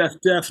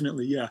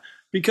Definitely, yeah.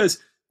 Because,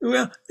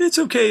 well, It's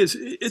Okay.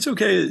 It's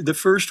okay. The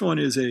first one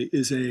is a.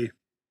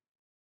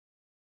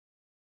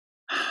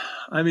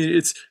 I mean,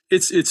 it's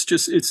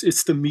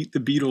the Meet the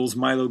Beatles,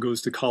 Milo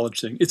Goes to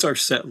College thing. It's our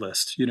set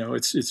list,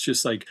 It's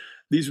just like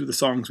these were the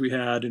songs we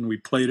had, and we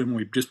played them.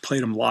 We just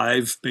played them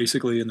live,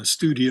 basically in the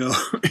studio.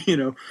 you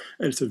know,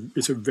 and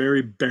it's a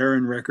very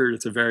barren record.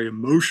 It's a very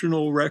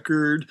emotional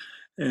record,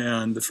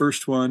 and the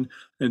first one,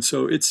 and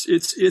so it's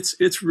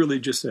really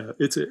just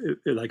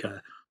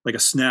like a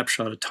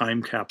snapshot, a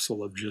time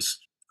capsule of just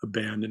a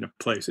band in a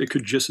place. It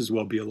could just as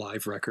well be a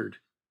live record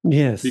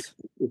Yes. because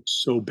it's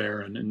so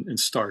barren and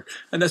stark.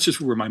 And that's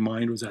just where my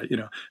mind was at,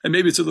 and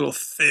maybe it's a little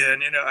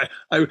thin,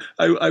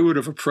 I would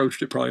have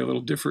approached it probably a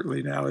little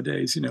differently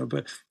nowadays,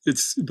 but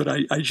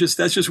I just,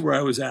 that's just where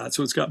I was at.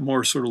 So it's got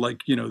more sort of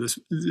like, this,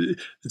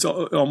 it's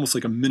almost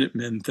like a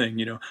Minutemen thing,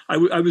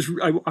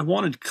 I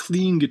wanted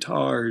clean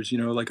guitars,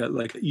 like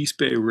a East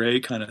Bay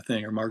Ray kind of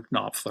thing, or Mark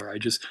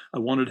Knopfler. I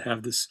wanted to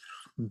have this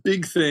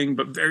big thing,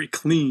 but very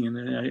clean.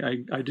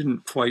 And I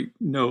didn't quite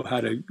know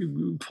how to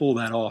pull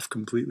that off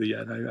completely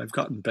yet. I've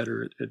gotten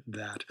better at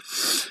that.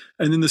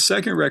 And then the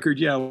second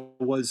record, I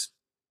was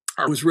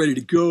ready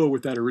to go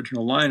with that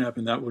original lineup,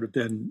 and that would have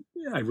been,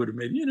 I would have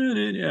made,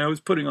 I was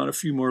putting on a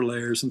few more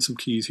layers and some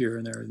keys here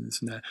and there and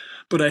this and that.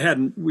 But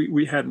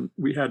we hadn't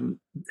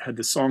had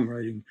the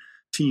songwriting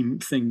team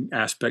thing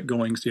aspect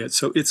going yet.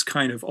 So it's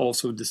kind of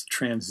also this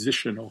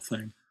transitional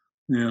thing.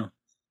 Yeah.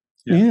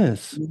 Yeah.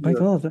 Yes, my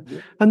God.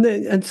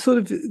 And sort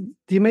of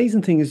the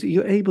amazing thing is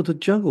you're able to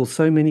juggle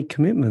so many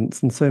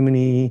commitments and so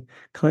many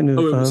kind of.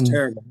 Oh, it was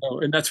terrible. No,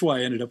 and that's why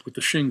I ended up with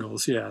the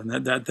shingles. Yeah, and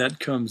that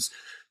comes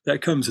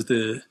at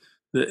the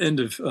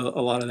end of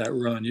a lot of that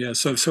run. Yeah.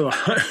 So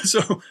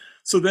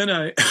then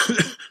I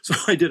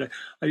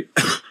I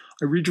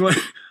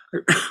rejoined.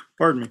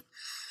 Pardon me.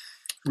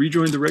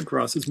 Rejoined the Red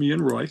Cross. It's me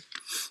and Roy,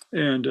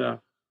 and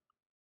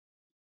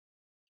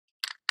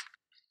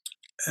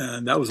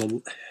that was a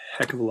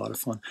heck of a lot of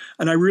fun,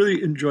 and I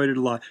really enjoyed it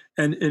a lot.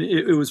 And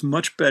it was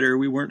much better.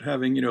 We weren't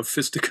having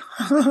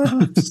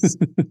fisticuffs,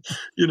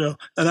 And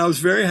I was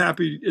very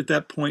happy at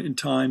that point in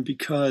time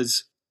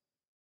because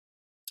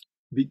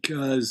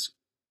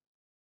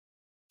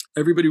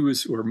everybody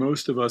was, or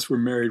most of us were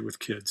married with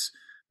kids,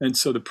 and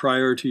so the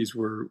priorities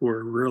were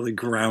really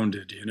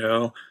grounded,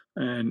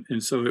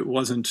 and so it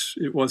wasn't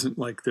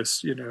like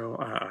this, I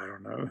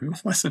don't know,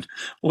 it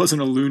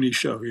wasn't a loony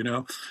show,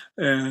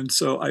 and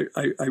so I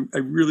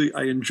really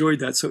enjoyed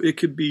that. So it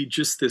could be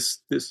just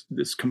this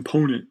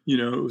component,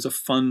 it was a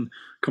fun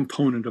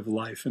component of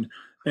life,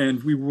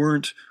 and we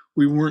weren't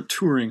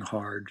touring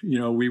hard,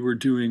 we were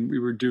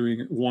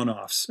doing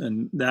one-offs,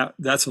 and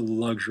that's a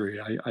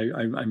luxury.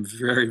 I'm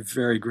very,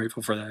 very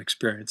grateful for that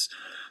experience.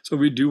 So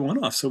we do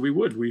one-offs. So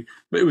but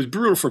it was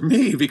brutal for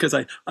me because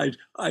I'd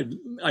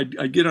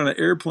get on an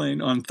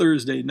airplane on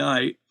Thursday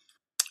night,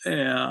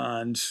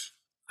 and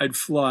I'd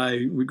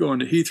fly. We'd go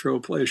into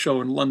Heathrow, play a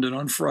show in London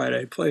on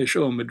Friday, play a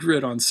show in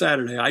Madrid on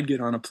Saturday. I'd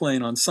get on a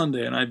plane on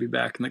Sunday, and I'd be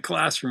back in the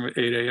classroom at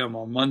 8 a.m.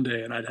 on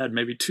Monday, and I'd had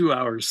maybe 2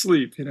 hours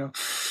sleep,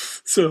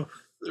 So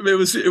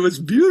it was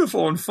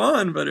beautiful and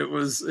fun, but it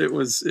was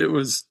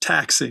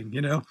taxing,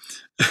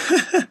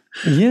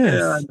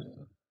 Yes.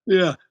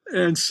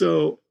 And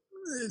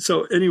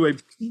so anyway,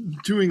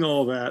 doing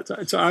all that,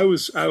 so I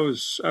was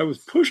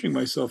pushing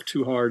myself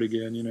too hard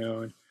again,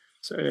 and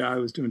so I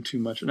was doing too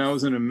much, and I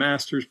was in a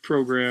master's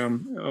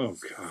program. Oh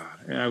God,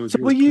 and I was. So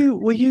were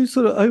you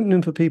sort of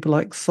opening for people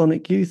like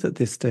Sonic Youth at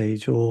this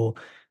stage, or?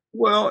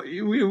 Well,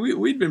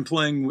 we'd been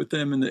playing with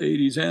them in the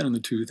 80s and in the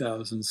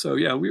 2000s. So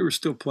yeah, we were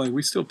still playing.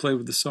 We still played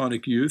with the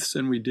Sonic Youths,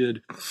 and we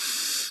did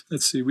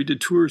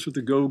tours with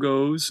the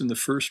Go-Go's in the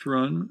first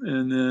run,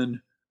 and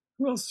then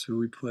who else did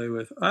we play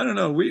with? I don't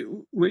know. We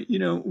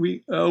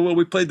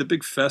played the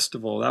big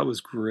festival. That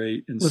was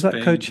great in Spain. Was that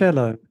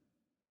Coachella?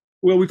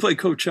 Well, we played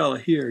Coachella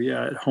here.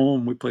 Yeah, at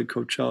home we played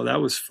Coachella. That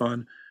was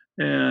fun,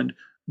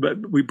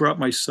 but we brought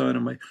my son,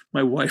 and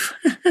my wife.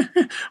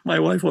 My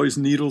wife always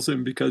needles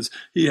him because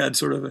he had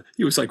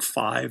he was like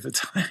 5 at the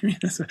time.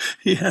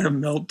 He had a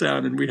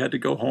meltdown, and we had to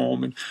go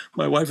home. And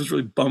my wife was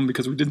really bummed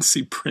because we didn't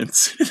see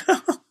Prince.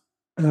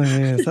 Oh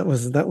yes, that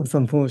was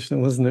unfortunate,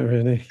 wasn't it?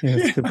 Really,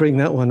 yes, to bring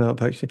that one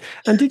up actually.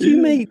 And did you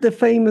meet the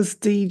famous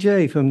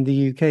DJ from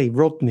the UK,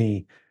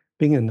 Rodney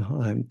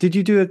Bingenheim? Did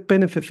you do a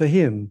benefit for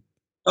him?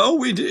 Oh,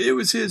 we did. It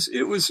was his.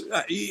 It was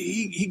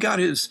he got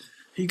his.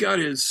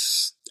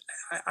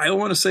 I don't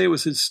want to say it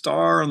was his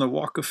star on the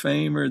Walk of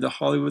Fame or the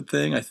Hollywood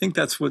thing. I think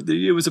that's what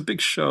it was. A big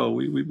show.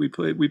 We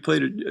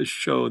played a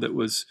show that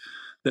was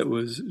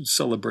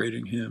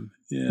celebrating him.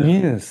 Yeah.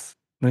 Yes.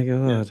 My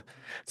God. Yeah.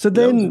 So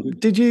then,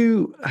 did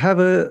you have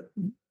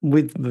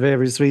with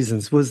various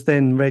reasons, was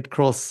then Red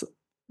Cross,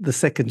 the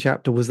second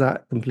chapter, was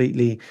that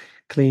completely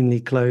cleanly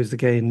closed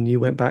again? You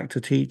went back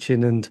to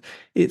teaching, and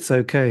it's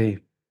okay.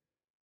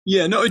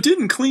 Yeah, no, it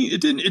didn't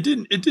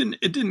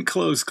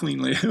close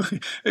cleanly.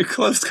 It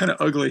closed kind of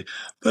ugly,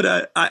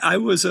 but I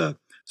was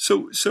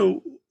so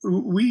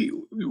we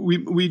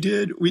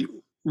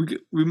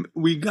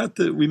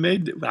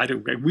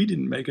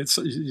didn't make it.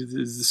 So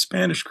the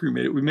Spanish crew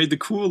made it. We made the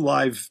cool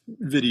live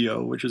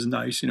video, which is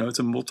nice. It's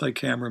a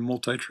multi-camera,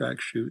 multi-track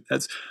shoot.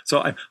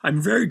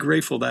 I'm very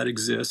grateful that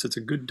exists. It's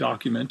a good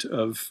document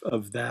of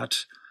that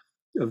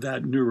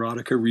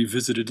Neurotica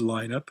revisited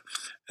lineup,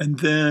 and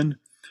then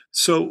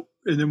So,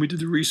 and then we did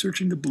the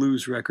Researching the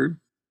Blues record.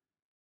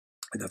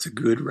 And that's a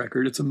good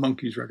record. It's a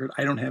Monkees record.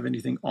 I don't have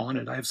anything on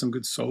it. I have some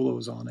good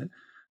solos on it.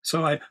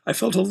 So I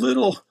felt a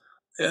little,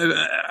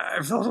 I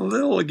felt a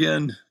little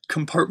again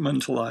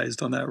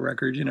compartmentalized on that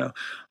record,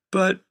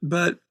 but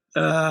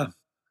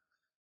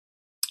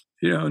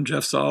and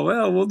Jeff saw,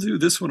 well, we'll do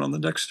this one on the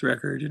next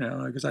record,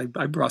 because I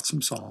brought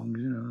some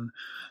songs.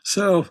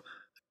 So,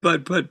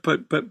 but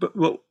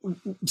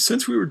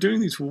since we were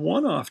doing these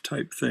one-off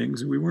type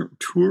things, we weren't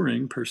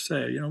touring per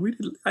se.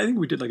 I think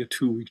we did like a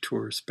 2-week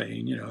tour of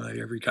Spain, like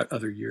every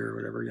other year or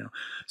whatever.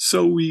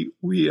 So we'd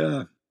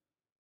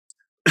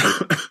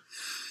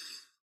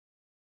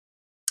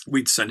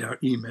send out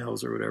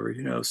emails or whatever,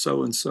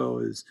 so and so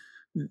is,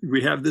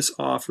 we have this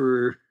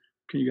offer,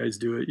 can you guys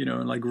do it?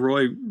 And like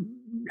Roy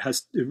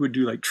would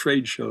do like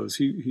trade shows.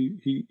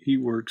 He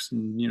works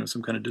in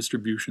some kind of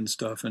distribution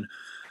stuff and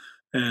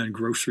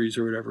groceries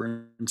or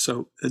whatever. And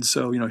so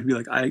he'd be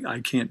like,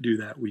 I can't do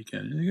that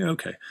weekend. And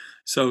okay.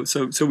 So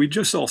we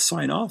just all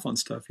sign off on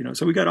stuff,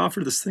 So we got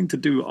offered this thing to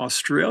do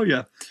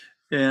Australia,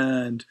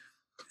 and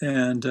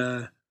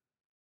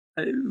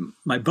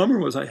my bummer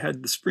was I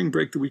had the spring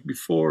break the week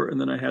before,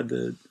 and then I had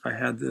the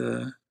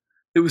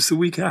it was the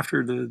week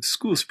after the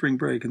school spring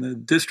break, and the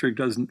district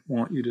doesn't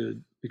want you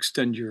to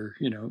extend your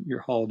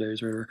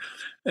holidays or whatever.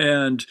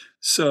 And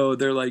so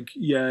they're like,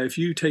 yeah, if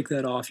you take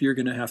that off, you're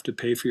going to have to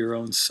pay for your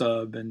own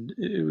sub. And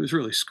it was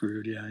really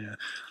screwed. Yeah.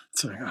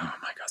 It's like, oh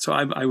my God. So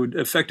I would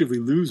effectively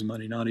lose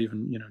money, not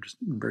even, just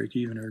break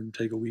even or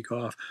take a week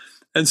off.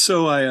 And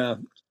so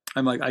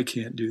I'm like, I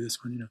can't do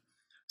this one.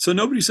 So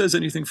nobody says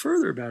anything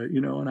further about it,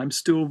 and I'm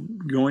still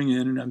going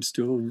in and I'm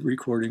still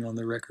recording on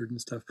the record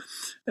and stuff.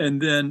 And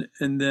then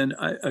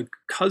a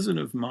cousin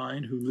of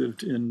mine who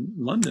lived in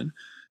London,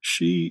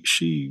 she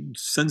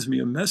sends me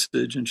a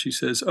message and she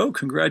says, "Oh,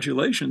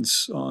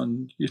 congratulations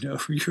on your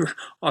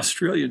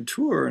Australian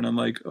tour." And I'm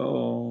like,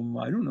 "Oh,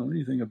 I don't know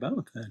anything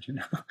about that."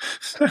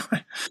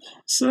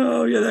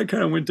 So yeah, that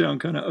kind of went down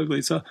kind of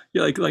ugly. So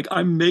yeah, like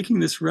I'm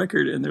making this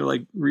record and they're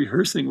like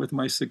rehearsing with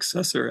my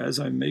successor as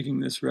I'm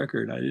making this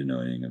record. I didn't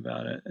know anything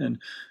about it,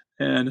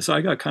 and so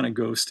I got kind of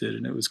ghosted,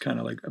 and it was kind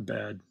of like a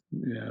bad,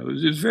 it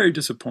was very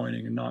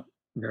disappointing and not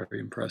very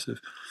impressive.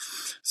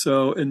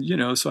 So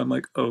so I'm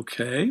like,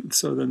 okay.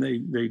 So then they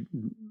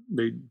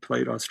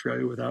played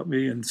Australia without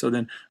me, and so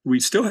then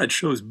we still had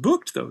shows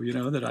booked though,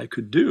 that I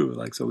could do.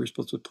 Like, so we were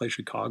supposed to play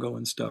Chicago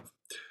and stuff.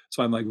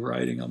 So I'm like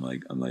writing. I'm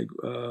like,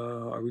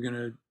 are we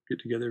gonna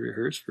get together,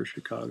 rehearse for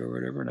Chicago or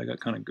whatever? And I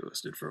got kind of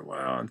ghosted for a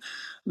while, and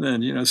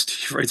then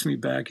Steve writes me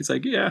back. He's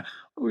like, yeah,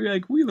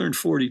 we learned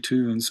 40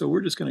 tunes, so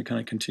we're just gonna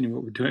kind of continue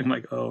what we're doing. I'm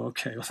like, oh,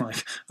 okay. Well,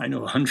 like I know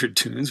 100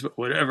 tunes, but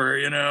whatever,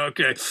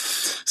 okay.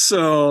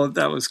 So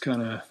that was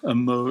kind of a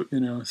moat,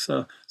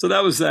 So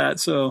that was that.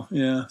 So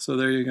yeah. So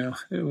there you go.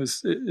 It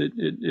was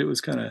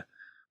kind of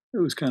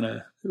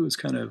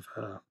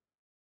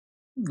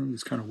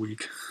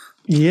weak.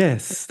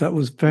 Yes, that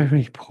was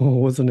very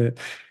poor, wasn't it?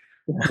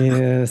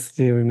 Yes,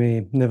 dear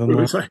me. Never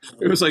mind.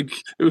 It was like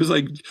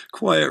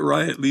Quiet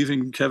Riot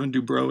leaving Kevin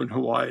Dubrow in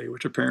Hawaii,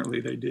 which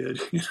apparently they did.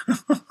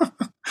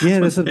 Yeah,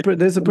 there's a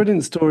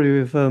brilliant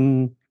story with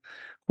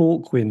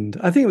Hawkwind.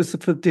 I think it was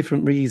for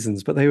different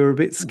reasons, but they were a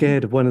bit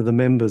scared of one of the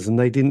members, and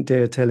they didn't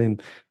dare tell him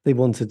they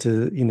wanted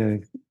to,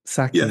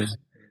 sack him.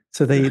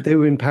 So they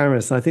were in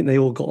Paris. I think they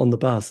all got on the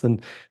bus and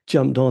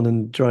jumped on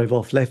and drove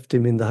off, left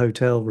him in the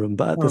hotel room.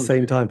 But at the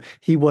same time,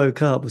 he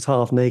woke up, was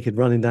half naked,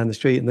 running down the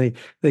street, and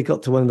they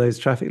got to one of those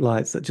traffic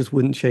lights that just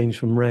wouldn't change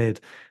from red.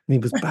 And he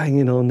was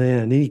banging on there,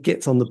 and he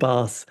gets on the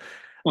bus.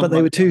 But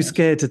they were too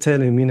scared to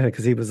tell him,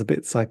 because he was a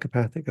bit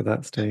psychopathic at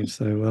that stage.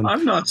 So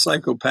I'm not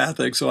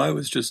psychopathic, so I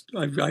was just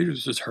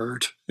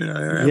hurt.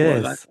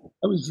 Yes.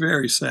 I was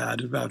very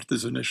sad about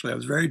this initially. I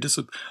was very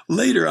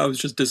later. I was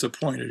just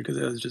disappointed because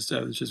I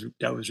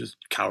was just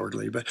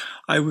cowardly. But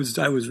I was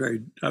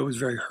very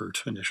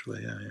hurt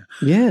initially.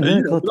 Yeah.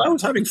 I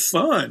was having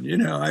fun.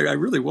 I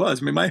really was.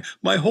 I mean,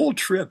 my whole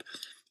trip.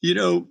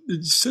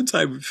 Since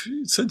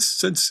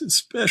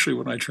especially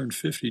when I turned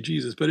 50,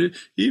 Jesus, but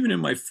even in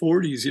my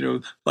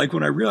 40s, like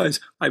when I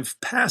realized I've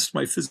passed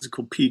my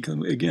physical peak,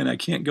 and again, I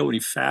can't go any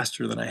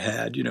faster than I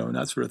had, and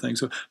that sort of thing.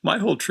 So my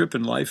whole trip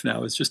in life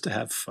now is just to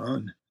have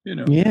fun,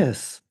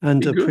 Yes,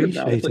 and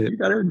appreciate it. You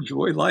got to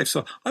enjoy life.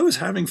 So I was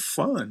having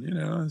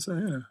fun,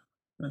 so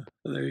so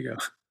there you go.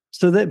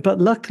 So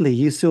but luckily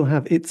you still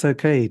have It's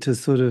Okay to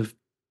sort of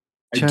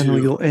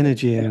channel your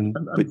energy in.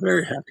 I'm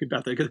very happy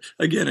about that because,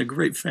 again, a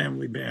great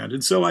family band.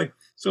 And so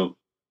so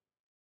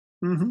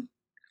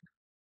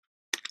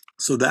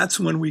that's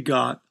when we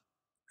got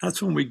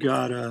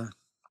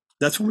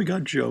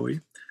Joey,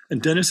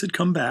 and Dennis had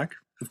come back,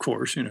 of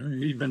course,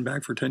 he'd been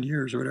back for 10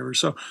 years or whatever.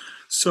 So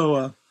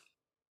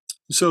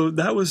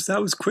that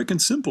was quick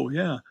and simple.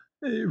 Yeah,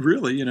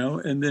 really,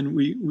 and then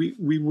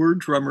we were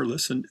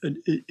drummerless and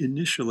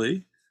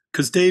initially,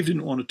 because Dave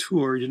didn't want to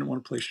tour, he didn't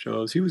want to play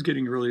shows. He was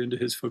getting really into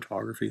his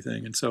photography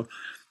thing, and so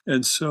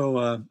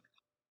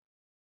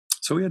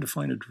we had to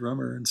find a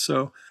drummer, and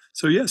so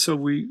we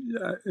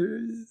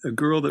a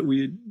girl that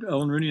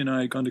Ellen Rooney and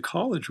I had gone to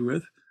college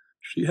with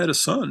she had a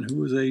son who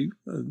was a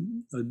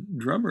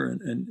drummer,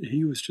 and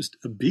he was just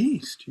a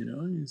beast.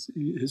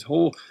 His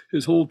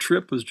whole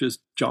trip was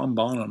just John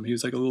Bonham. He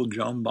was like a little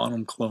John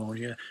Bonham clone.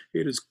 He had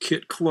his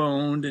kit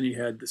cloned, and he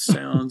had the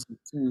sounds and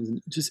tunes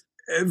and just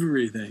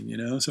everything.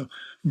 So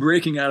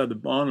breaking out of the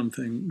Bonham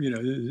thing,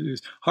 it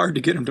was hard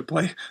to get him to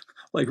play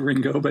like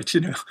Ringo, but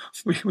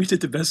we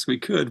did the best we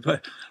could.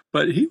 But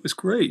he was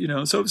great.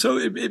 So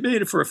it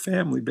made it for a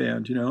family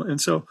band. And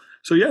so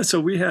we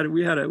had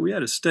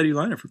a steady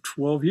lineup for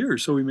 12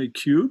 years. So we made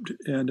Cubed,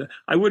 and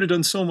I would have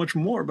done so much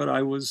more, but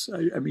I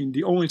mean,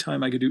 the only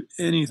time I could do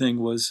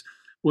anything was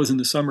in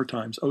the summer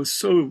times. I was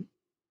so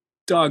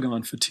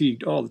doggone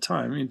fatigued all the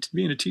time. I mean,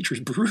 being a teacher is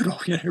brutal.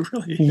 It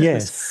really is.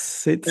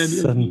 Yes, it's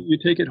and you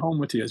take it home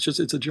with you. It's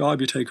a job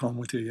you take home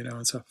with you.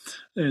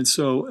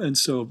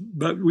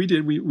 But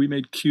we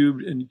made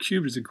Cubed, and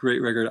Cubed is a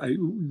great record.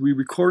 We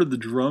recorded the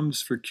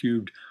drums for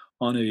Cubed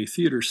on a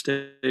theater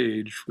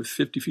stage with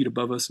 50 feet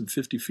above us and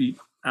 50 feet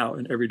out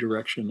in every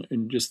direction,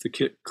 and just the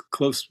kit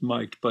close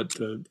mic'd, but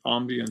the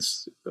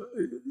ambience,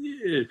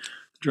 the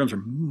drums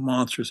are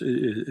monstrous.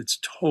 It's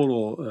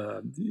total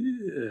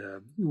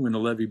When the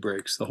Levee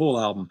Breaks, the whole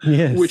album,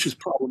 yes. Which is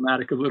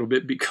problematic a little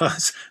bit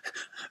because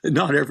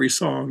not every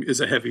song is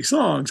a heavy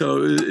song.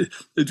 So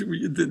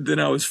then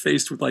I was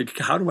faced with, like,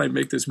 how do I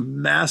make this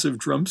massive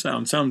drum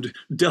sound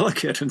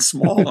delicate and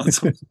small on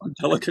some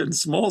delicate and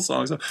small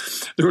songs? So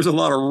there was a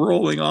lot of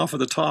rolling off of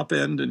the top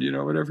end, and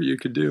whatever you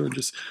could do,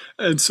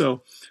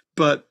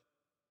 but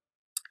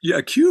yeah,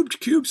 Cubed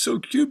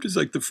is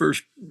like the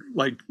first,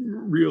 like,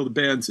 real, the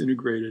band's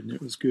integrated, and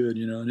it was good,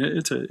 and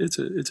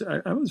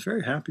I was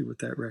very happy with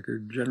that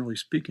record, generally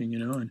speaking,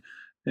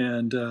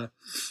 and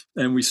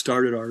we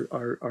started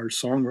our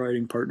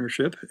songwriting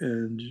partnership,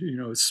 and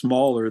it's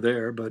smaller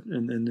there, but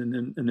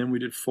and then we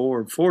did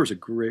Four. Four is a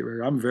great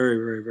record. I'm very,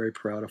 very, very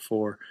proud of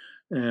Four.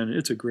 And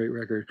it's a great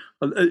record.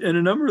 And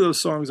a number of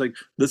those songs, like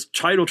this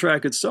title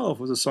track itself,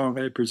 was a song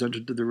I had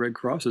presented to the Red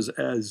Crosses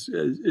as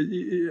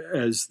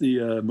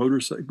the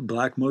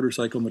Black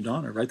Motorcycle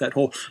Madonna, right? That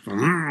whole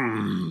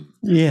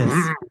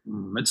yes,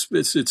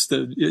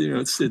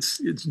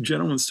 it's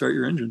Gentlemen Start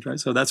Your Engines, right?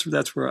 So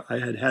that's where I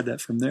had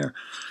that from there.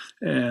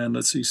 And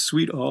let's see,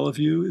 Sweet All of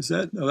You, is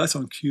that? No, that's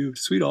on Cube.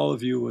 Sweet All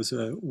of You was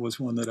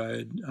one that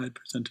I had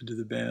presented to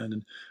the band,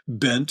 and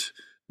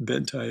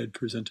Bent I had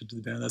presented to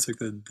the band. That's like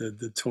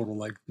the total,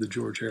 like the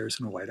George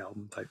Harrison White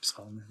Album type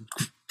song.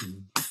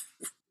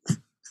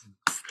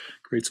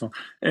 Great song.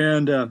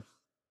 And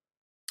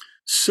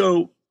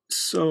so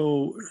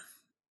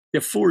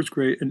yeah, Four is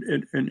great,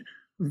 and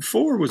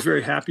Four was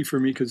very happy for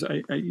me because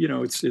I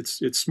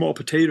it's small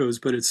potatoes,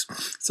 but it's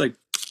like,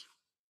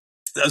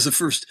 that was the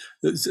first.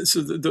 So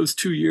those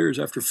 2 years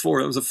after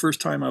Four, that was the first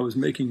time I was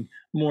making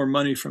more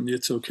money from the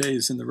It's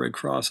Okays than the Red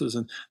Crosses,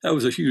 and that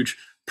was a huge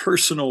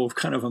personal,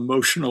 kind of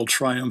emotional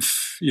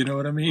triumph. You know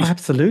what I mean?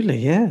 Absolutely,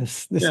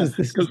 yes.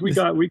 Because we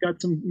got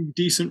some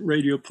decent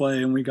radio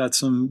play, and we got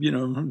some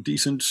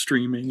decent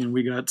streaming, and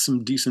we got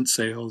some decent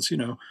sales.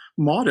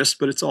 Modest,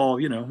 but it's all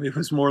it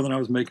was more than I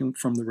was making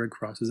from the Red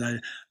Crosses.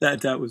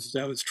 That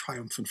was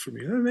triumphant for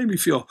me. It made me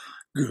feel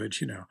good,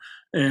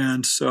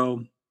 and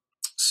so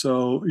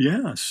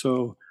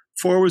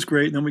Four was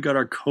great, and then we got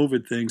our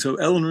COVID thing. So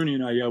Ellen Rooney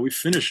and I, we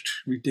finished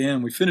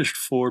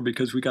Four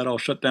because we got all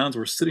shut down. So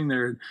we're sitting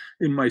there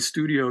in my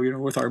studio,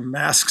 with our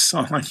masks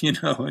on, and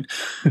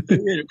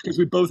because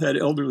we both had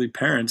elderly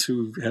parents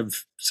who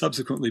have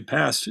subsequently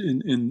passed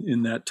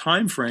in that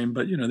time frame.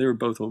 But they were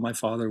both old. My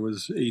father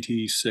was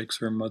 86,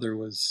 her mother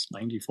was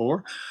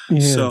 94.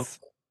 Yes.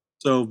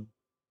 So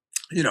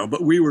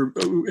but we were,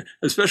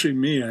 especially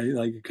me,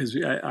 because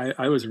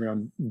I was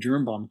around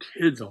germ bomb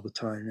kids all the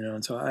time,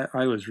 and so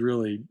I was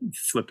really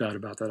flipped out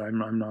about that. I'm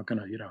not going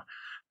to,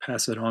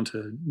 pass it on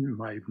to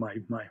my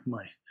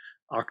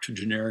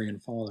octogenarian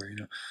father,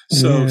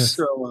 So, yes.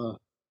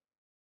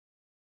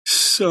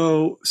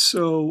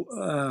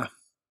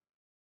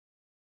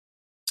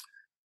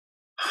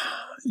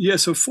 Yeah,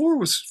 so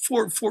Four.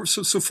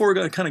 So Four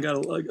got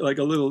like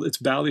a little. It's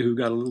Ballyhoo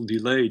got a little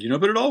delayed,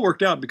 but it all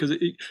worked out because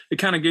it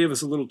kind of gave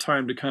us a little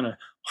time to kind of,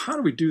 how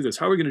do we do this?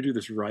 How are we going to do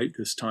this right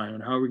this time?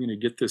 And how are we going to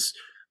get this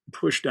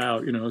pushed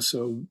out?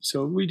 So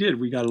we did.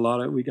 We got a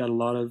lot of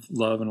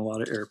love and a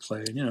lot of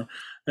airplay,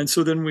 and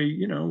so then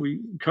we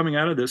coming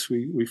out of this,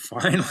 we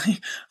finally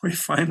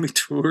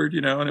toured,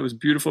 and it was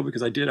beautiful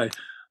because I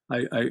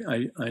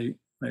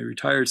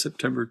retired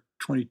September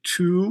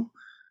 22,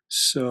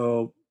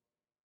 so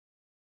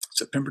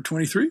September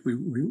 23, we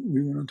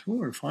went on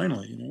tour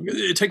finally.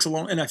 It takes a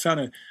long, and I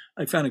found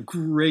a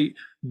great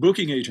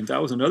booking agent. That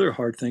was another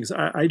hard thing.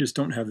 I just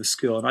don't have the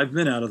skill, and I've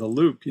been out of the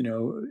loop,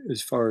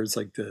 as far as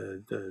like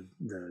the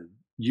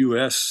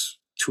U.S.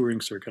 touring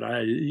circuit.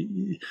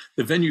 The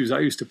venues I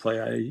used to play,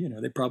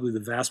 they probably, the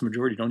vast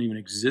majority don't even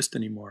exist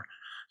anymore.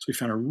 So we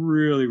found a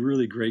really,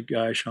 really great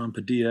guy, Sean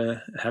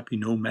Padilla, Happy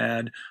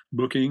Nomad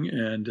booking,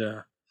 and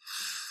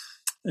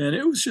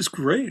it was just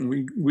great. And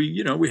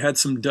we had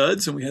some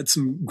duds and we had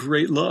some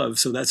great love.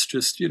 So that's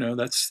just,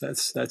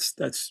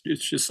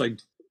 it's just like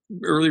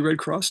early Red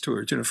Cross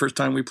tours. First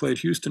time we played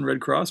Houston,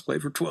 Red Cross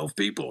played for 12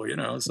 people,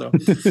 so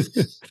that's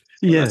all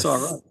Yes.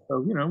 right. So,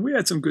 we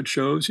had some good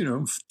shows,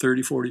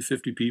 30, 40,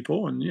 50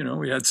 people, and,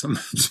 we had some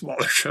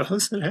smaller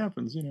shows. It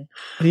happens,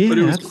 but it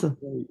Yeah, was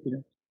absolutely.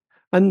 great.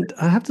 And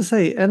I have to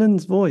say,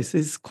 Ellen's voice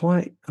is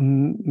quite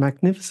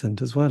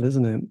magnificent as well,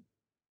 isn't it?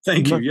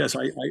 Thank you. Mu- Yes,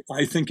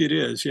 I think it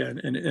is. Yeah,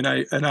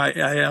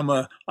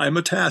 I'm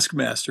a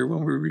taskmaster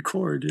when we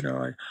record.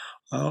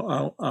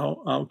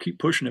 I'll keep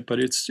pushing it, but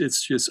it's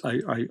just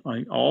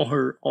all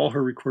her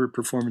recorded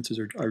performances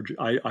are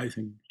I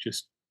think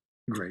just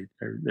great.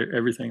 They're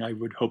everything I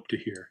would hope to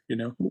hear.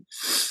 And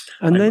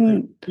I'm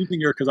then,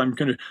 keeping her because I'm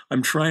gonna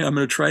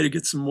try to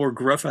get some more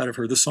gruff out of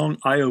her. The song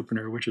 "Eye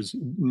Opener," which is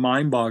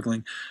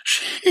mind-boggling.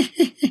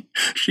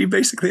 She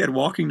basically had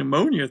walking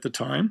pneumonia at the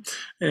time,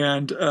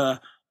 and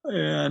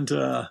and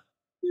uh,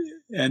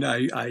 and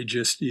I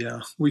just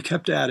we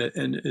kept at it,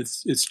 and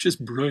it's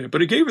just brilliant.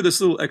 But it gave her this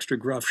little extra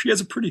gruff. She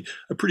has a pretty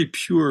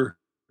pure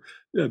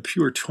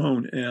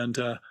tone, and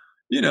I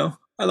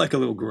like a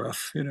little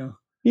gruff, and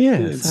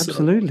yes, so,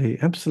 absolutely,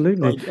 so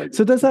absolutely. I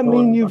So does that told her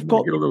mean I'm you've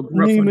going to got get a little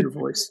gruff new? on your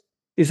voice.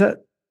 Is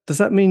that does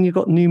that mean you've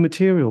got new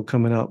material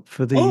coming up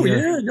for Oh the?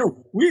 yeah,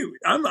 no,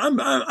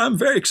 I'm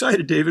very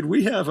excited, David.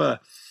 We have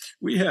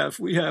we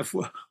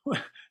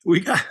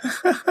got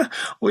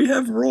we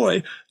have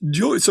Roy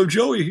Joey. So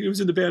Joey, he was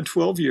in the band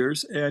 12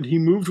 years, and he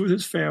moved with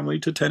his family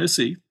to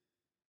Tennessee.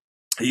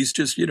 He's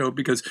just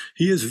because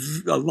he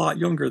is a lot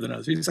younger than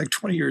us. He's like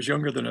 20 years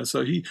younger than us,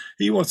 so he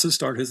wants to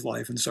start his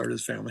life and start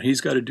his family.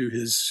 He's got to do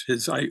his.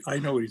 I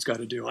know what he's got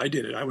to do. I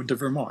did it. I went to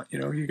Vermont.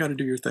 You got to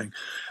do your thing,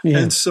 and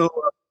Yes, so.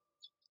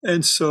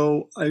 And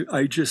so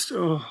I just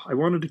I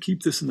wanted to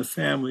keep this in the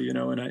family,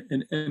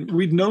 and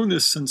we'd known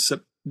this since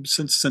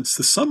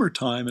the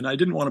summertime, and I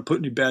didn't want to put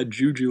any bad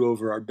juju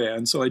over our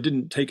band, so I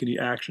didn't take any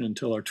action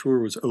until our tour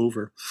was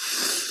over.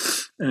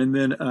 And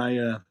then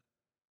I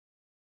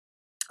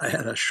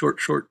had a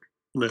short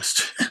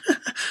list,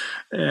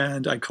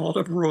 and I called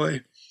up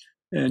Roy,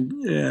 and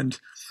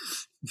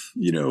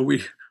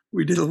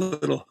we did a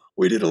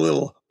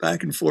little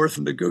back and forth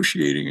and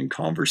negotiating and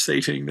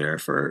conversating there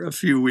for a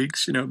few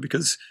weeks,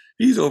 because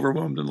he's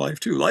overwhelmed in life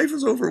too. Life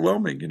is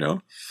overwhelming,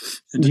 and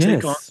to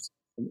take on. yes,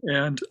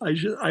 And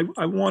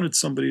I wanted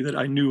somebody that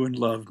I knew and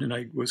loved and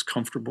I was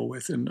comfortable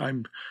with, and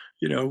I'm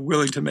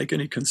willing to make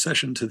any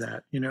concession to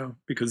that,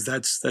 because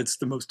that's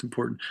the most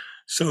important.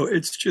 So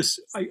it's just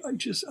I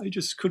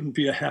just couldn't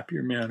be a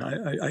happier man.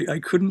 I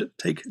couldn't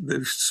take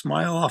the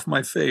smile off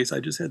my face. I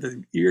just had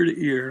the ear to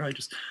ear.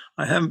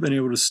 I haven't been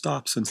able to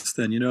stop since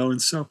then,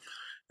 and so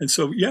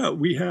yeah,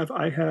 we've got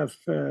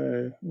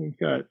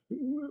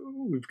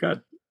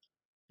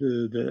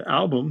the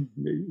album.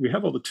 We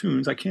have all the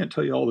tunes. I can't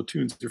tell you all the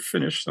tunes are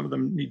finished. Some of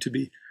them need to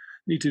be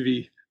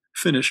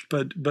finished,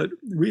 but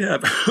we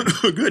have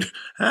a good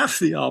half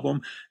the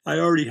album. I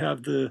already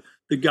have the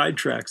guide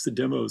tracks, the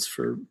demos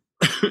for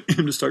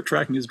him to start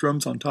tracking his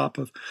drums on top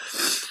of.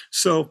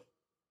 So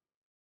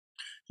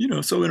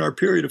so in our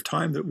period of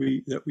time that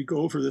we go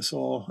over this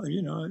all, I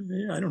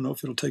don't know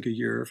if it'll take a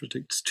year, if it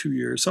takes 2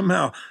 years.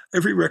 Somehow,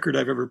 every record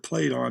I've ever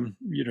played on,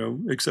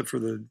 except for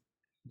the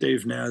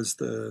Dave Naz,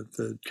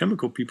 the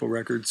Chemical People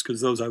records,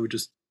 because those I would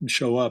just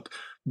show up.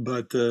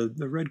 But the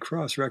Red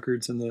Cross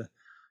records and the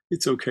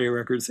It's Okay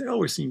records, they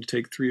always seem to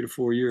take 3 to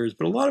 4 years.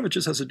 But a lot of it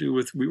just has to do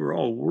with we were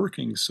all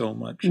working so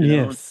much,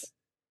 yes.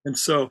 and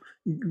so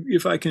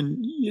if I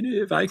can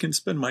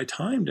spend my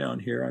time down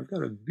here, I've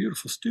got a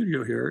beautiful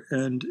studio here,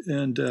 and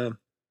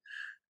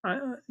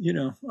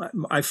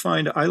I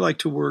find I like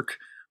to work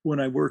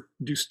when I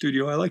do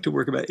studio. I like to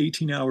work about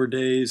 18-hour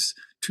days,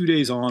 2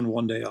 days on,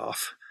 1 day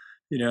off.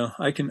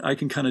 I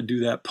can kind of do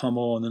that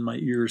pummel, and then my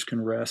ears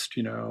can rest.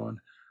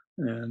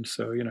 And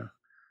so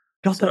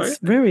God, so yeah. that's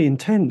very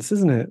intense,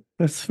 isn't it?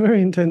 That's a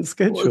very intense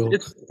Well, schedule.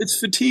 it's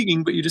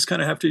fatiguing, but you just kind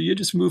of have to. You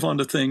just move on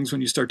to things when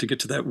you start to get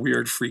to that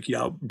weird, freaky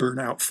out,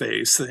 burnout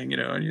phase thing.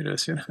 And you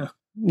just.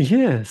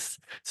 Yes.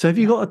 So have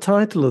you got a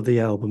title of the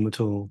album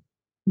at all?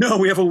 No,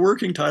 we have a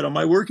working title.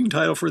 My working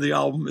title for the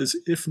album is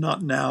 "If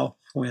Not Now,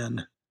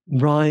 When."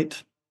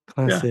 Right. Yeah,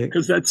 Classic.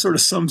 because that sort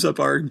of sums up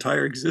our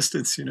entire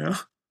existence.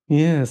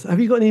 Yes. Have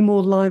you got any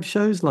more live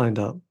shows lined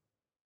up?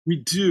 We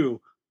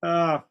do.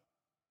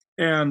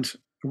 And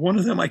one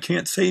of them I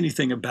can't say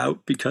anything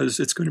about because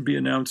it's going to be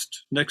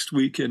announced next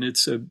week, and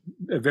it's a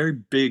very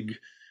big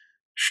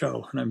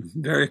show, and I'm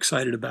very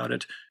excited about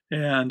it.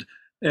 And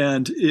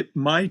it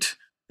might,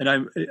 and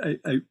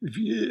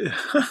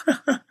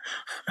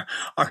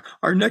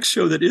our next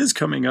show that is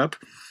coming up,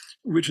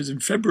 which is in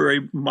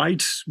February,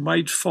 might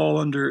fall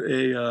under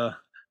a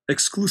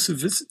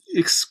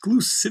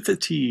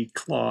exclusivity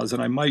clause,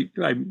 and I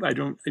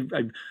don't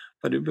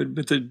but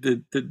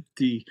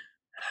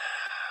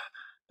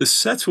the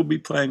sets we'll be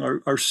playing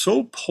are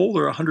so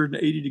polar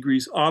 180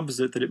 degrees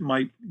opposite that it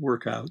might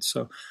work out.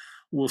 So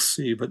we'll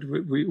see. But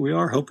we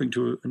are hoping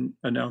to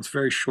announce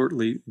very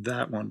shortly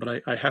that one.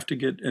 But I have to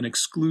get an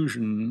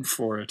exclusion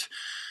for it.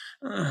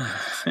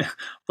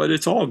 But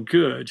it's all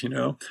good.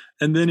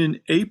 And then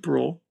in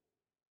April,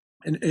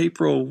 in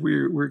April,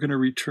 we're going to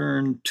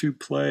return to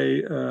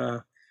play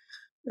a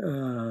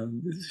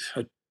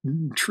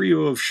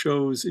trio of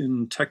shows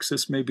in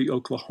Texas, maybe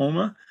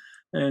Oklahoma,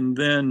 and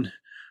then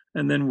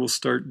we'll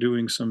start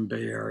doing some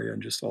Bay Area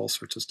and just all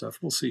sorts of stuff.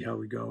 We'll see how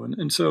we go,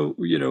 and so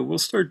we'll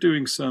start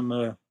doing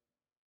some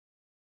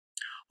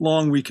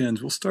long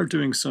weekends. We'll start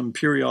doing some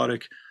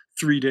periodic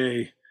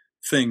 3-day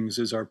things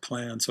is our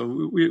plan. So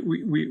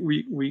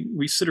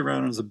we sit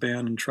around as a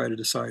band and try to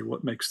decide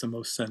what makes the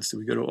most sense. Do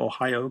we go to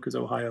Ohio? Because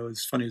Ohio,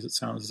 as funny as it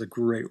sounds, is a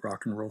great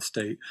rock and roll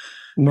state,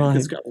 and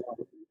because Right.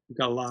 we've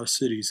got a lot of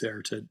cities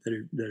there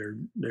that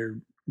are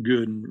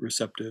good and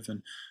receptive,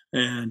 and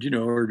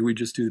or do we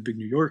just do the big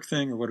New York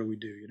thing, or what do we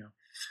do?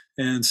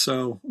 And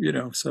so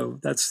so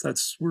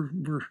that's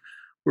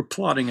we're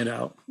plotting it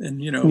out,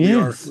 and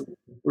Yes.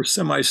 we're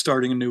semi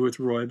starting anew with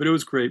Roy, but it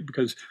was great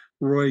because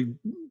Roy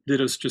did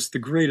us just the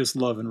greatest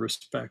love and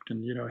respect,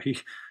 and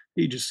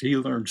he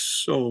learned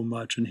so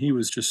much, and he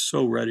was just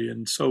so ready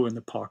and so in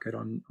the pocket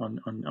on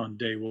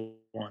day one.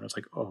 I was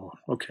like, oh,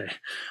 okay,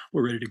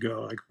 we're ready to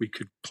go. Like, we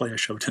could play a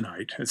show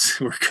tonight.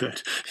 We're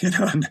good,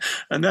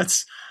 and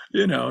that's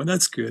and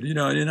that's good,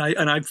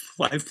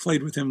 I've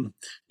played with him.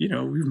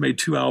 We've made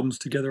 2 albums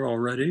together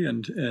already,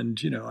 and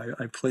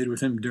I played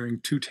with him during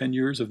 2 10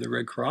 years of the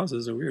Red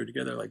Crosses, so we were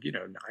together like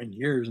 9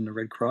 years in the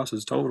Red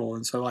Crosses total,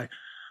 and so I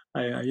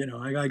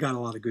got a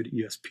lot of good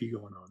ESP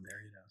going on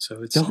there, so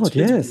God, it's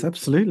yes,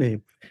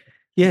 absolutely.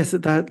 Yes,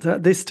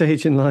 at this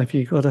stage in life,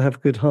 you've got to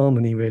have good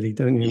harmony, really,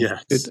 don't you?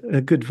 yes,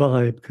 A good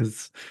vibe,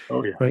 because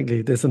oh yeah,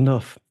 frankly, there's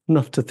enough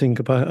to think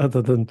about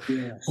other than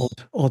yes.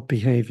 odd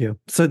behavior.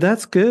 So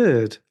that's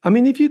good. I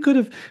mean, if you could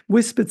have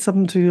whispered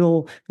something to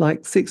your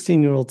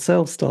 16-year-old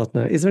self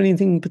starting out, is there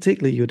anything in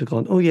particular you'd have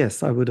gone, oh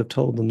yes, I would have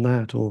told them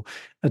that or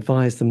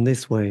advised them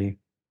this way?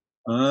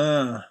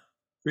 Well,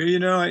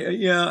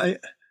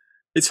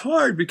 it's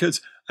hard because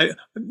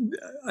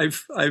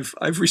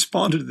I've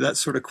responded to that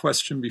sort of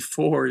question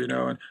before,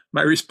 and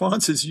my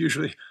response is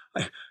usually,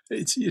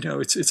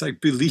 it's like,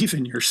 believe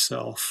in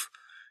yourself,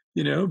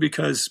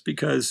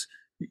 because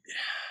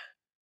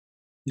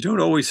you don't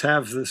always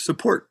have the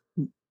support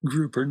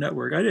group or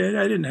network. I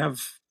didn't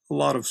have a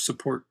lot of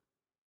support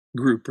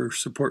group or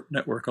support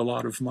network a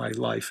lot of my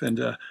life,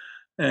 and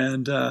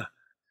and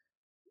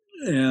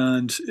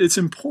it's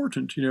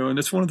important, and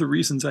it's one of the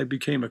reasons I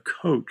became a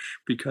coach,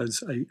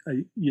 because I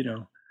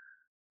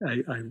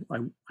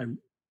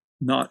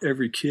not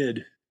every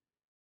kid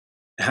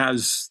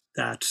has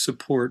that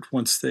support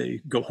once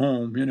they go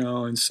home,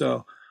 and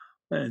so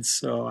I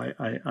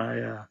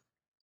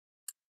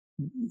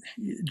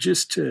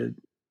just to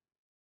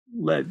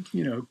let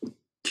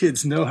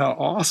kids know how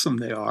awesome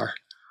they are,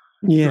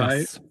 right?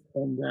 Yes.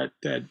 And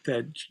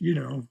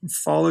that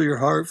follow your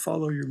heart,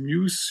 follow your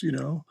muse,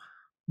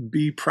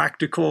 be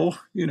practical,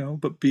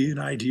 but be an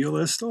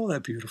idealist, all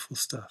that beautiful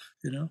stuff.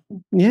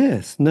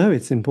 Yes. No,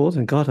 it's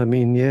important. God, I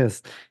mean,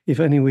 yes. If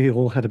only we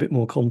all had a bit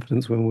more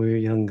confidence when we were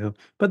younger.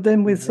 But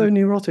then we're so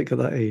neurotic at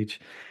that age.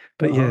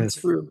 But Uh-huh, yes.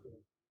 true.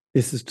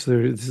 This is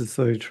true. This is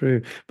so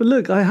true. But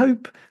look, I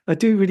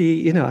do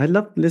really, I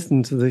love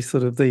listening to the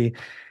sort of the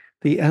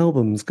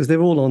albums because they're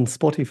all on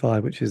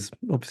Spotify, which is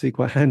obviously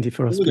quite handy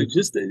for us Oh, they people.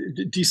 just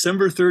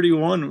December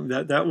 31.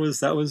 That was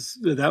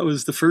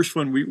the first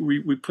one.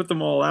 We put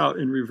them all out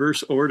in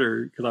reverse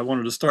order because I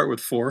wanted to start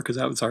with 4 because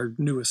that was our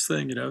newest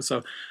thing.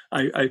 So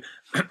I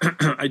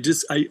I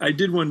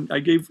did one. I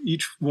gave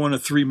each one a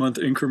 3-month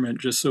increment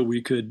just so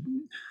we could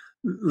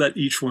let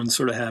each one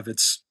sort of have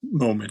its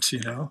moment,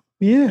 and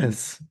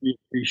Yes. we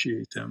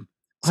appreciate them.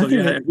 I So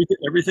think yeah, that,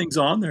 everything's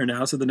on there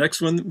now. So the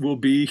next one will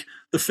be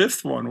the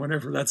 5th one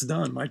whenever that's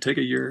done. Might take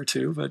a year or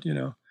two, but.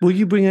 will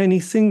you bring any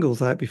singles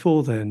out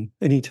before then?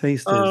 Any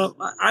tasters?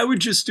 I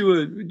would just do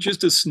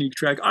a sneak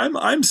track.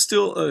 I'm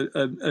still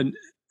an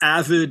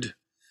avid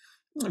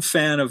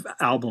fan of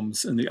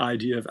albums and the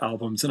idea of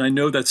albums, and I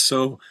know that's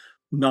so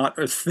not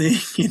a thing,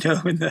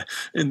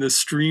 in the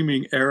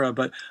streaming era.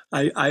 But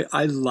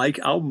I like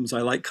albums.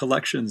 I like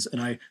collections,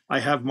 and I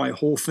have my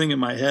whole thing in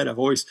my head.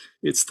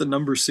 It's the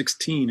number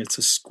 16. It's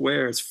a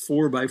square. It's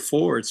 4 by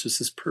 4. It's just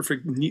this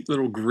perfect, neat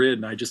little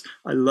grid, and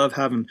I love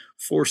having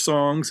 4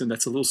 songs, and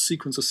that's a little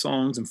sequence of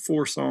songs, and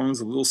 4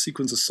 songs, a little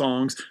sequence of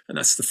songs, and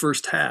that's the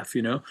first half.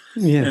 And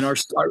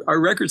Yes. our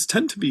records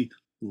tend to be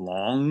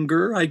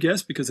longer, I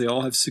guess, because they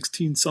all have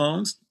 16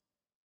 songs.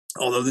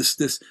 Although this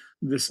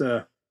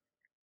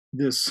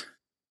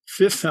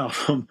 5th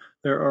album,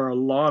 there are a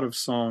lot of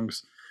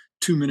songs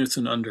 2 minutes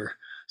and under.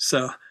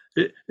 So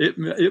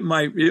it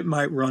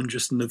might run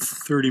just in the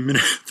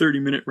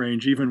 30-minute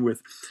range, even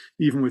with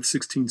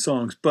 16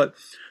 songs. But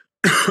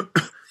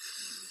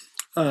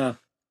uh,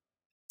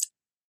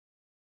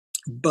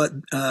 but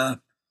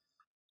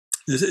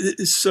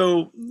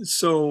so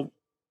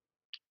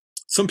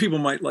some people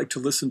might like to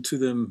listen to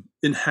them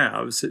in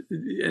halves,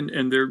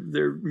 and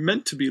they're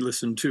meant to be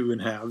listened to in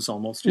halves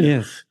almost.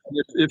 Yes.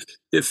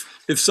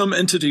 If some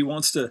entity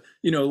wants to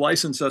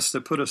license us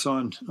to put us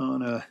on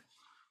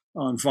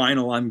on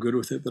vinyl, I'm good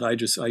with it, but I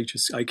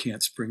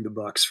can't spring the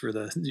bucks for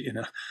the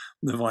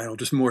vinyl.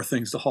 Just more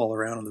things to haul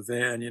around in the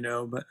van,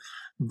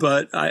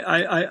 But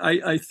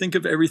I think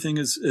of everything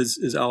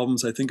as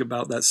albums. I think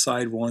about that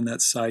side one,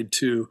 that side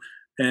two,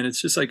 and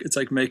it's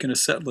like making a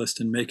set list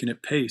and making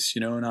it pace,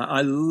 And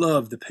I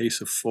love the pace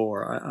of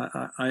four.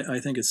 I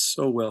think it's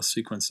so well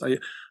sequenced.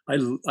 I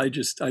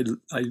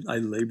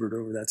labored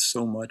over that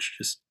so much,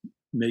 just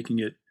making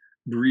it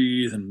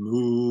breathe and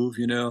move,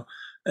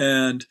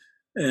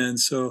 and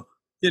so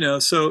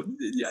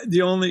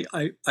the only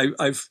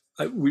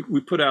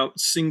we put out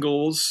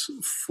singles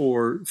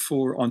for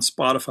on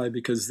Spotify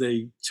because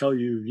they tell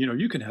you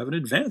you can have an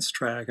advanced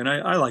track, and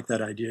I like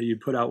that idea. You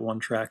put out one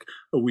track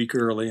a week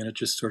early and it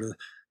just sort of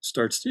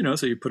starts,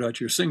 so you put out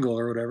your single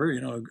or whatever,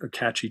 a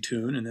catchy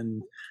tune, and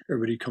then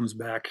everybody comes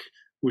back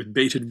with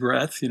bated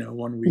breath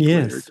 1 week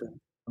later Yes. to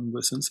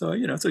listen. So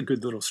it's a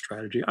good little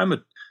strategy. I'm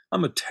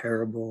a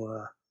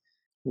terrible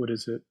what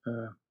is it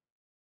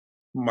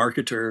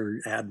marketer,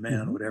 ad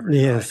man, whatever.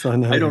 Yes, I I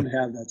know. don't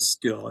have that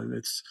skill. And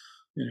it's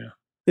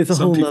It's a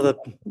some whole people. nother.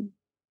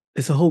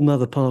 It's a whole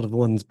nother part of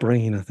one's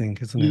brain, I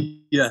think, isn't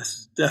it?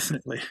 Yes,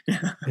 definitely.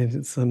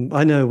 It's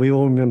I know we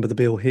all remember the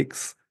Bill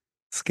Hicks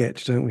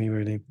sketch, don't we?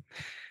 Really.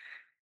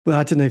 Well,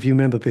 I don't know if you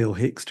remember Bill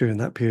Hicks during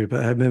that period,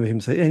 but I remember him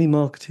saying, "Any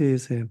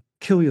marketeers here,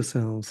 kill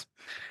yourselves,"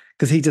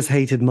 because he just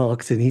hated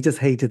marketing. He just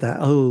hated that.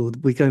 Oh,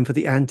 we're going for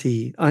the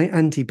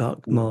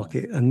anti-buck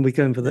market, and we're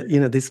going for the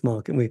this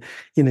market.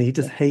 And he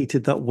just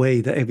hated that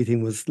way that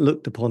everything was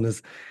looked upon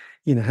as,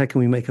 how can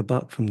we make a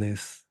buck from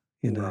this?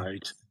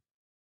 Right.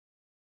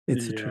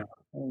 It's Yeah,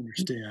 I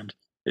understand.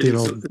 dear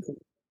It's a, old.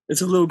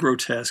 it's a little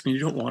grotesque, and you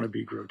don't want to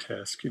be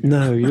grotesque.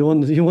 No, you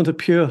want a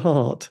pure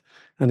heart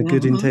and a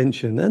good Mhm.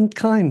 intention and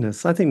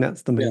kindness. I think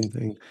that's the Yes. main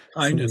thing.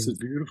 Kindness is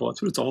beautiful.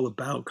 That's what it's all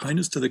about.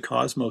 Kindness to the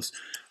cosmos.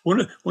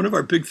 One of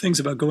our big things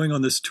about going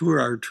on this tour,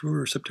 our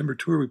tour, September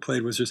tour we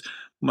played, was just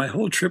my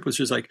whole trip was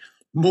just like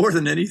more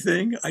than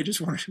anything. We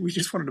just wanted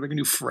to make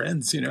new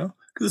friends, because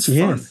it's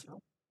fun,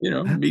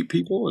 Yes. meet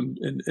people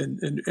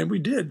and we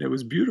did. It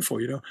was beautiful,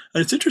 And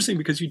it's interesting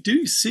because you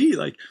do see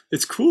like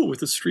it's cool with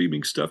the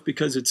streaming stuff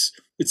because it's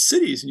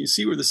cities and you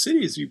see where the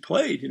cities you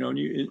played, and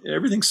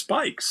everything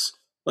spikes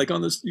like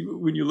on this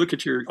when you look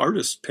at your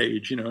artist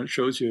page, it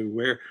shows you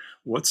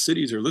what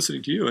cities are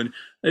listening to you, and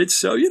it's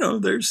so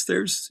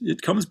there's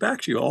it comes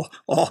back to you all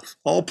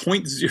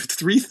point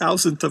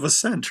 0.003 of a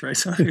cent, right?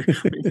 So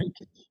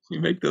we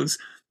make those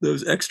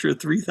extra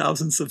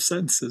 0.003 of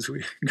cents as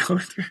we go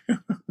through.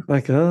 My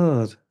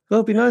God. Well,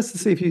 it'd be nice to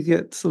see if you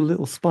get a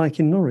little spike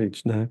in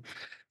Norwich now.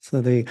 So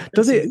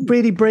does it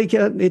really break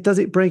it? Does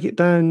it break it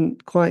down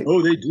quite?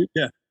 Oh, they do.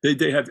 Yeah,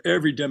 they have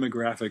every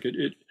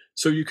demographic.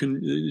 So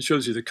it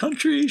shows you the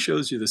country,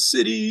 shows you the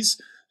cities,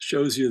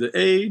 shows you the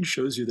age,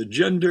 shows you the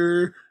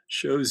gender,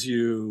 shows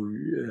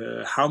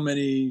you how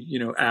many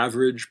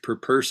average per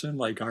person.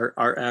 Like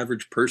our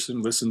average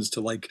person listens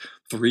to like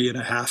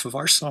 3.5 of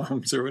our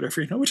songs or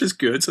whatever, which is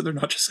good. So they're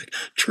not just like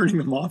turning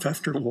them off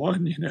after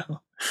one.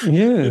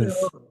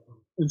 Yes.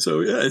 And so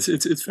yeah,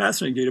 it's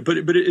fascinating data, but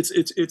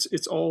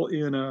it's all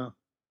in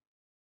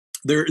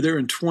they're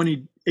in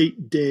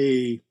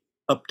 28-day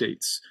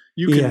updates.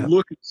 You can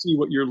look and see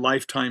what your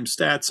lifetime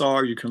stats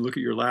are. You can look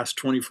at your last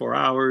 24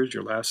 hours,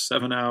 your last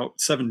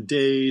 7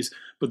 days,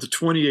 but the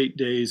 28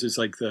 days is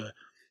like the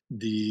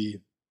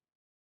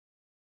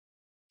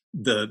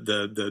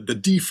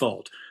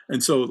default.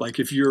 And so like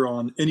if you're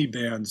on any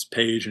band's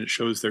page and it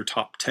shows their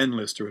top 10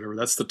 list or whatever,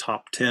 that's the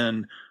top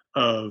 10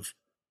 of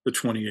the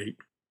 28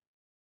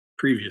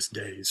 previous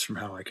days from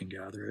how I can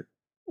gather it.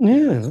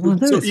 Yeah. Well,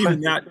 so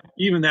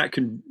even that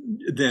can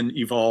then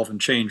evolve and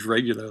change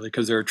regularly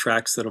because there are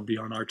tracks that'll be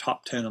on our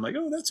top 10. I'm like,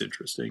 oh, that's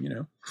interesting,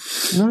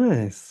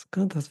 Nice.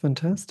 God, that's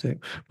fantastic.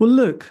 Well,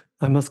 look,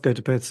 I must go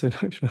to bed soon.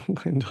 Actually, I'm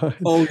going tired.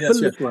 Oh,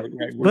 yes, right.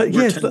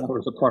 We're 10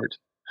 hours apart.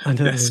 I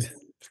know. Yes.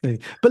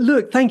 But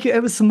look, thank you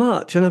ever so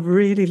much, and I've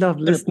really loved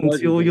listening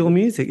to your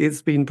music.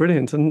 It's been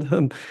brilliant,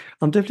 and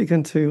I'm definitely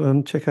going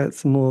to check out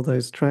some more of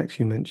those tracks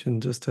you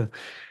mentioned, just to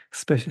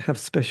have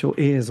special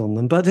ears on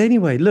them. But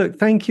anyway, look,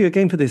 thank you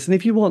again for this. And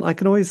if you want, I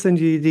can always send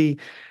you the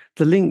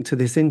link to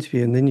this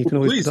interview, and then you can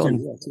always put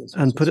it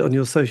on put it on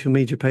your social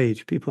media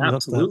page. People love that.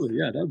 Absolutely,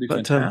 yeah, that would be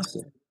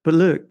fantastic. But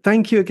look,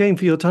 thank you again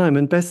for your time,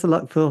 and best of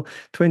luck for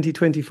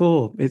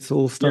 2024. It's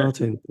all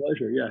starting. Yeah, it's a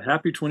pleasure. Yeah,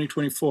 happy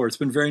 2024. It's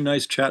been very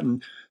nice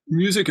chatting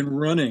music and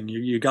running.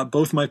 You got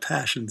both my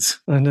passions.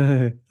 I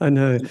know.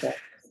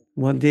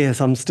 Well,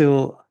 yes,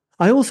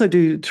 I also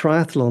do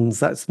triathlons.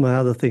 That's my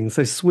other thing.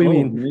 So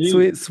swimming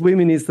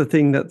is the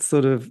thing that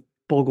sort of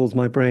boggles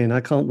my brain.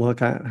 I can't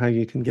work out how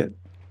you can get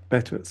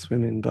better at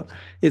swimming, but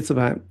it's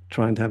about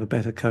trying to have a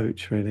better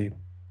coach, really.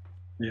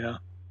 Yeah.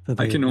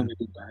 I can only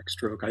do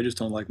backstroke. I just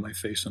don't like my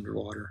face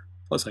underwater.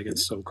 Plus, I get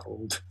so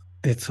cold.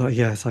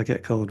 Yes, I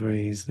get cold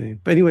very easily.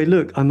 But anyway,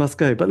 look, I must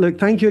go. But look,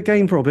 thank you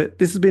again, Robert.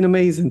 This has been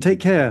amazing. Take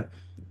care.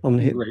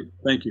 Great.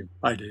 Thank you.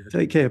 Bye, David.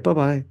 Take care.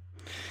 Bye-bye.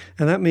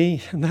 And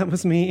that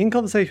was me in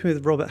conversation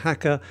with Robert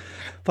Hacker,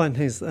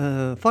 finding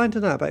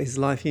out about his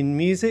life in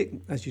music,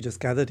 as you just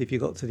gathered if you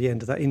got to the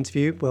end of that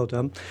interview. Well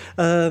done.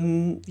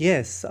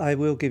 Yes, I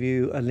will give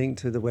you a link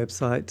to the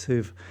website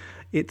to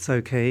It's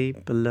Okay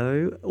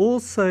below.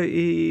 Also,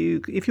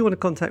 if you want to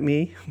contact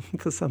me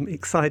for some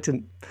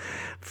exciting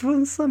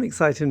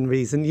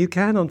reason, you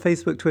can on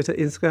Facebook, Twitter,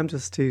 Instagram,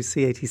 just to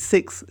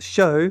C86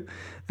 Show,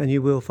 and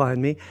you will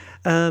find me.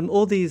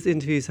 All these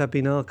interviews have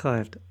been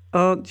archived.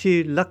 Aren't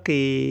you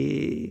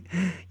lucky?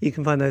 You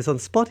can find those on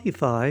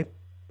Spotify,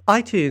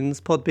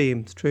 iTunes,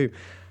 Podbean. It's true.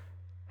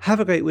 Have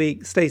a great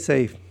week. Stay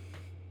safe.